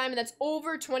pull a diamond that's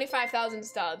over 25,000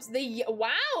 stubs?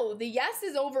 Wow, the yes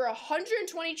is over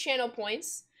 120 channel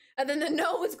points, and then the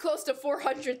no is close to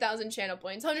 400,000 channel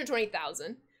points,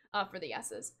 120,000 for the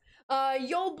yeses.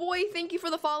 Yo boy, thank you for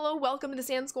the follow. Welcome to the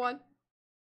Sand Squad.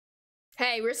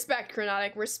 Hey, respect,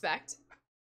 Chronotic, respect.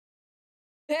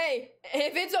 Hey,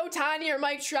 if it's Ohtani or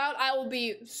Mike Trout, I will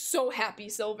be so happy,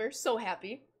 Silver, so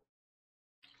happy.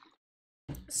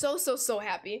 So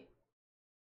happy.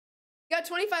 Got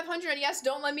 2,500, yes,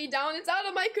 don't let me down. It's out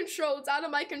of my control, it's out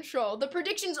of my control. The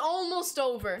prediction's almost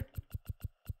over.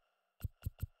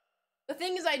 The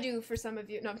things I do for some of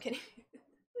you, no, I'm kidding.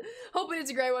 Hoping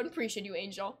it's a great one, appreciate you,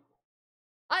 Angel.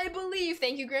 I believe,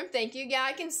 thank you, Grim, thank you. Yeah,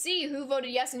 I can see who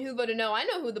voted yes and who voted no. I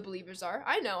know who the believers are,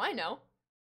 I know.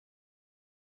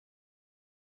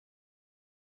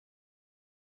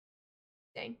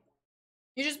 Dang.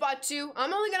 You just bought 2?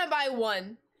 I'm only gonna buy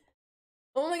 1.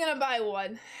 Only gonna buy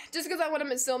 1. Just because I want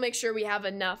to still make sure we have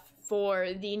enough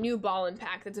for the new ballin'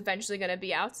 pack that's eventually gonna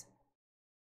be out.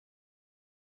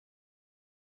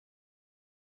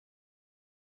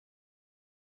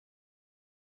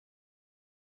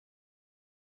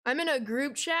 I'm in a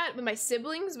group chat with my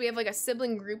siblings. We have like a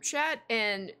sibling group chat,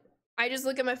 and I just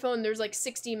look at my phone, there's like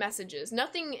 60 messages.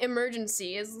 Nothing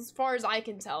emergency as far as I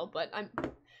can tell, but I'm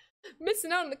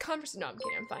missing out on the conversation. No, I'm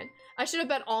kidding, I'm fine. I should have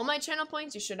bet all my channel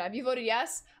points. You should have. You voted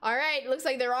yes? All right, looks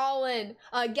like they're all in.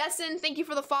 Guessin, thank you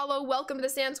for the follow. Welcome to the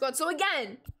Sand Squad. So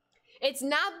again, it's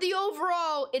not the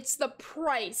overall, it's the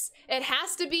price. It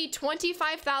has to be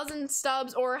 25,000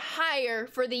 stubs or higher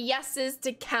for the yeses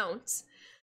to count.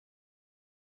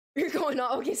 You're going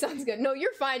on. Okay, sounds good. No,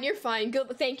 you're fine. You're fine.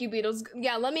 Good. Thank you, Beatles.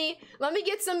 Yeah, let me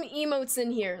get some emotes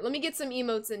in here. Let me get some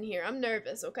emotes in here. I'm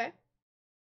nervous, okay?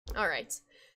 All right.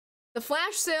 The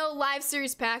Flash Sale Live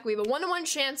Series Pack. We have a 1-in-1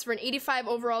 chance for an 85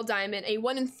 overall diamond, a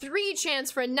 1-in-3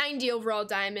 chance for a 90 overall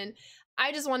diamond.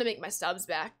 I just want to make my stubs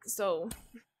back, so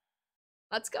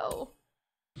let's go.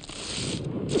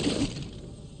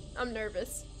 I'm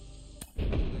nervous.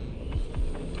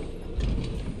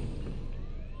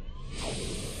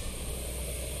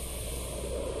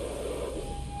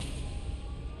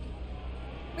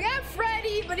 We got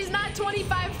Freddy, but he's not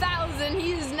 25,000.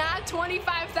 He's not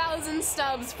 25,000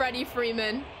 stubs, Freddie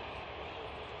Freeman.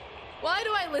 Why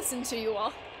do I listen to you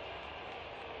all?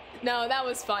 No, that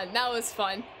was fun. That was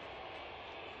fun.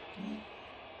 Dang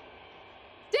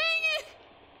it!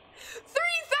 3,000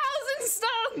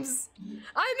 stubs!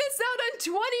 I missed out on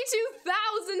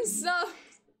 22,000 stubs.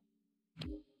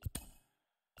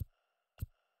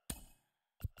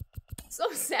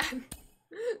 So sad.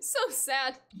 So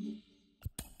sad.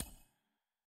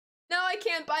 Now I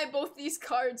can't buy both these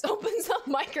cards. Opens up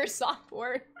Microsoft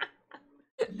Word.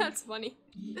 That's funny.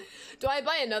 Do I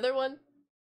buy another one?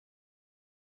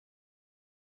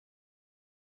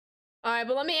 Alright,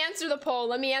 but let me answer the poll.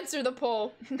 Let me answer the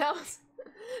poll. That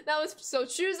was so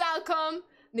choose outcome.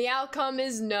 The outcome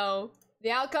is no.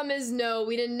 The outcome is no.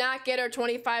 We did not get our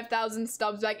 25,000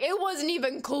 stubs back. It wasn't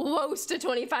even close to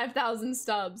 25,000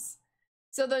 stubs.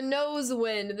 So the no's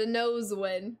win. The no's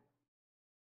win.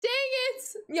 Dang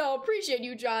it! Yo, appreciate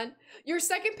you, John. Your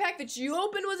second pack that you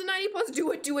opened was a 90 plus.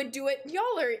 Do it, do it, do it.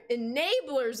 Y'all are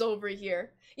enablers over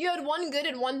here. You had one good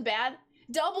and one bad.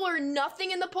 Double or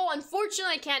nothing in the poll.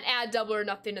 Unfortunately, I can't add double or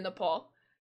nothing in the poll.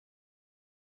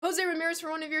 Jose Ramirez for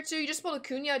one of your two. You just pulled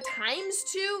Acuna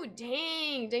 ×2?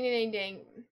 Dang, dang, dang, dang.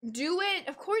 Do it?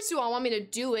 Of course you all want me to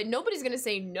do it. Nobody's gonna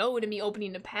say no to me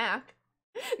opening a pack.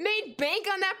 Made bank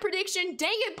on that prediction.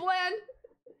 Dang it, Bland.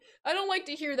 I don't like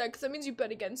to hear that because that means you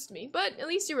bet against me, but at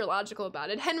least you were logical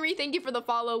about it. Henry, thank you for the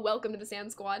follow. Welcome to the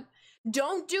Sand Squad.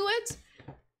 Don't do it.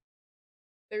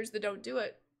 There's the don't do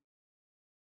it.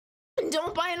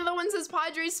 Don't buy another one, says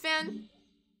Padres fan.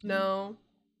 No,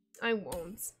 I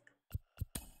won't.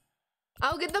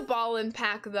 I'll get the ball-in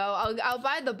pack though. I'll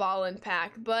buy the ball-in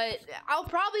pack, but I'll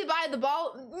probably buy the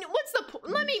ball. What's the?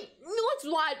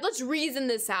 Let's reason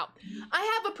this out. I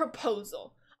have a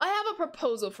proposal. I have a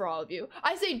proposal for all of you.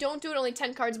 I say don't do it, only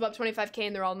 10 cards above 25k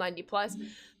and they're all 90 plus.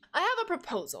 I have a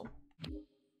proposal.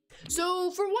 So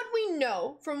for what we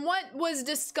know, from what was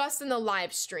discussed in the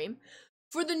live stream,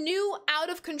 for the new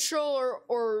out of control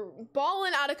or ball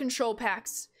and out of control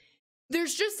packs,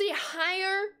 there's just a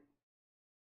higher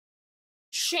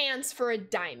chance for a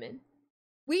diamond.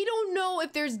 We don't know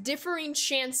if there's differing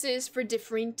chances for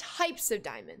differing types of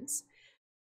diamonds.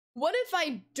 What if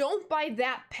I don't buy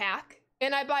that pack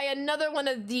and I buy another one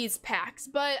of these packs,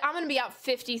 but I'm gonna be out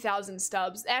 50,000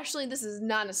 stubs? Actually, this is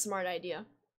not a smart idea.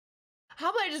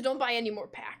 How about I just don't buy any more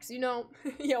packs, you know?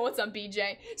 Yo, what's up,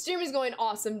 BJ? Stream is going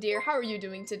awesome, dear. How are you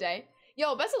doing today?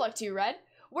 Yo, best of luck to you, Red.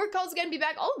 Work calls again, be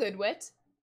back. All good, Wit.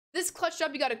 This clutched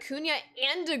up, you got Acuna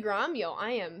and DeGrom. Yo,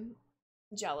 I am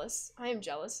jealous. I am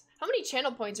jealous. How many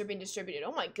channel points are being distributed?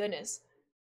 Oh my goodness.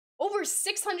 Over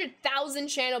 600,000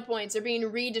 channel points are being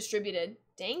redistributed.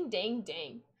 Dang, dang,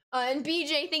 dang. And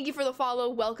BJ, thank you for the follow.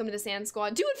 Welcome to the Sand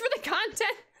Squad. Do it for the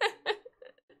content.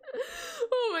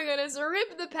 Oh my goodness,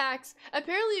 rip the packs.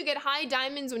 Apparently you get high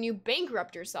diamonds when you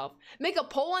bankrupt yourself. Make a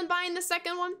poll on buying the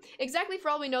second one. Exactly, for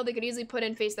all we know, they could easily put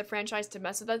in Face the Franchise to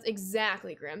mess with us.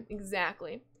 Exactly, Grim.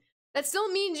 Exactly. That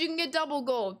still means you can get double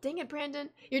gold. Dang it, Brandon.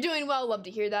 You're doing well. Love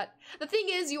to hear that. The thing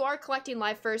is, you are collecting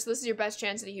live first. So this is your best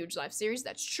chance at a huge live series.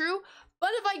 That's true. But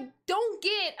if I don't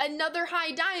get another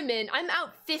high diamond, I'm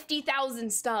out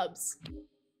 50,000 stubs.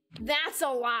 That's a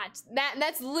lot.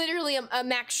 That's literally a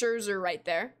Max Scherzer right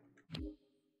there.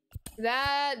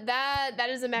 That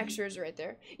is a Max Scherzer right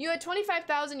there. You had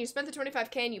 25,000, you spent the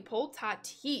 25k, and you pulled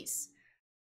Tatis.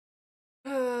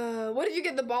 What if you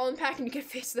get the ball and pack and you get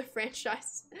Face of the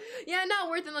Franchise? Yeah, not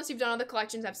worth it unless you've done all the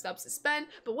collections, have stubs to spend.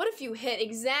 But what if you hit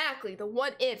exactly the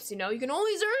what ifs, you know? You can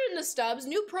always earn the stubs.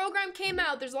 New program came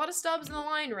out. There's a lot of stubs in the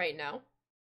line right now.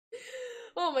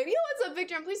 Oh my, yo, what's up,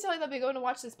 Victor? I'm pleased to tell you that we're going to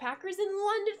watch this Packers in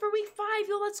London for week 5.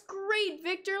 Yo, that's great,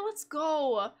 Victor. Let's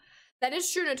go. That is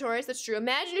true, Notorious. That's true.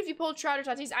 Imagine if you pulled Trout or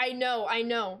Tatis. I know.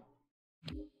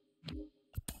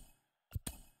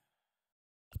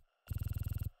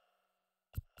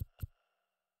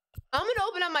 I'm gonna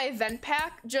open up my event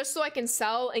pack just so I can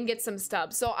sell and get some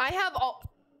stubs. So I have all...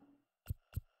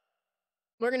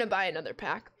 We're gonna buy another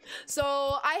pack. So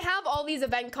I have all these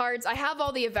event cards. I have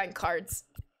all the event cards.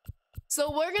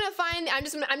 So we're gonna find... I'm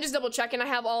just double checking. I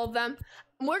have all of them.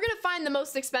 We're gonna find the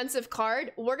most expensive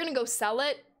card. We're gonna go sell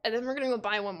it. And then we're gonna go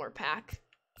buy one more pack.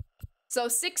 So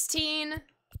 16.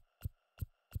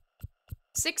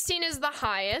 16 is the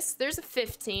highest. There's a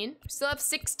 15. We still have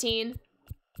 16.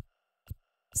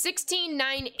 16,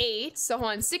 9, 8. So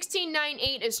hold on. 16, 9,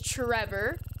 8 is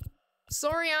Trevor.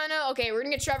 Soriano. Okay, we're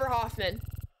gonna get Trevor Hoffman.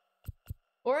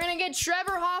 We're gonna get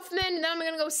Trevor Hoffman, and then I'm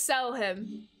gonna go sell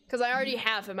him. Because I already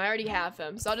have him.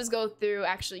 So I'll just go through,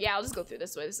 actually, yeah, I'll just go through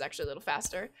this way. This is actually a little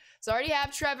faster. So I already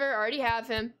have Trevor, already have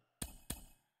him.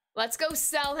 Let's go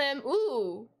sell him.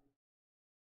 Ooh.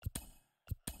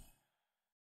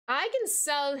 I can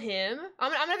sell him.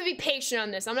 I'm gonna have to be patient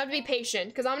on this. I'm gonna have to be patient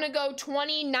because I'm gonna go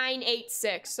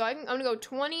 2986. So I'm gonna go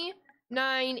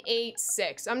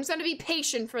 2986. I'm just gonna be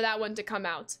patient for that one to come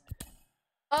out.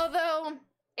 Although,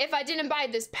 if I didn't buy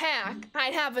this pack,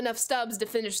 I'd have enough stubs to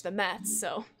finish the Mets,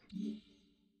 so.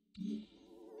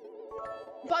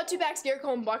 Bought 2 packs, Garrett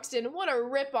and Buxton. What a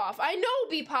ripoff. I know,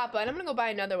 B Papa, and I'm gonna go buy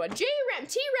another one. J-Ram,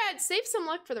 T-Rad, save some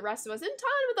luck for the rest of us. And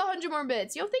Ton with 100 more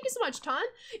bits. Yo, thank you so much, Ton.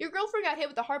 Your girlfriend got hit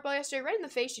with the heart ball yesterday, right in the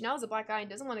face. She now has a black eye and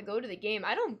doesn't want to go to the game.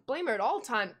 I don't blame her at all,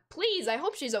 Ton. Please, I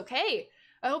hope she's okay.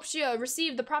 I hope she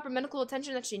received the proper medical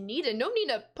attention that she needed. No need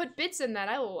to put bits in that.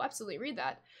 I will absolutely read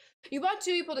that. You bought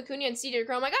 2, you pulled Acuna and Cedar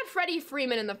Chrome. I got Freddie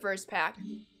Freeman in the first pack.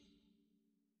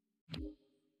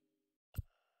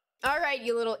 All right,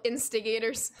 you little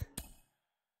instigators.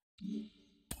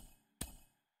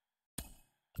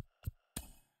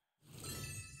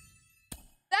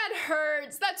 That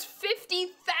hurts. That's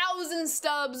 50,000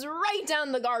 stubs right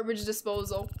down the garbage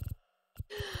disposal.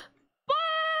 But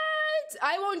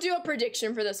I won't do a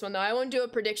prediction for this one, though. I won't do a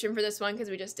prediction for this one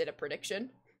because we just did a prediction.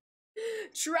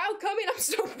 Trout coming. I'm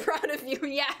so proud of you.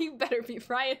 Yeah, you better be,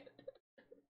 Brian.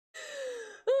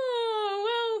 Oh,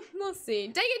 well, we'll see.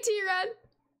 Take it, T-Rad.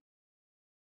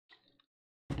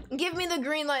 Give me the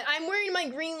green light. I'm wearing my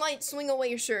green light swing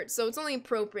away shirt, so it's only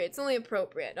appropriate. It's only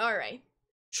appropriate. All right.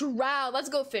 Trout. Let's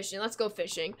go fishing. Let's go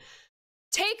fishing.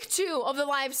 Take 2 of the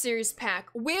live series pack.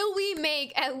 Will we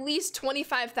make at least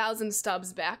 25,000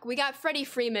 stubs back? We got Freddie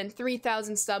Freeman,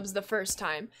 3,000 stubs the first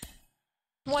time.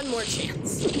 One more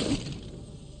chance.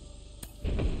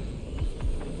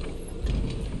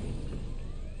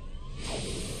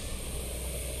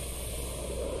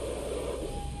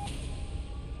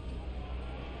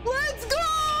 Let's go!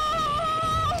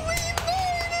 We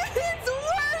made it! It's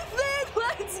worth it!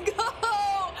 Let's go!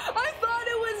 I thought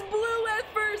it was blue at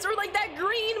first, or like that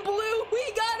green blue.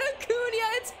 We got Acuna,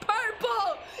 it's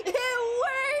purple! It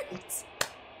worked!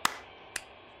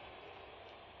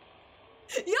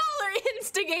 Y'all are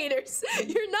instigators!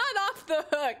 You're not off the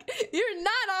hook! You're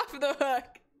not off the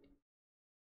hook!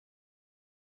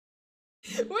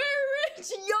 We're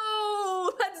rich!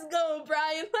 Yo! Let's go,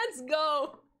 Brian! Let's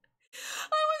go!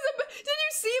 Did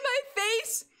you see my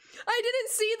face? I didn't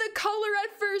see the color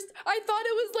at first. I thought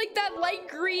it was like that light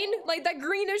green, like that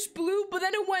greenish blue, but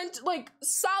then it went like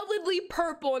solidly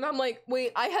purple, and I'm like,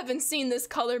 wait, I haven't seen this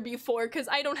color before because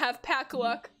I don't have pack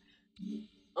luck.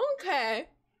 Okay.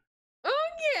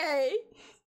 Okay.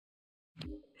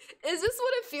 Is this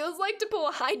what it feels like to pull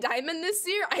a high diamond this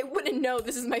year? I wouldn't know.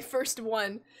 This is my first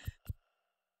one.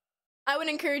 I would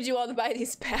encourage you all to buy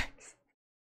these packs.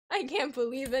 I can't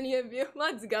believe any of you.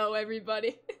 Let's go,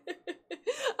 everybody.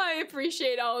 I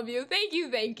appreciate all of you. Thank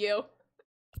you, thank you.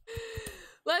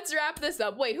 Let's wrap this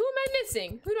up. Wait, who am I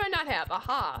missing? Who do I not have?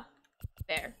 Aha.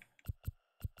 There.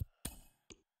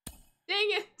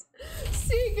 Dang it.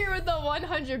 Seeker with the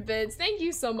 100 bids. Thank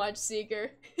you so much,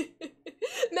 Seeker.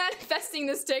 Manifesting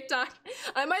this TikTok.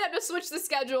 I might have to switch the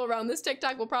schedule around. This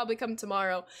TikTok will probably come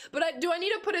tomorrow. But do I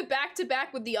need to put it back to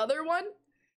back with the other one?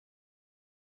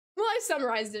 Well, I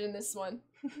summarized it in this one.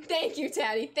 Thank you,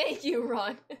 Taddy. Thank you,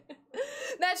 Ron.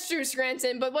 That's true,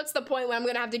 Scranton, but what's the point when I'm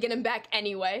gonna have to get him back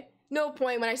anyway? No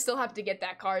point when I still have to get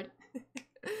that card.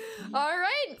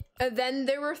 Alright, then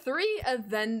there were 3.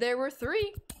 Then there were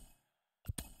 3.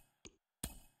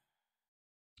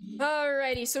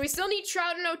 Alrighty, so we still need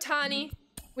Trout and Ohtani.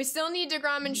 We still need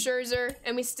DeGrom and Scherzer,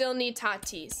 and we still need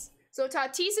Tatis. So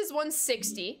Tatis is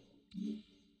 160.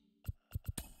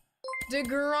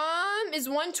 DeGrom is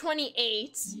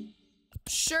 128.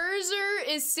 Scherzer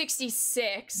is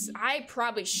 66. I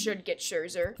probably should get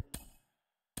Scherzer.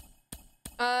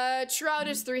 Trout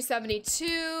is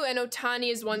 372, and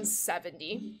Ohtani is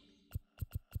 170.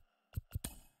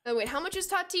 Oh, wait, how much is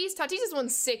Tatis? Tatis is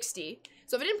 160.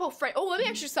 So if I didn't pull Fred, oh, let me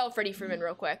actually sell Freddie Freeman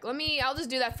real quick. I'll just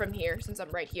do that from here since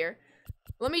I'm right here.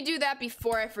 Let me do that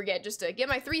before I forget, just to get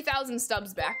my 3,000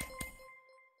 stubs back.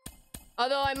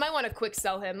 Although I might want to quick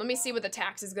sell him. Let me see what the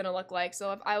tax is gonna look like.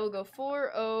 So if I will go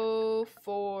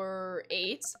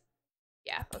 4048.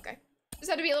 Yeah, okay. Just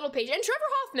have to be a little patient. And Trevor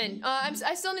Hoffman.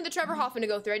 I still need the Trevor Hoffman to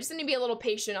go through. I just need to be a little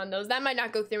patient on those. That might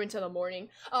not go through until the morning.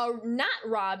 Not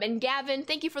Rob and Gavin.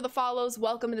 Thank you for the follows.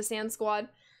 Welcome to the Sand Squad.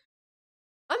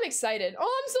 I'm excited.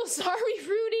 Oh, I'm so sorry,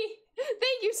 Rudy.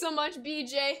 Thank you so much,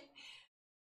 BJ.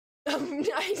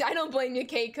 I don't blame you,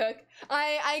 K-Cook.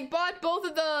 I bought both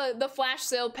of the flash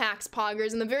sale packs,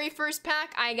 Poggers. In the very first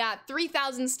pack, I got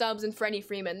 3,000 stubs in Freddie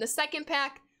Freeman. The second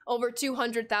pack, over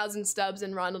 200,000 stubs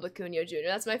in Ronald Acuna Jr.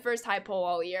 That's my first high pull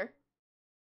all year.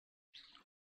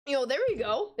 Yo, there we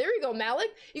go. There we go, Malik.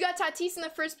 You got Tatis in the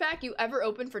first pack you ever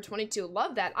opened for 22.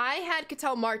 Love that. I had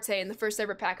Ketel Marte in the first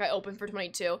ever pack I opened for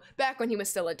 22. Back when he was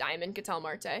still a diamond, Ketel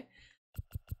Marte.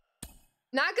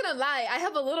 Not gonna lie, I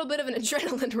have a little bit of an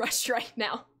adrenaline rush right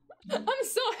now. I'm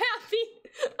so happy.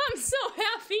 I'm so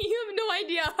happy. You have no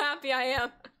idea how happy I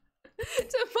am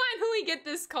to finally get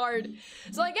this card.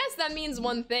 So I guess that means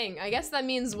one thing. I guess that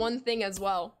means one thing as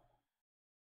well.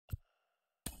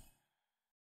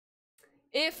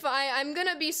 If I'm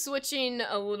gonna be switching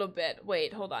a little bit.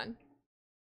 Wait, hold on.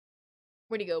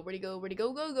 Where'd he go? Where'd he go? Where'd he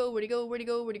go? Go. Where'd he go? Where'd he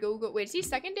go? Where'd he go? Go. Wait, is he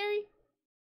secondary?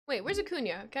 Wait, where's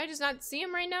Acuna? Can I just not see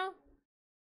him right now?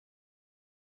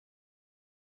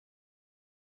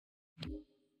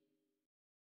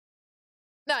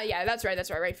 No, yeah, that's right,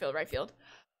 right field, right field.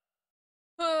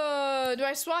 Do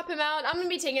I swap him out? I'm gonna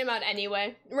be taking him out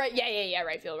anyway. Right, yeah,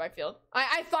 right field.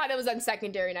 I thought it was on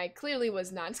secondary, and I clearly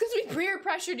was not. It's because we peer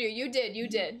pressured you. You did,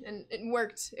 and it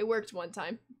worked one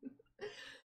time.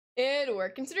 It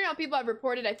worked. Considering how people have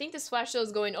reported, I think this flash sale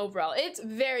is going overall. It's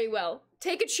very well.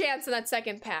 Take a chance in that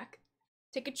second pack.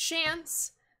 Take a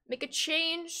chance, make a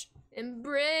change, and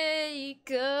break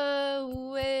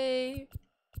away.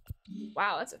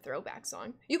 Wow, that's a throwback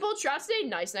song. You pulled Trout today?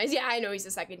 Nice. Yeah, I know he's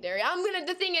a secondary.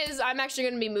 The thing is, I'm actually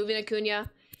gonna be moving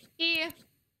Acuna. I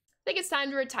think it's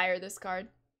time to retire this card.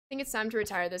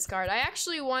 I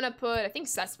actually want to put, I think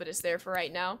Cespedes there for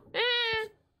right now.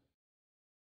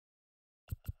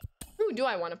 Who do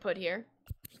I want to put here?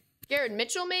 Garrett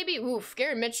Mitchell, maybe? Oof,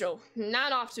 Garrett Mitchell.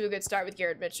 Not off to a good start with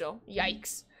Garrett Mitchell.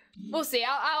 Yikes. We'll see.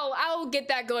 I'll get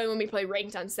that going when we play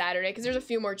ranked on Saturday, because there's a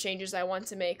few more changes I want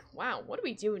to make. Wow, what do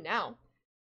we do now?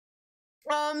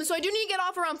 So I do need to get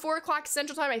off around 4 o'clock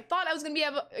Central Time. I thought I was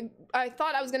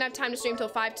gonna have time to stream till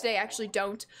 5 today. I actually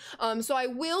don't. So I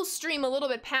will stream a little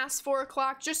bit past 4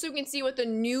 o'clock just so we can see what the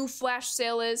new flash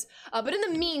sale is. But in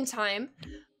the meantime,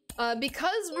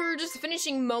 because we're just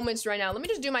finishing moments right now, let me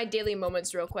just do my daily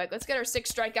moments real quick. Let's get our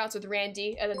 6 strikeouts with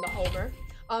Randy and then the homer.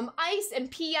 Ice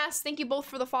and PS, thank you both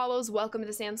for the follows. Welcome to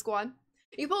the Sand Squad.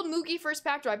 You pulled Mookie first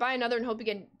pack. Do I buy another and hope you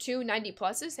get 2 90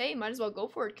 pluses? Hey, might as well go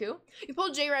for it, Koo. You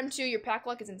pulled JRM 2. Your pack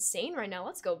luck is insane right now.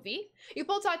 Let's go, V. You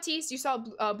pulled Tatis. You saw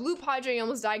Blue Padre. You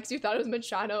almost died because you thought it was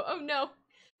Machado. Oh, no.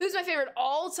 Who's my favorite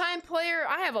all-time player?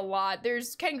 I have a lot.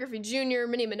 There's Ken Griffey Jr.,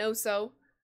 Minnie Minoso.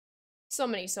 So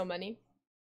many. So many.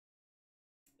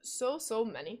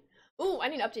 Oh, I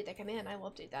need to update that command. I will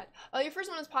update that. Your first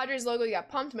one was Padres logo. You got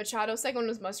pumped. Machado. Second one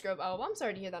was Musgrove. Oh, well, I'm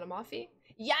sorry to hear that, Amafi.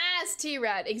 Yes,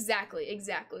 T-Rad. Exactly.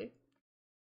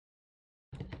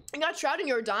 I got Trout and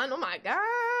Jordan. Oh my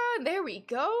god. There we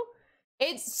go.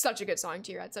 It's such a good song,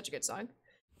 T-Rad. Such a good song.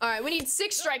 All right, we need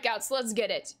 6 strikeouts. Let's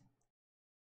get it.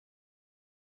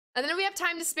 And then if we have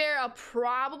time to spare, I'll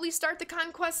probably start the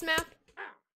Conquest map.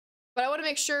 But I want to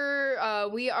make sure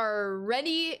we are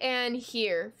ready and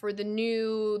here for the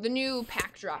new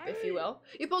pack drop, if you will.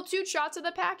 You pulled 2 shots of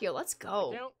the pack, yo. Let's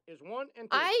go. Count is 1 and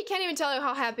 2. I can't even tell you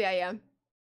how happy I am.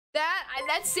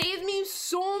 That saved me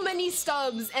so many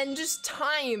stubs and just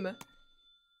time.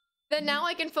 That now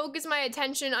I can focus my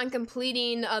attention on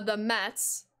completing the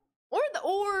Mets or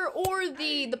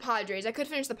the Padres. I could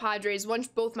finish the Padres once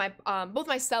both my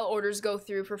sell orders go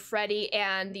through for Freddie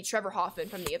and the Trevor Hoffman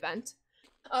from the event.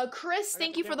 Chris,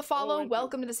 thank you for the follow.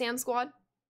 Welcome to the Sand Squad.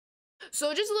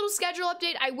 So just a little schedule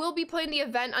update. I will be playing the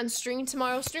event on stream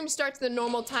tomorrow. Stream starts the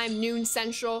normal time, noon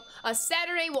central.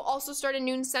 Saturday will also start at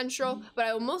noon central, but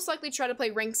I will most likely try to play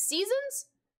ranked seasons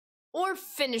or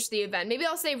finish the event. Maybe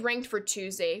I'll save ranked for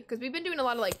Tuesday, because we've been doing a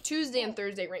lot of like Tuesday and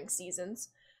Thursday ranked seasons.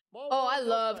 Oh, I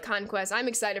love Conquest. I'm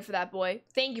excited for that, boy.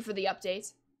 Thank you for the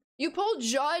update. You pulled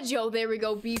Judge. Yo, there we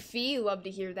go. Beefy. Love to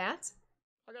hear that.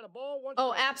 I got a ball. One.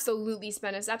 Oh, absolutely,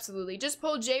 Spennis. Absolutely. Just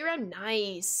pulled J-Ram.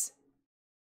 Nice.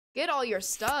 Get all your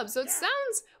stubs. So it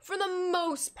sounds, for the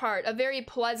most part, a very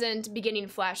pleasant beginning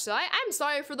flash. So I'm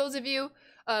sorry for those of you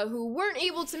who weren't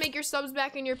able to make your subs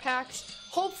back in your packs.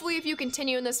 Hopefully, if you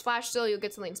continue in this flash still, you'll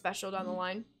get something special down the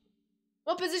line.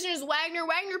 What position is Wagner?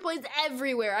 Wagner plays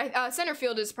everywhere. Center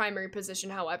field is primary position,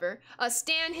 however.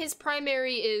 Stan, his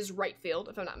primary is right field,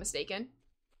 if I'm not mistaken.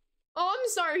 Oh, I'm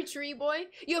sorry, Tree Boy.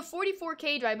 You have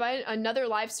 44K. Do I buy another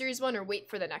live series one or wait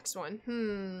for the next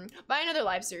one? Buy another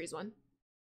live series one.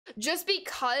 Just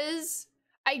because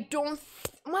I don't,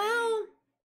 well,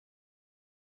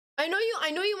 I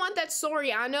know you want that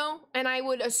Soriano, and I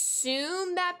would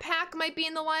assume that pack might be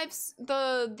in the lives,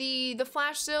 the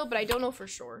flash sale, but I don't know for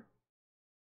sure.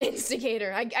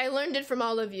 Instigator, I learned it from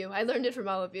all of you. I learned it from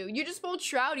all of you. You just pulled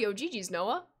Shroud. Yo, GG's,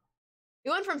 Noah. You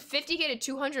went from 50K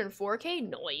to 204K?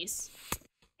 Nice.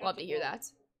 Love to hear that.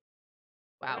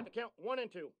 Wow. Count 1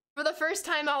 and 2. For the first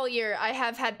time all year, I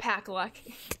have had pack luck.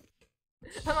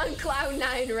 I'm on cloud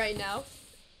 9 right now.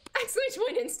 I switch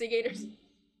point instigators.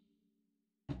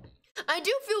 I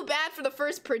do feel bad for the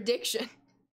first prediction.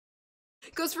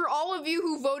 Because for all of you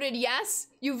who voted yes,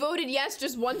 you voted yes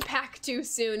just one pack too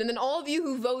soon. And then all of you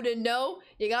who voted no,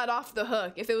 you got off the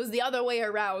hook. If it was the other way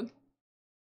around.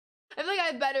 I feel like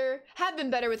have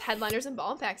been better with headliners and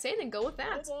ball packs. Hey, then go with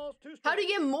that. How to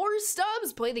get more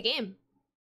stubs? Play the game.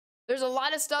 There's a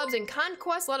lot of stubs in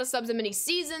Conquest, a lot of stubs in mini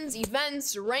seasons,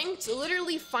 events, ranked.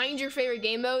 Literally find your favorite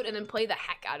game mode and then play the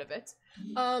heck out of it.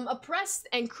 Oppressed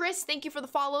and Chris, thank you for the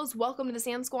follows. Welcome to the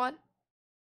Sand Squad.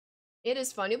 It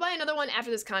is fun. You'll buy another one after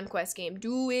this Conquest game.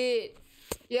 Do it.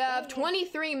 You have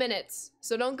 23 minutes,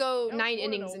 so don't go 9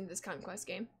 innings into this Conquest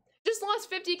game. Just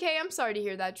lost 50K. I'm sorry to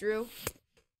hear that, Drew.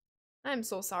 I'm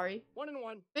so sorry. 1 and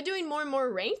 1. Been doing more and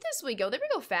more ranked this week. Oh, there we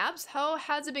go, Fabs. How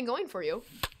has it been going for you?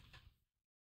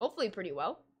 Hopefully pretty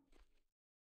well.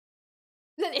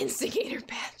 An instigator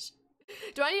patch.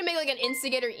 Do I need to make like an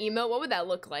instigator emote? What would that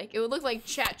look like? It would look like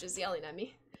chat just yelling at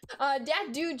me.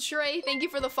 Dat Dude Trey, thank you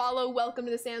for the follow. Welcome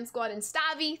to the Sand Squad. And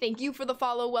Stavi, thank you for the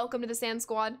follow. Welcome to the Sand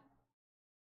Squad.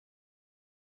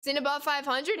 Seen above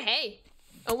 500? Hey,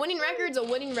 a winning record's a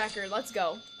winning record. Let's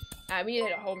go. Alright, we need to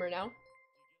hit a homer now.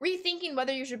 Rethinking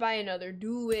whether you should buy another.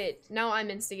 Do it. Now I'm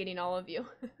instigating all of you.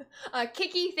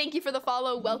 Kiki, thank you for the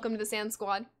follow. Welcome to the Sand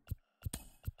Squad.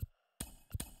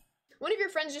 One of your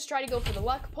friends just tried to go for the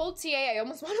luck. Pulled TA. I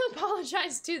almost want to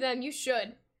apologize to them. You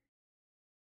should.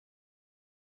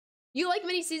 You like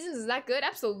mini seasons? Is that good?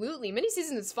 Absolutely. Mini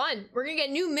season is fun. We're gonna get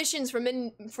new missions for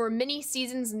mini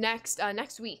seasons next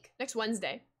week. Next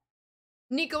Wednesday.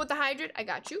 Nico with the hydrate. I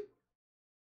got you.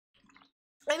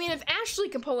 I mean, if Ashley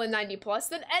can pull a 90+,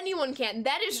 then anyone can.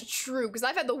 That is true, because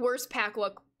I've had the worst pack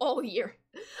luck all year.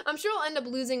 I'm sure I'll end up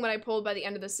losing what I pulled by the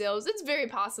end of the sales. It's very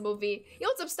possible, V. Yo,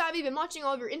 what's up, Stabby? Been watching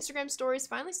all of your Instagram stories.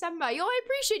 Finally stopping by. Yo, I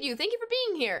appreciate you. Thank you for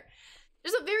being here.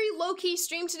 There's a very low-key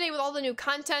stream today with all the new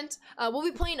content. We'll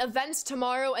be playing events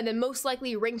tomorrow and then most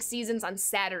likely ranked seasons on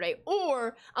Saturday.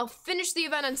 Or I'll finish the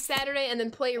event on Saturday and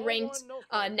then play ranked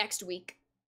next week.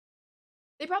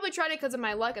 They probably tried it because of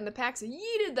my luck and the packs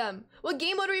yeeted them. What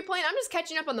game mode are we playing? I'm just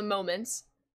catching up on the moments.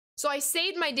 So I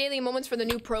saved my daily moments for the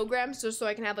new program just so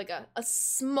I can have like a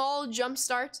small jump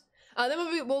start. Then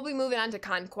we'll be moving on to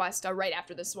Conquest right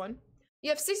after this one.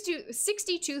 You have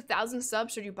 62,000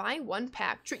 subs. Should you buy one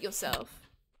pack? Treat yourself.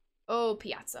 Oh,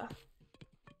 Piazza.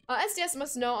 SDS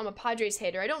must know I'm a Padres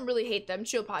hater. I don't really hate them.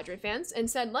 Chill Padre fans. And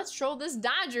said, let's troll this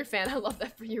Dodger fan. I love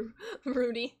that for you,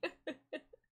 Rudy.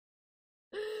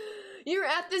 You're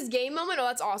at this game moment? Oh,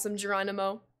 that's awesome,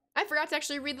 Geronimo. I forgot to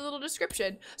actually read the little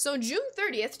description. So June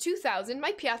 30th, 2000,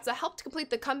 Mike Piazza helped complete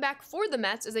the comeback for the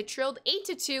Mets as they trailed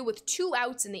 8-2 with 2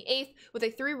 outs in the 8th with a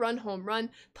 3-run home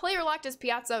run. Player locked as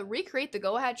Piazza recreate the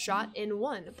go-ahead shot in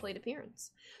 1 plate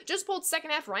appearance. Just pulled second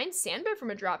half Ryan Sandberg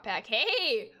from a drop pack.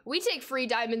 Hey, we take free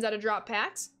diamonds out of drop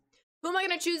packs. Who am I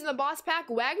going to choose in the boss pack?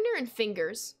 Wagner and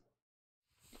Fingers.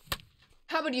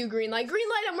 How about you, green light? Green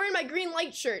light, I'm wearing my green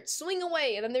light shirt. Swing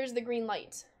away, and then there's the green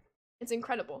light. It's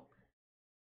incredible.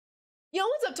 Yo,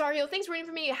 what's up, Tar Heel? Thanks for waiting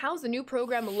for me. How's the new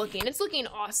program looking? It's looking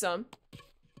awesome.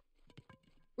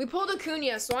 We pulled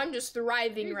Acuna, so I'm just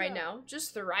thriving right now.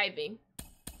 Just thriving.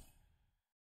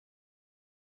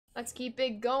 Let's keep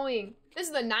it going. This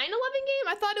is the 9/11 game?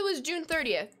 I thought it was June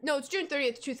 30th. No, it's June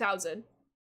 30th, 2000.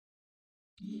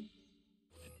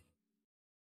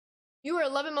 You were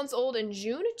 11 months old in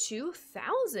June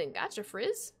 2000. Gotcha,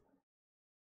 Frizz.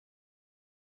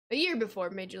 A year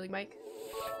before Major League Mike.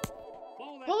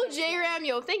 Pull J-Ram,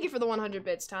 yo, thank you for the 100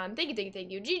 bits, Tom. Thank you.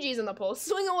 GG's on the pull.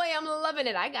 Swing away, I'm loving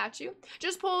it. I got you.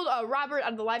 Just pulled Robert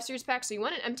out of the live series pack, so you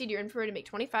went and emptied your inventory to make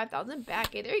 25,000 back.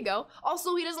 Okay, there you go.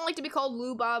 Also, he doesn't like to be called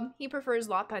Lou Bob. He prefers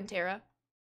La Pantera.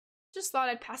 Just thought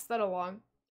I'd pass that along.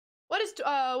 What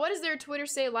does their Twitter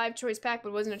say? Live choice pack, but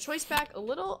it wasn't a choice pack. A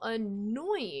little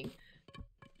annoying.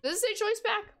 Does it say choice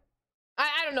pack?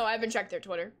 I don't know. I haven't checked their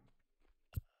Twitter.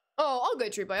 Oh, all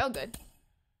good, Tree Boy. All good.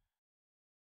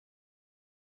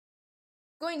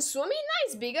 Going swimming?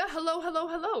 Nice, Biga.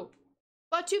 Hello.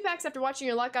 Bought 2 packs after watching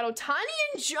your luck out. Otani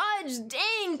and Judge.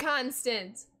 Dang,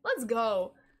 Constant. Let's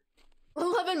go.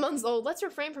 11 months old. Let's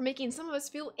refrain from making some of us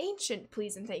feel ancient,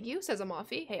 please and thank you, says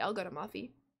Amafi. Hey, I'll go to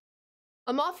Amafi.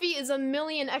 Amafi is a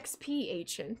million XP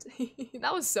ancient.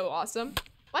 That was so awesome.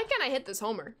 Why can't I hit this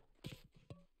homer?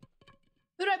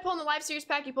 Who did I pull in the live series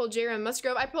pack? You pulled J-Ram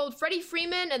Musgrove. I pulled Freddie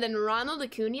Freeman and then Ronald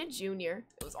Acuna Jr.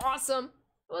 It was awesome.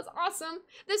 It was awesome.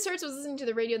 This hurts was listening to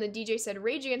the radio and the DJ said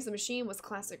Rage Against the Machine was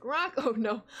classic rock. Oh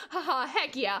no. Haha,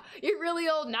 heck yeah. You're really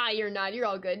old? Nah, you're not. You're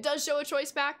all good. Does show a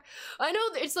choice pack. I know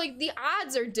it's like the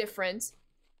odds are different.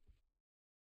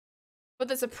 But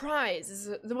the surprise is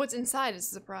what's inside is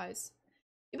a surprise.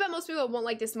 You bet most people won't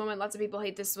like this moment. Lots of people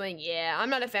hate this swing. Yeah, I'm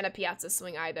not a fan of Piazza's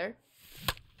swing either.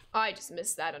 Oh, I just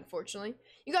missed that, unfortunately.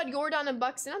 You got Jordan and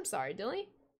Buxton. I'm sorry, Dilly.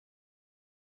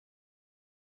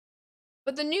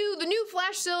 But the new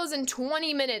flash sale is in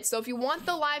 20 minutes. So if you want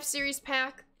the live series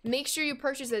pack, make sure you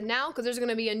purchase it now because there's going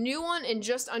to be a new one in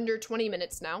just under 20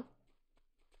 minutes now.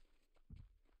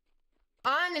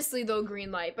 Honestly, though,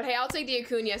 green light. But hey, I'll take the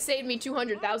Acuna. Saved me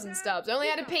 200,000 stubs. I only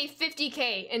had to pay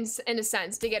 50K in a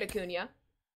sense to get Acuna.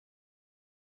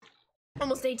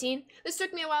 Almost 18. This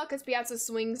took me a while because Piazza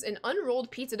swings an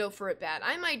unrolled pizza dough for it bad.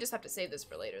 I might just have to save this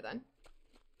for later then.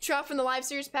 Trout from the live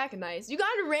series pack, nice. You got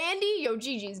Randy? Yo,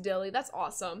 GG's Dilly, that's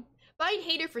awesome. Buying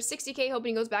Hater for 60K,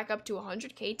 hoping he goes back up to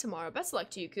 100K tomorrow. Best of luck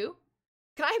to you, Koo.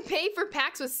 Can I pay for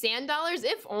packs with sand dollars?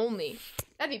 If only.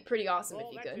 That'd be pretty awesome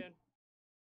if you could.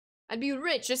 I'd be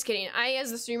rich, just kidding. I, as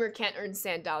the streamer, can't earn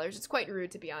sand dollars. It's quite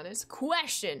rude, to be honest.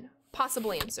 Question.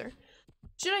 Possible answer.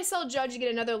 Should I sell Judge to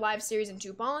get another live series and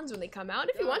 2 bonds when they come out?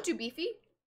 If you want to, Beefy.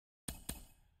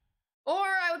 Or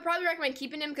I would probably recommend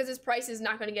keeping him because his price is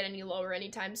not going to get any lower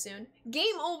anytime soon.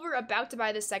 Game over, about to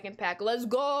buy the second pack. Let's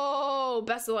go!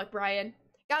 Best of luck, Brian.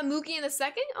 Got Mookie in the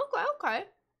second? Okay.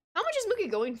 How much is Mookie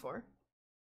going for?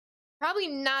 Probably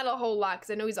not a whole lot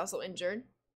because I know he's also injured.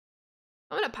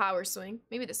 I'm going to power swing.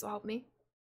 Maybe this will help me.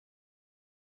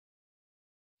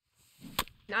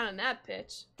 Not on that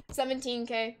pitch.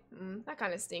 17K. That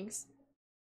kind of stinks.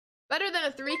 Better than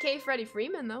a 3K Freddie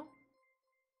Freeman, though.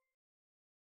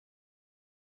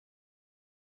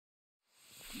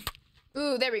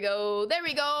 Ooh, there we go. There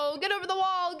we go. Get over the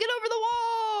wall. Get over the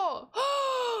wall.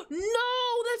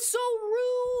 No, that's so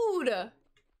rude.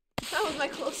 That was my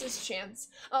closest chance.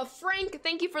 Frank,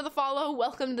 thank you for the follow.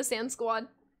 Welcome to the Sand Squad.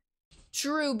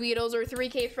 True Beatles or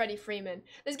 3K Freddie Freeman.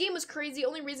 This game was crazy.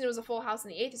 Only reason it was a full house in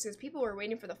the 8th is because people were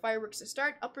waiting for the fireworks to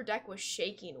start. Upper deck was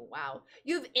shaking. Wow.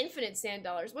 You have infinite sand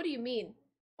dollars. What do you mean?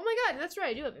 Oh my god, that's right.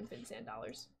 I do have infinite sand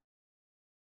dollars.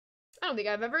 I don't think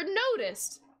I've ever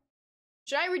noticed.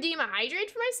 Should I redeem a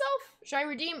hydrate for myself? Should I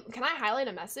redeem... Can I highlight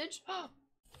a message?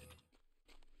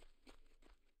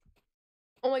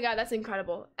 Oh my god, that's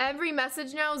incredible. Every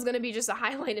message now is gonna be just a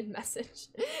highlighted message.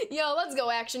 Yo, let's go,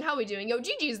 Action. How we doing? Yo,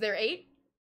 GG's there, 8.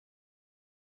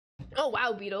 Oh,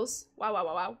 wow, Beatles.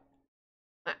 Wow.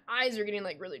 My eyes are getting,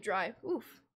 like, really dry.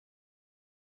 Oof.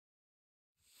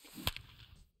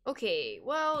 Okay,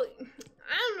 well,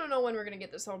 I don't know when we're gonna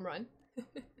get this home run.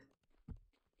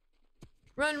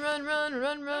 Run.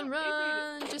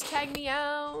 Just tag me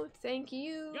out. Thank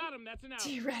you. Got him, that's an out.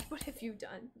 T-Red, what have you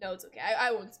done? No, it's okay.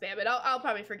 I won't spam it. I'll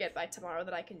probably forget by tomorrow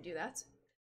that I can do that.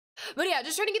 But yeah,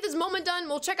 just trying to get this moment done.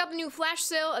 We'll check out the new flash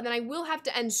sale, and then I will have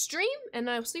to end stream, and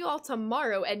I'll see you all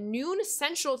tomorrow at noon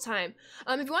Central Time.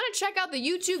 If you want to check out the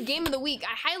YouTube Game of the Week,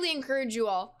 I highly encourage you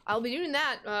all. I'll be doing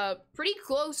that pretty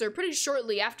close or pretty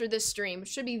shortly after this stream. It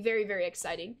should be very, very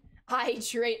exciting.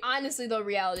 Hydrate. Honestly, though,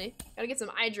 reality. Gotta get some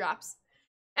eye drops.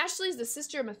 Ashley's the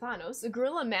sister of Mathanos, the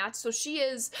gorilla match, so she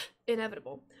is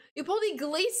inevitable. You pulled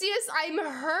Iglesias? I'm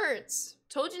hurt.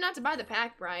 Told you not to buy the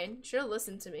pack, Brian. Should have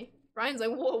listened to me. Brian's like,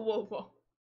 whoa.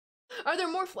 Are there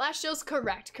more flash sales?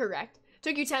 Correct.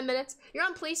 Took you 10 minutes. You're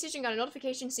on PlayStation, got a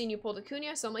notification seeing you pulled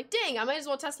Acuna, so I'm like, dang, I might as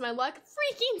well test my luck.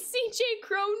 Freaking CJ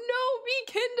Crow, no,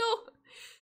 be Kindle.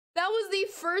 That was the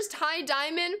first high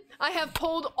diamond I have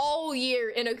pulled all year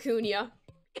in Acuna.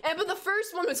 But the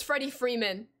first one was Freddie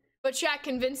Freeman. But chat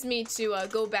convinced me to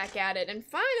go back at it. And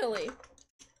finally,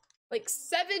 like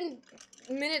 7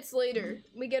 minutes later,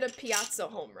 we get a Piazza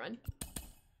home run.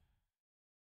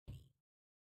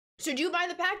 Should you buy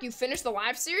the pack? You finished the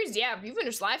live series? Yeah, if you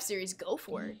finished live series, go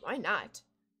for it. Why not?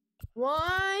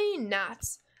 Why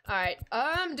not? Alright,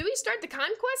 do we start the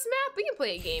conquest map? We can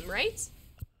play a game, right?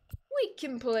 We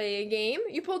can play a game.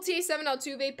 You pulled TA7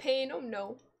 Altuve, pain. Oh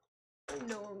no. Oh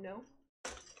no, oh no.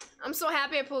 I'm so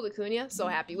happy I pulled Acuna. So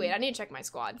happy. Wait, I need to check my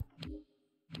squad.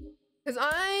 Because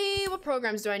what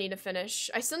programs do I need to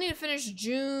finish? I still need to finish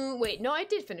June. Wait, no, I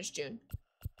did finish June.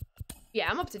 Yeah,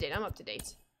 I'm up to date. I'm up to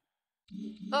date.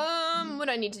 What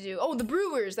do I need to do? Oh, the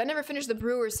Brewers. I never finished the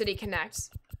Brewers City Connects.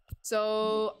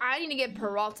 So I need to get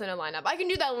Peralta in a lineup. I can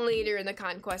do that later in the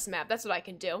conquest map. That's what I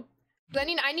can do. But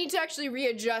I need to actually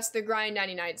readjust the Grind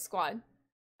 99 squad.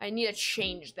 I need to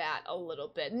change that a little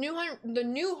bit. The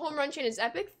new home run chain is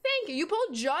epic. Thank you. You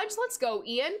pulled Judge. Let's go,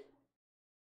 Ian.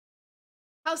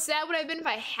 How sad would I have been if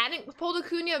I hadn't pulled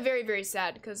Acuna? Very, very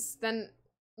sad. Because then,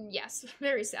 yes,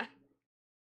 very sad.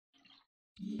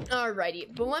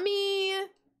 Alrighty, but let me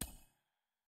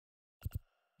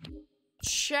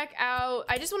check out.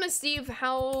 I just want to see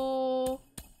how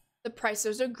the price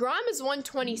is. So Grom is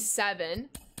 127,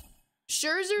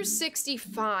 Scherzer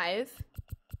 65,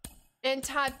 and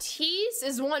Tatis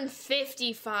is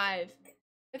 155.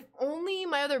 If only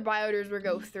my other buy orders would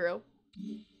go through.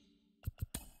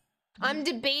 I'm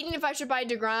debating if I should buy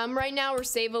DeGrom right now or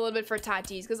save a little bit for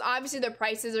Tatis, because obviously the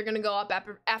prices are going to go up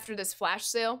after this flash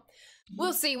sale.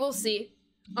 We'll see, we'll see.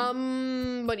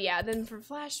 But yeah, then for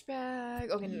flashback.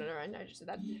 Okay, no, I just did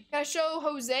that. Can I show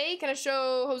Jose? Can I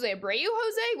show Jose Abreu?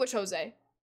 Jose? Which Jose?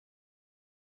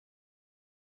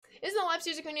 Isn't the live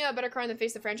series Acuna a better card than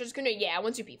face the franchise Acuna? Yeah,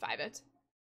 once you P5 it.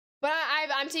 But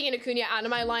I'm taking Acuna out of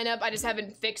my lineup. I just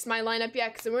haven't fixed my lineup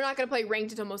yet, because we're not going to play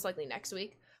ranked until most likely next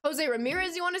week. Jose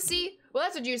Ramirez you want to see? Well,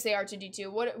 that's what you say,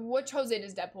 R2D2. Which Jose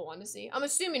does Deadpool want to see? I'm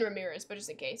assuming Ramirez, but just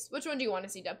in case. Which one do you want to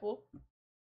see, Deadpool?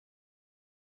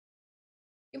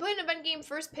 You play an event game,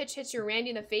 first pitch hits your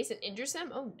Randy in the face and injures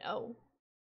him? Oh no.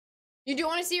 You do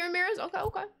want to see Ramirez? Okay,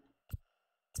 okay.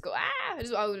 Let's go.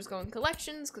 I'll just go in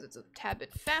collections because it's a tad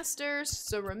bit faster.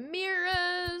 So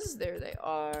Ramirez, there they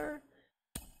are.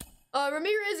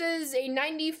 Ramirez is a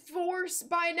 94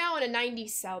 buy now and a 90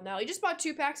 sell now. He just bought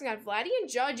 2 packs and got Vladdy and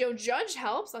Judge. Yo, Judge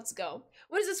helps. Let's go.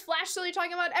 What is this flash sale you're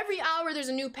talking about? Every hour there's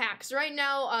a new pack. So right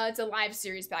now it's a live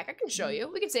series pack. I can show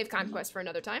you. We can save Conquest for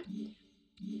another time.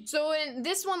 So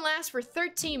this one lasts for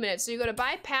 13 minutes. So you go to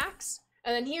buy packs,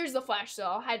 and then here's the flash sale.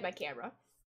 I'll hide my camera.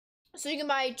 So you can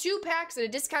buy 2 packs at a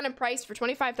discounted price for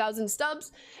 25,000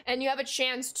 stubs, and you have a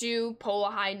chance to pull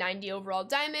a high 90 overall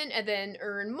diamond and then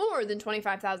earn more than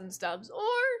 25,000 stubs. Or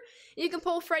you can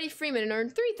pull Freddie Freeman and earn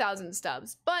 3,000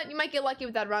 stubs, but you might get lucky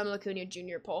with that Ronald Acuna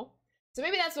Jr. pull. So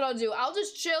maybe that's what I'll do. I'll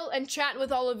just chill and chat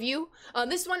with all of you.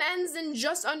 This one ends in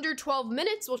just under 12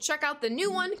 minutes. We'll check out the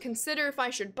new one, consider if I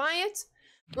should buy it.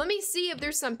 Let me see if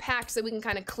there's some packs that we can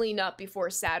kind of clean up before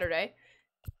Saturday.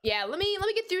 Yeah, let me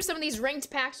get through some of these ranked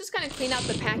packs, just kind of clean out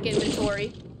the pack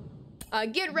inventory.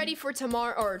 Get ready for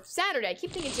tomorrow, or Saturday. I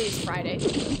keep thinking today's Friday.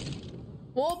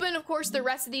 We'll open, of course, the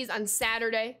rest of these on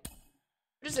Saturday.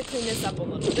 Just to clean this up a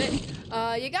little bit.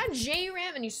 You got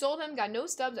J-Ram and you sold him, got no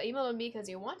stubs. I emailed him because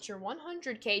you want your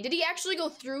 100K. Did he actually go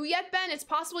through yet, Ben? It's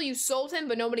possible you sold him,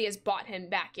 but nobody has bought him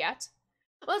back yet.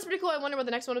 Well, that's pretty cool. I wonder what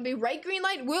the next one will be. Right,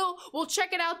 Greenlight? We'll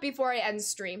check it out before I end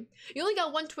stream. You only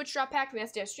got 1 Twitch drop pack from the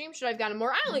SDS stream. Should I have gotten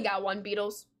more? I only got 1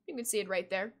 Beatles. You can see it right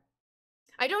there.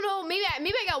 I don't know. Maybe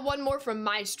I got 1 more from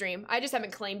my stream. I just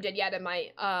haven't claimed it yet in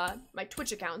my my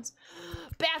Twitch accounts.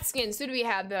 Batskins. Who do we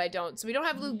have that I don't? So we don't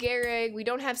have Lou Gehrig. We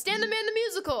don't have Stan the Man the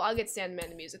Musical. I'll get Stan the Man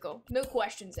the Musical. No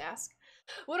questions asked.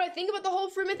 What do I think about the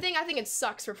whole Freeman thing? I think it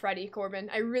sucks for Freddie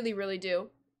Corbin. I really, really do.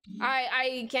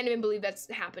 I can't even believe that's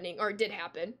happening, or did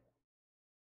happen.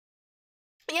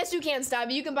 Yes, you can,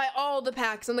 Stabby. You can buy all the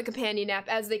packs on the companion app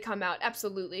as they come out.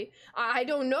 Absolutely. I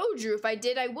don't know, Drew. If I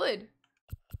did, I would.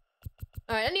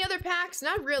 Alright, any other packs?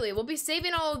 Not really. We'll be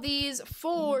saving all of these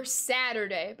for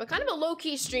Saturday, but kind of a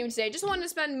low-key stream today. Just wanted to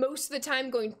spend most of the time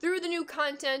going through the new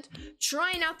content,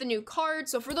 trying out the new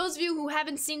cards. So for those of you who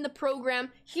haven't seen the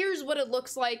program, here's what it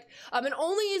looks like. It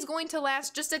only is going to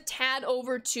last just a tad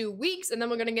over 2 weeks, and then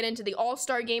we're going to get into the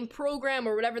All-Star Game program,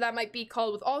 or whatever that might be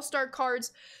called, with All-Star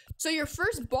cards. So your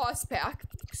first boss pack,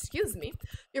 excuse me,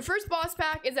 your first boss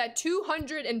pack is at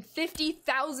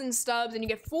 250,000 stubs, and you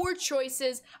get 4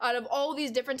 choices out of all these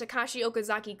different Takashi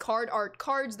Okazaki card art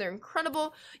cards. They're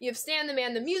incredible. You have Stan the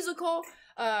Man the Musical,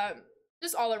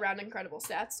 just all around incredible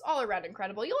stats, all around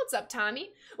incredible. Yo, what's up,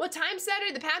 Tommy? What time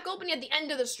Saturday? The pack opening at the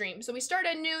end of the stream, so we start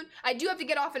at noon. I do have to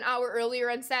get off an hour earlier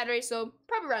on Saturday, so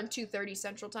probably around 2:30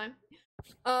 Central Time.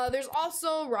 There's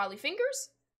also Raleigh Fingers.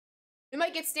 We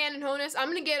might get Stan and Honus. I'm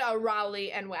gonna get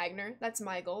Raleigh and Wagner. That's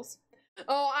my goals.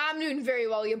 Oh, I'm doing very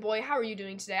well, you boy. How are you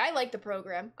doing today? I like the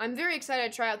program. I'm very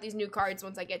excited to try out these new cards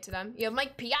once I get to them. You have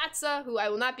Mike Piazza, who I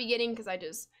will not be getting because I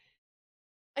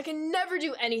can never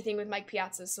do anything with Mike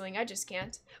Piazza's swing. I just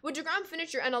can't. Would DeGrom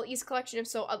finish your NL East collection? If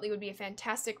so, Utley would be a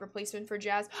fantastic replacement for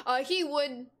Jazz. He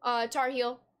would. Tar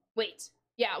Heel. Wait.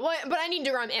 Yeah, well, but I need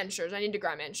DeGrom and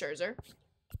Scherzer.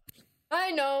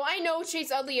 I know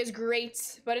Chase Utley is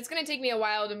great, but it's gonna take me a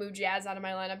while to move Jazz out of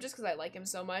my lineup just because I like him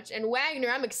so much. And Wagner,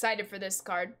 I'm excited for this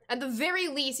card. At the very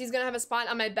least, he's gonna have a spot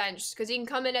on my bench because he can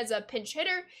come in as a pinch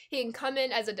hitter, he can come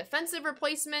in as a defensive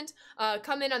replacement,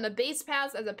 come in on the base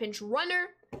paths as a pinch runner.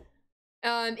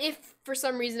 If for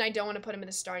some reason I don't want to put him in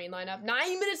the starting lineup.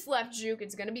 9 minutes left, Juke.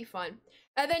 It's gonna be fun.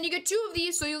 And then you get 2 of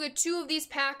these, so you'll get 2 of these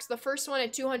packs. The first one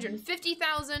at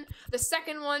 250,000, the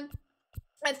second one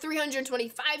at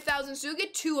 325,000, so you'll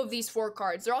get 2 of these 4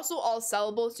 cards. They're also all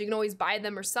sellable, so you can always buy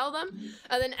them or sell them.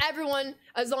 And then everyone,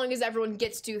 as long as everyone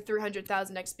gets to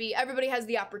 300,000 XP, everybody has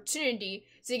the opportunity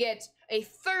to get a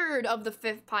third of the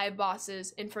 5th pie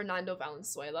bosses in Fernando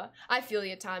Valenzuela. I feel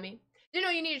you, Tommy. Didn't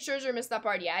know you needed Scherzer, missed that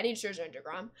part. Yeah, I need Scherzer and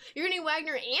DeGrom. You're gonna need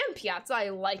Wagner and Piazza. I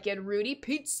like it, Rudy.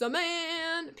 Pizza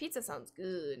man. Pizza sounds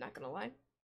good, not gonna lie.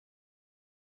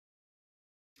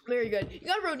 Very good. You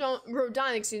got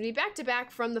Rodon, excuse me,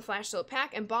 back-to-back from the Flash Sale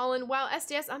pack and ballin'. Wow,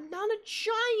 SDS, I'm not a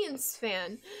Giants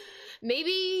fan.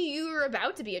 Maybe you're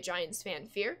about to be a Giants fan,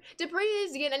 Fear. Did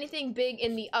Braves get anything big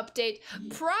in the update?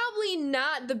 Probably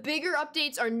not. The bigger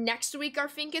updates are next week,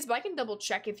 Arfinkus, but I can double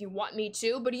check if you want me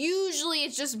to. But usually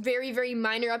it's just very, very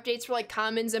minor updates for like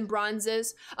commons and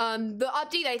bronzes. The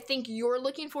update I think you're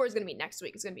looking for is going to be next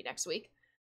week. It's going to be next week.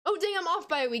 Oh, dang, I'm off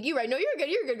by a week. You're right. No,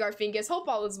 you're good, Garfinkus. Hope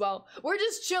all is well. We're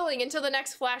just chilling until the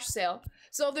next flash sale.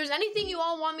 So if there's anything you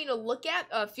all want me to look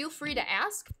at, feel free to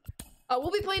ask. We'll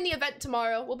be playing the event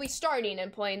tomorrow. We'll be starting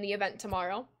and playing the event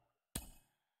tomorrow.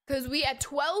 Because we, at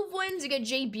 12 wins, you get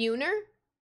Jay Buhner.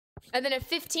 And then at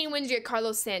 15 wins, you get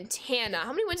Carlos Santana.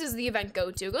 How many wins does the event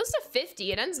go to? It goes to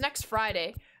 50. It ends next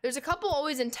Friday. There's a couple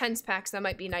always intense packs that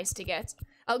might be nice to get.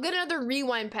 I'll get another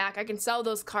rewind pack. I can sell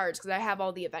those cards because I have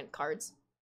all the event cards.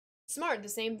 Smart at the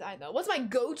same time, though. What's my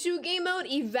go-to game mode?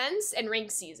 Events and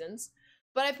ranked seasons.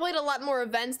 But I played a lot more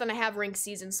events than I have ranked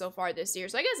seasons so far this year.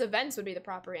 So I guess events would be the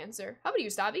proper answer. How about you,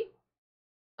 Stavi?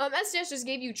 SDS just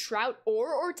gave you Trout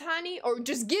or Ohtani? Or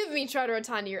just give me Trout or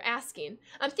Ohtani, you're asking.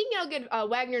 I'm thinking I'll get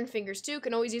Wagner and Fingers too.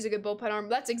 Can always use a good bullpen arm.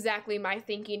 That's exactly my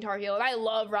thinking, Tar Heel. And I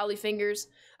love Raleigh Fingers.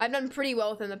 I've done pretty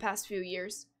well with him the past few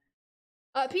years.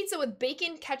 Pizza with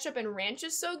bacon, ketchup, and ranch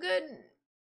is so good.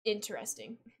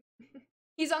 Interesting.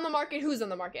 He's on the market. Who's on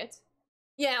the market?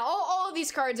 Yeah, all of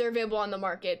these cards are available on the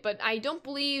market, but I don't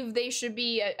believe they should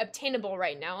be obtainable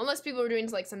right now, unless people are doing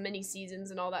like some mini seasons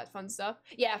and all that fun stuff.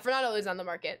 Yeah, Fernando is on the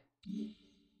market.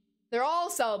 They're all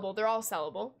sellable. They're all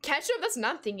sellable. Ketchup, that's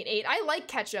not thinking 8. I like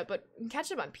ketchup, but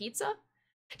ketchup on pizza?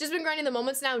 Just been grinding the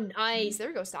moments now. Nice. There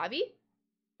we go, Stavi.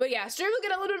 But yeah, stream will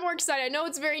get a little bit more excited. I know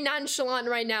it's very nonchalant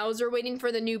right now as we're waiting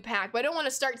for the new pack, but I don't want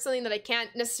to start something that I can't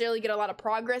necessarily get a lot of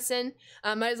progress in.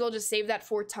 Might as well just save that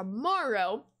for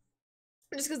tomorrow.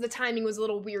 Just because the timing was a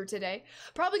little weird today.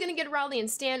 Probably going to get Raleigh and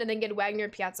Stan and then get Wagner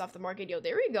and Piazza off the market. Yo,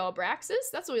 there we go,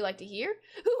 Abraxas. That's what we like to hear.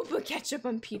 Who put ketchup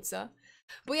on pizza?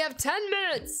 But we have 10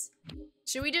 minutes.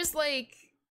 Should we just like...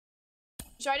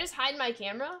 Should I just hide my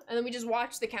camera and then we just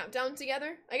watch the countdown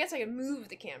together? I guess I can move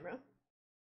the camera.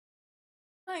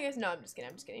 I guess, no, I'm just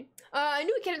kidding. I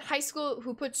knew a kid in high school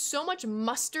who put so much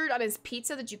mustard on his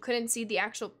pizza that you couldn't see the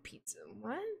actual pizza.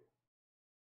 What?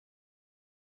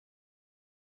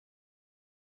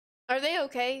 Are they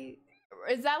okay?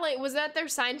 Is that like, was that their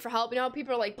sign for help? You know how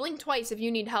people are like, blink twice if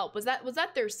you need help. Was that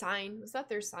their sign? Was that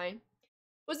their sign?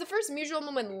 Was the first mutual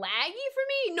moment laggy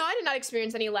for me? No, I did not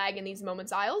experience any lag in these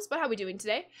moments, Isles. But how are we doing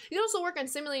today? You can also work on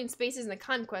simulating spaces in the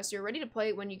conquest. You're ready to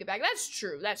play when you get back. That's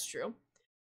true. That's true.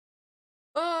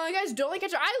 You guys don't like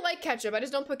ketchup? I like ketchup. I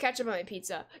just don't put ketchup on my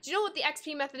pizza. Do you know what the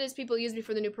XP method is people use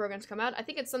before the new programs come out? I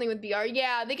think it's something with BR.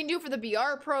 Yeah, they can do it for the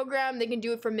BR program. They can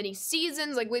do it for mini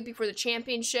seasons, like wait before the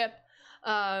championship.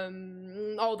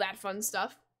 All that fun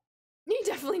stuff. You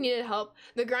definitely needed help.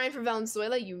 The grind for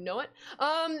Valenzuela, you know it.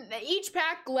 Each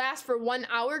pack lasts for 1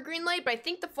 hour, green light, but I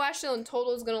think the flash sale in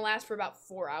total is gonna last for about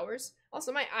 4 hours.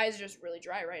 Also, my eyes are just really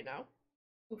dry right now.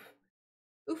 Oof.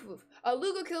 Oof, oof.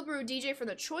 Lugo, Kilbrew, DJ for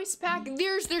the choice pack.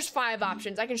 There's 5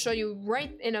 options. I can show you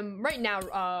right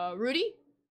now, Rudy.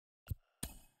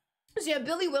 So you have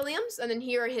Billy Williams, and then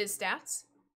here are his stats.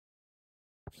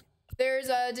 There's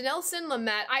Dinelson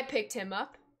Lamet. I picked him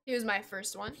up. He was my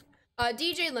first one.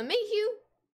 DJ LeMahieu.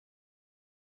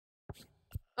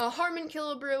 Harmon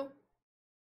Killebrew.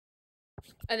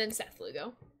 And then Seth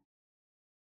Lugo.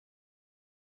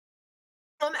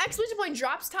 Exclamation point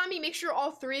drops, Tommy. Make sure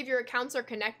all 3 of your accounts are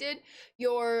connected.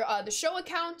 Your the show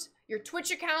account, your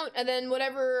Twitch account, and then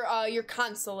whatever your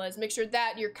console is. Make sure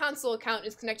that your console account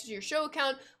is connected to your show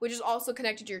account, which is also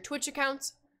connected to your Twitch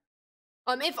accounts.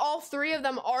 If all 3 of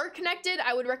them are connected,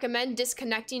 I would recommend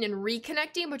disconnecting and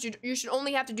reconnecting, but you should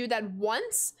only have to do that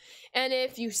once. And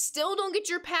if you still don't get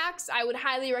your packs, I would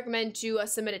highly recommend to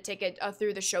submit a ticket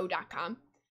through theshow.com.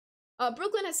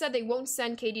 Brooklyn has said they won't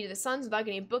send KD to the Suns without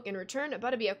getting a book in return. About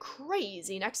to be a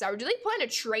crazy next hour. Do they plan to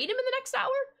trade him in the next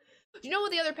hour? Do you know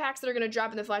what the other packs that are going to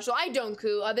drop in the flash? So I don't,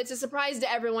 Koo. That's a surprise to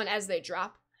everyone as they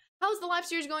drop. How's the live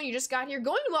series going? You just got here.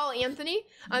 Going well, Anthony.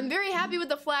 I'm very happy with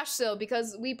the flash sale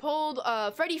because we pulled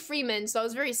Freddie Freeman, so I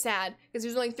was very sad because he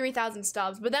was only 3,000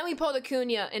 stubs. But then we pulled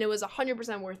Acuna, and it was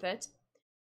 100% worth it.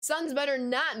 Suns better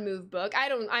not move Book. I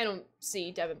don't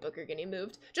see Devin Booker getting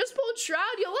moved. Just pulled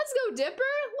Shroud. Yo, let's go, Dipper.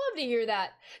 Love to hear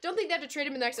that. Don't think they have to trade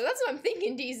him in the next one. That's what I'm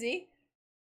thinking, DZ.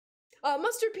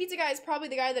 Mustard Pizza Guy is probably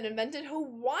the guy that invented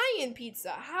Hawaiian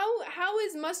pizza. How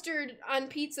is mustard on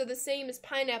pizza the same as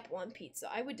pineapple on pizza?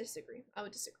 I would disagree.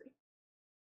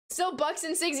 Still Bucks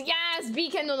and 6. Yes, B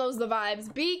Kendall knows the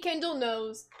vibes. B Kendall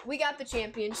knows. We got the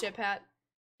championship hat.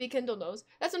 B Kendall knows.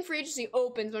 That's when free agency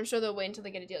opens, but I'm sure they'll wait until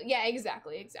they get a deal. Yeah,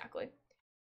 exactly.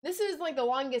 This is like the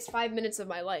longest 5 minutes of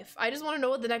my life. I just want to know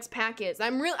what the next pack is. I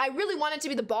really want it to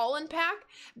be the ball-in pack,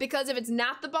 because if it's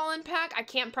not the ball-in pack, I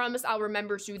can't promise I'll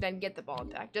remember to then get the ball-in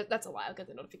pack. That's a lie. I'll get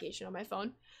the notification on my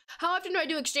phone. How often do I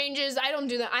do exchanges? I don't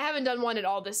do that. I haven't done one at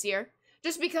all this year.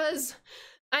 Just because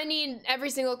I need every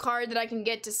single card that I can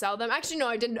get to sell them. Actually, no,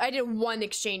 I did one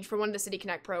exchange for one of the City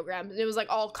Connect programs. It was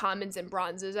like all commons and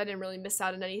bronzes. I didn't really miss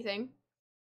out on anything.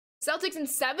 Celtics in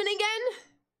 7 again?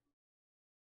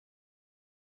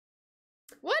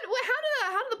 What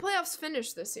how did the playoffs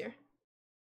finish this year?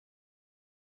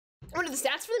 What are the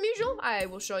stats for them usual? I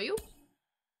will show you.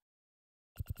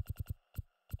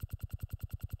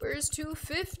 Where's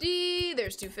 250?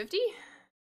 There's 250.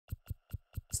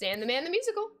 Stan the Man the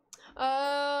Musical.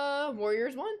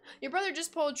 Warriors won. Your brother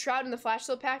just pulled Trout in the flash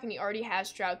sale pack and he already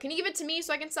has Trout. Can you give it to me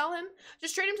so I can sell him?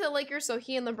 Just trade him to the Lakers so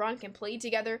he and LeBron can play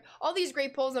together. All these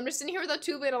great pulls. I'm just sitting here without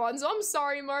Tuba and Alonzo. I'm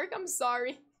sorry, Mark. I'm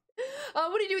sorry.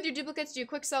 What do you do with your duplicates? Do you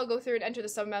quick sell, go through and enter the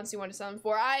sub amounts you want to sell them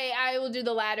for? I will do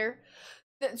the latter.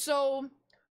 So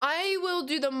I will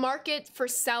do the market for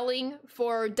selling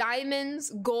for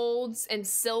diamonds, golds, and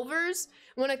silvers.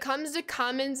 When it comes to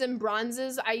commons and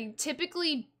bronzes, I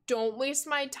typically don't waste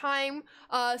my time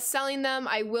selling them.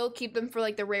 I will keep them for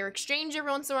like the rare exchange every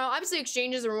once in a while. Obviously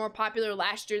exchanges were more popular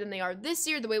last year than they are this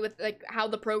year, the way with like how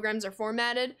the programs are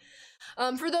formatted.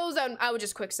 For those, I would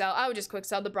just quick sell. I would just quick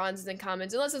sell the bronzes and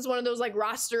commons, unless it's one of those like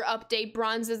roster update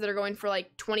bronzes that are going for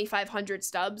like 2,500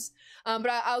 stubs.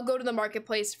 But I'll go to the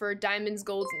marketplace for diamonds,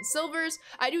 golds, and silvers.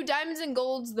 I do diamonds and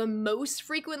golds the most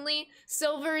frequently.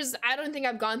 Silvers, I don't think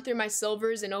I've gone through my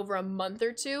silvers in over a month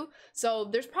or two. So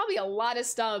there's probably a lot of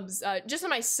stubs just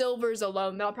on my silvers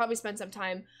alone that I'll probably spend some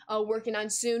time working on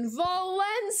soon.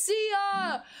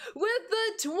 Valencia with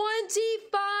the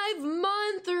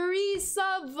 25-month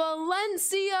resub.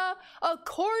 Valencia, a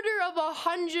quarter of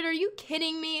 100. Are you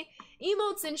kidding me?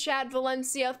 Emotes in chat,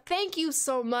 Valencia, thank you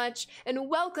so much, and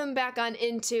welcome back on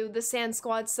into the Sand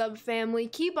Squad sub family.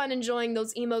 Keep on enjoying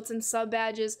those emotes and sub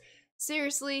badges.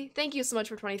 Seriously, thank you so much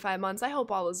for 25 months. I hope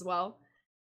all is well.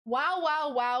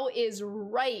 Wow is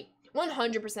right.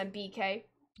 100% BK.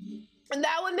 And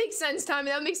that would make sense, Tommy.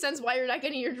 That would make sense why you're not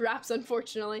getting your drops,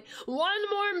 unfortunately. 1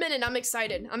 more minute. I'm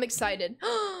excited.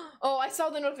 Oh, I saw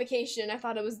the notification. I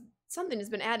thought it was something has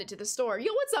been added to the store.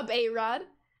 Yo, what's up, A-Rod?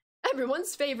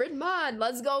 Everyone's favorite mod.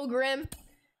 Let's go, Grim.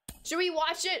 Should we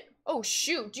watch it? Oh,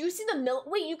 shoot. Do you see the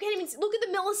wait, you can't even see. Look at the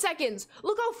milliseconds.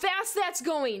 Look how fast that's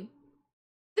going.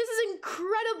 This is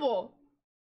incredible.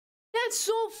 That's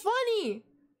so funny.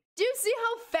 Do you see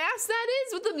how fast that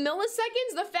is with the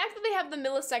milliseconds? The fact that they have the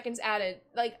milliseconds added,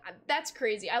 like, that's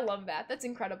crazy. I love that. That's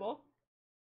incredible.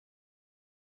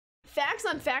 Facts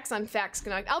on facts on facts,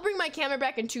 Connect. I'll bring my camera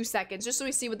back in 2 seconds just so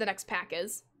we see what the next pack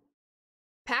is.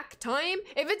 Pack time?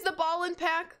 If it's the ball-in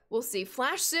pack, we'll see.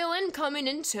 Flash sale incoming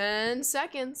in 10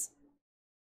 seconds.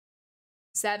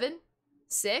 7,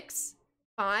 6,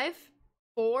 5,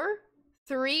 4,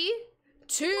 3,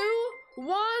 2, 1.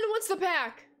 What's the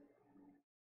pack?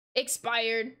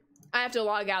 Expired. I have to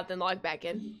log out then log back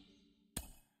in.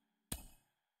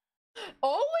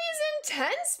 Always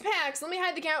Intense packs. Let me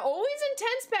hide the camera. Always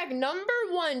Intense pack number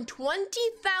 1.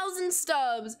 20,000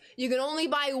 stubs. You can only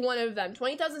buy one of them.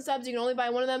 20,000 subs. You can only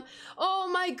buy one of them. Oh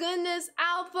my goodness.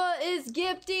 Alpha is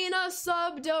gifting a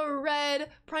sub to Red.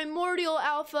 Primordial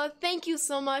Alpha. Thank you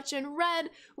so much. And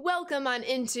Red, welcome on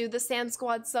into the Sand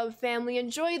Squad sub family.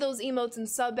 Enjoy those emotes and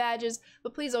sub badges.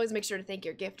 But please always make sure to thank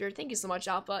your gifter. Thank you so much,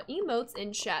 Alpha. Emotes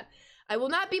in chat. I will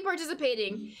not be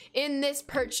participating in this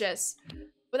purchase.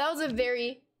 But that was a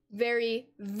very, very,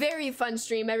 very fun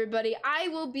stream, everybody. I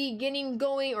will be get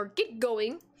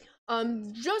going.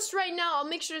 Just right now, I'll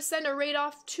make sure to send a raid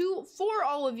off for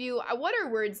all of you. What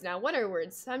are words now? What are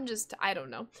words? I don't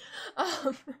know.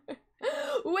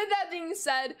 With that being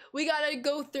said, we gotta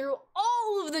go through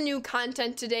all of the new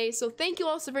content today. So thank you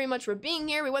all so very much for being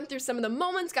here. We went through some of the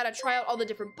moments, gotta try out all the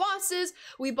different bosses.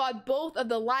 We bought both of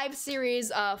the live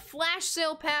series flash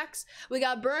sale packs. We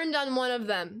got burned on one of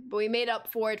them, but we made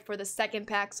up for it for the second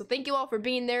pack. So thank you all for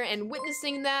being there and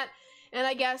witnessing that. And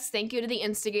I guess thank you to the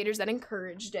instigators that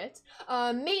encouraged it.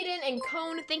 Maiden and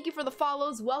Cone, thank you for the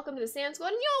follows. Welcome to the Sand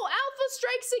Squad. And yo, Alpha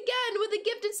strikes again with a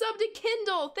gifted sub to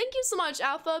Kindle. Thank you so much,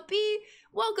 Alpha. B,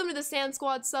 welcome to the Sand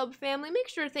Squad sub family. Make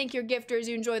sure to thank your gifters.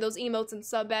 You enjoy those emotes and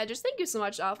sub badges. Thank you so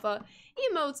much, Alpha.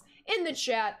 Emotes in the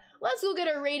chat. Let's go get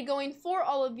a raid going for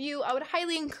all of you. I would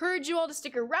highly encourage you all to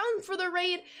stick around for the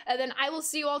raid, and then I will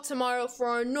see you all tomorrow for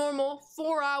our normal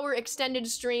 4-hour extended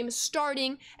stream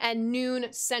starting at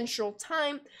noon Central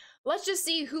Time. Let's just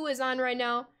see who is on right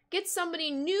now. Get somebody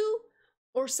new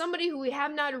or somebody who we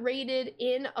have not raided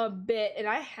in a bit, and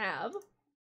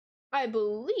I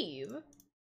believe,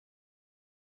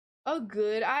 a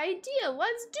good idea.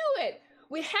 Let's do it.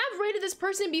 We have raided this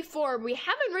person before, but we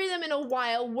haven't raided them in a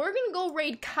while. We're gonna go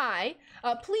raid Kai.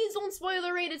 Please don't spoil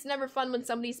the raid. It's never fun when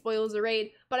somebody spoils a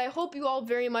raid, but I hope you all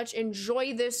very much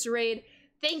enjoy this raid.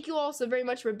 Thank you all so very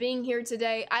much for being here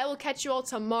today. I will catch you all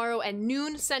tomorrow at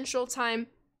noon Central Time.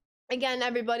 Again,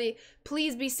 everybody,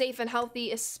 please be safe and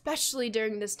healthy, especially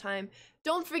during this time.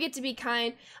 Don't forget to be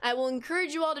kind. I will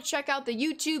encourage you all to check out the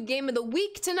YouTube Game of the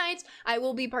Week tonight. I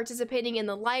will be participating in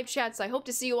the live chat, so I hope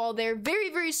to see you all there very,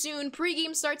 very soon.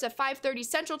 Pre-game starts at 5:30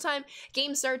 Central Time.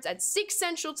 Game starts at 6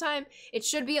 Central Time. It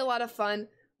should be a lot of fun.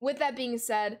 With that being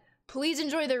said, please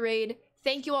enjoy the raid.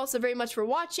 Thank you all so very much for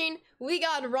watching. We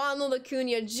got Ronald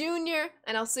Acuna Jr.,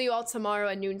 and I'll see you all tomorrow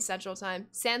at noon Central Time.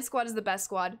 Sand Squad is the best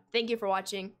squad. Thank you for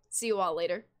watching. See you all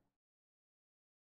later.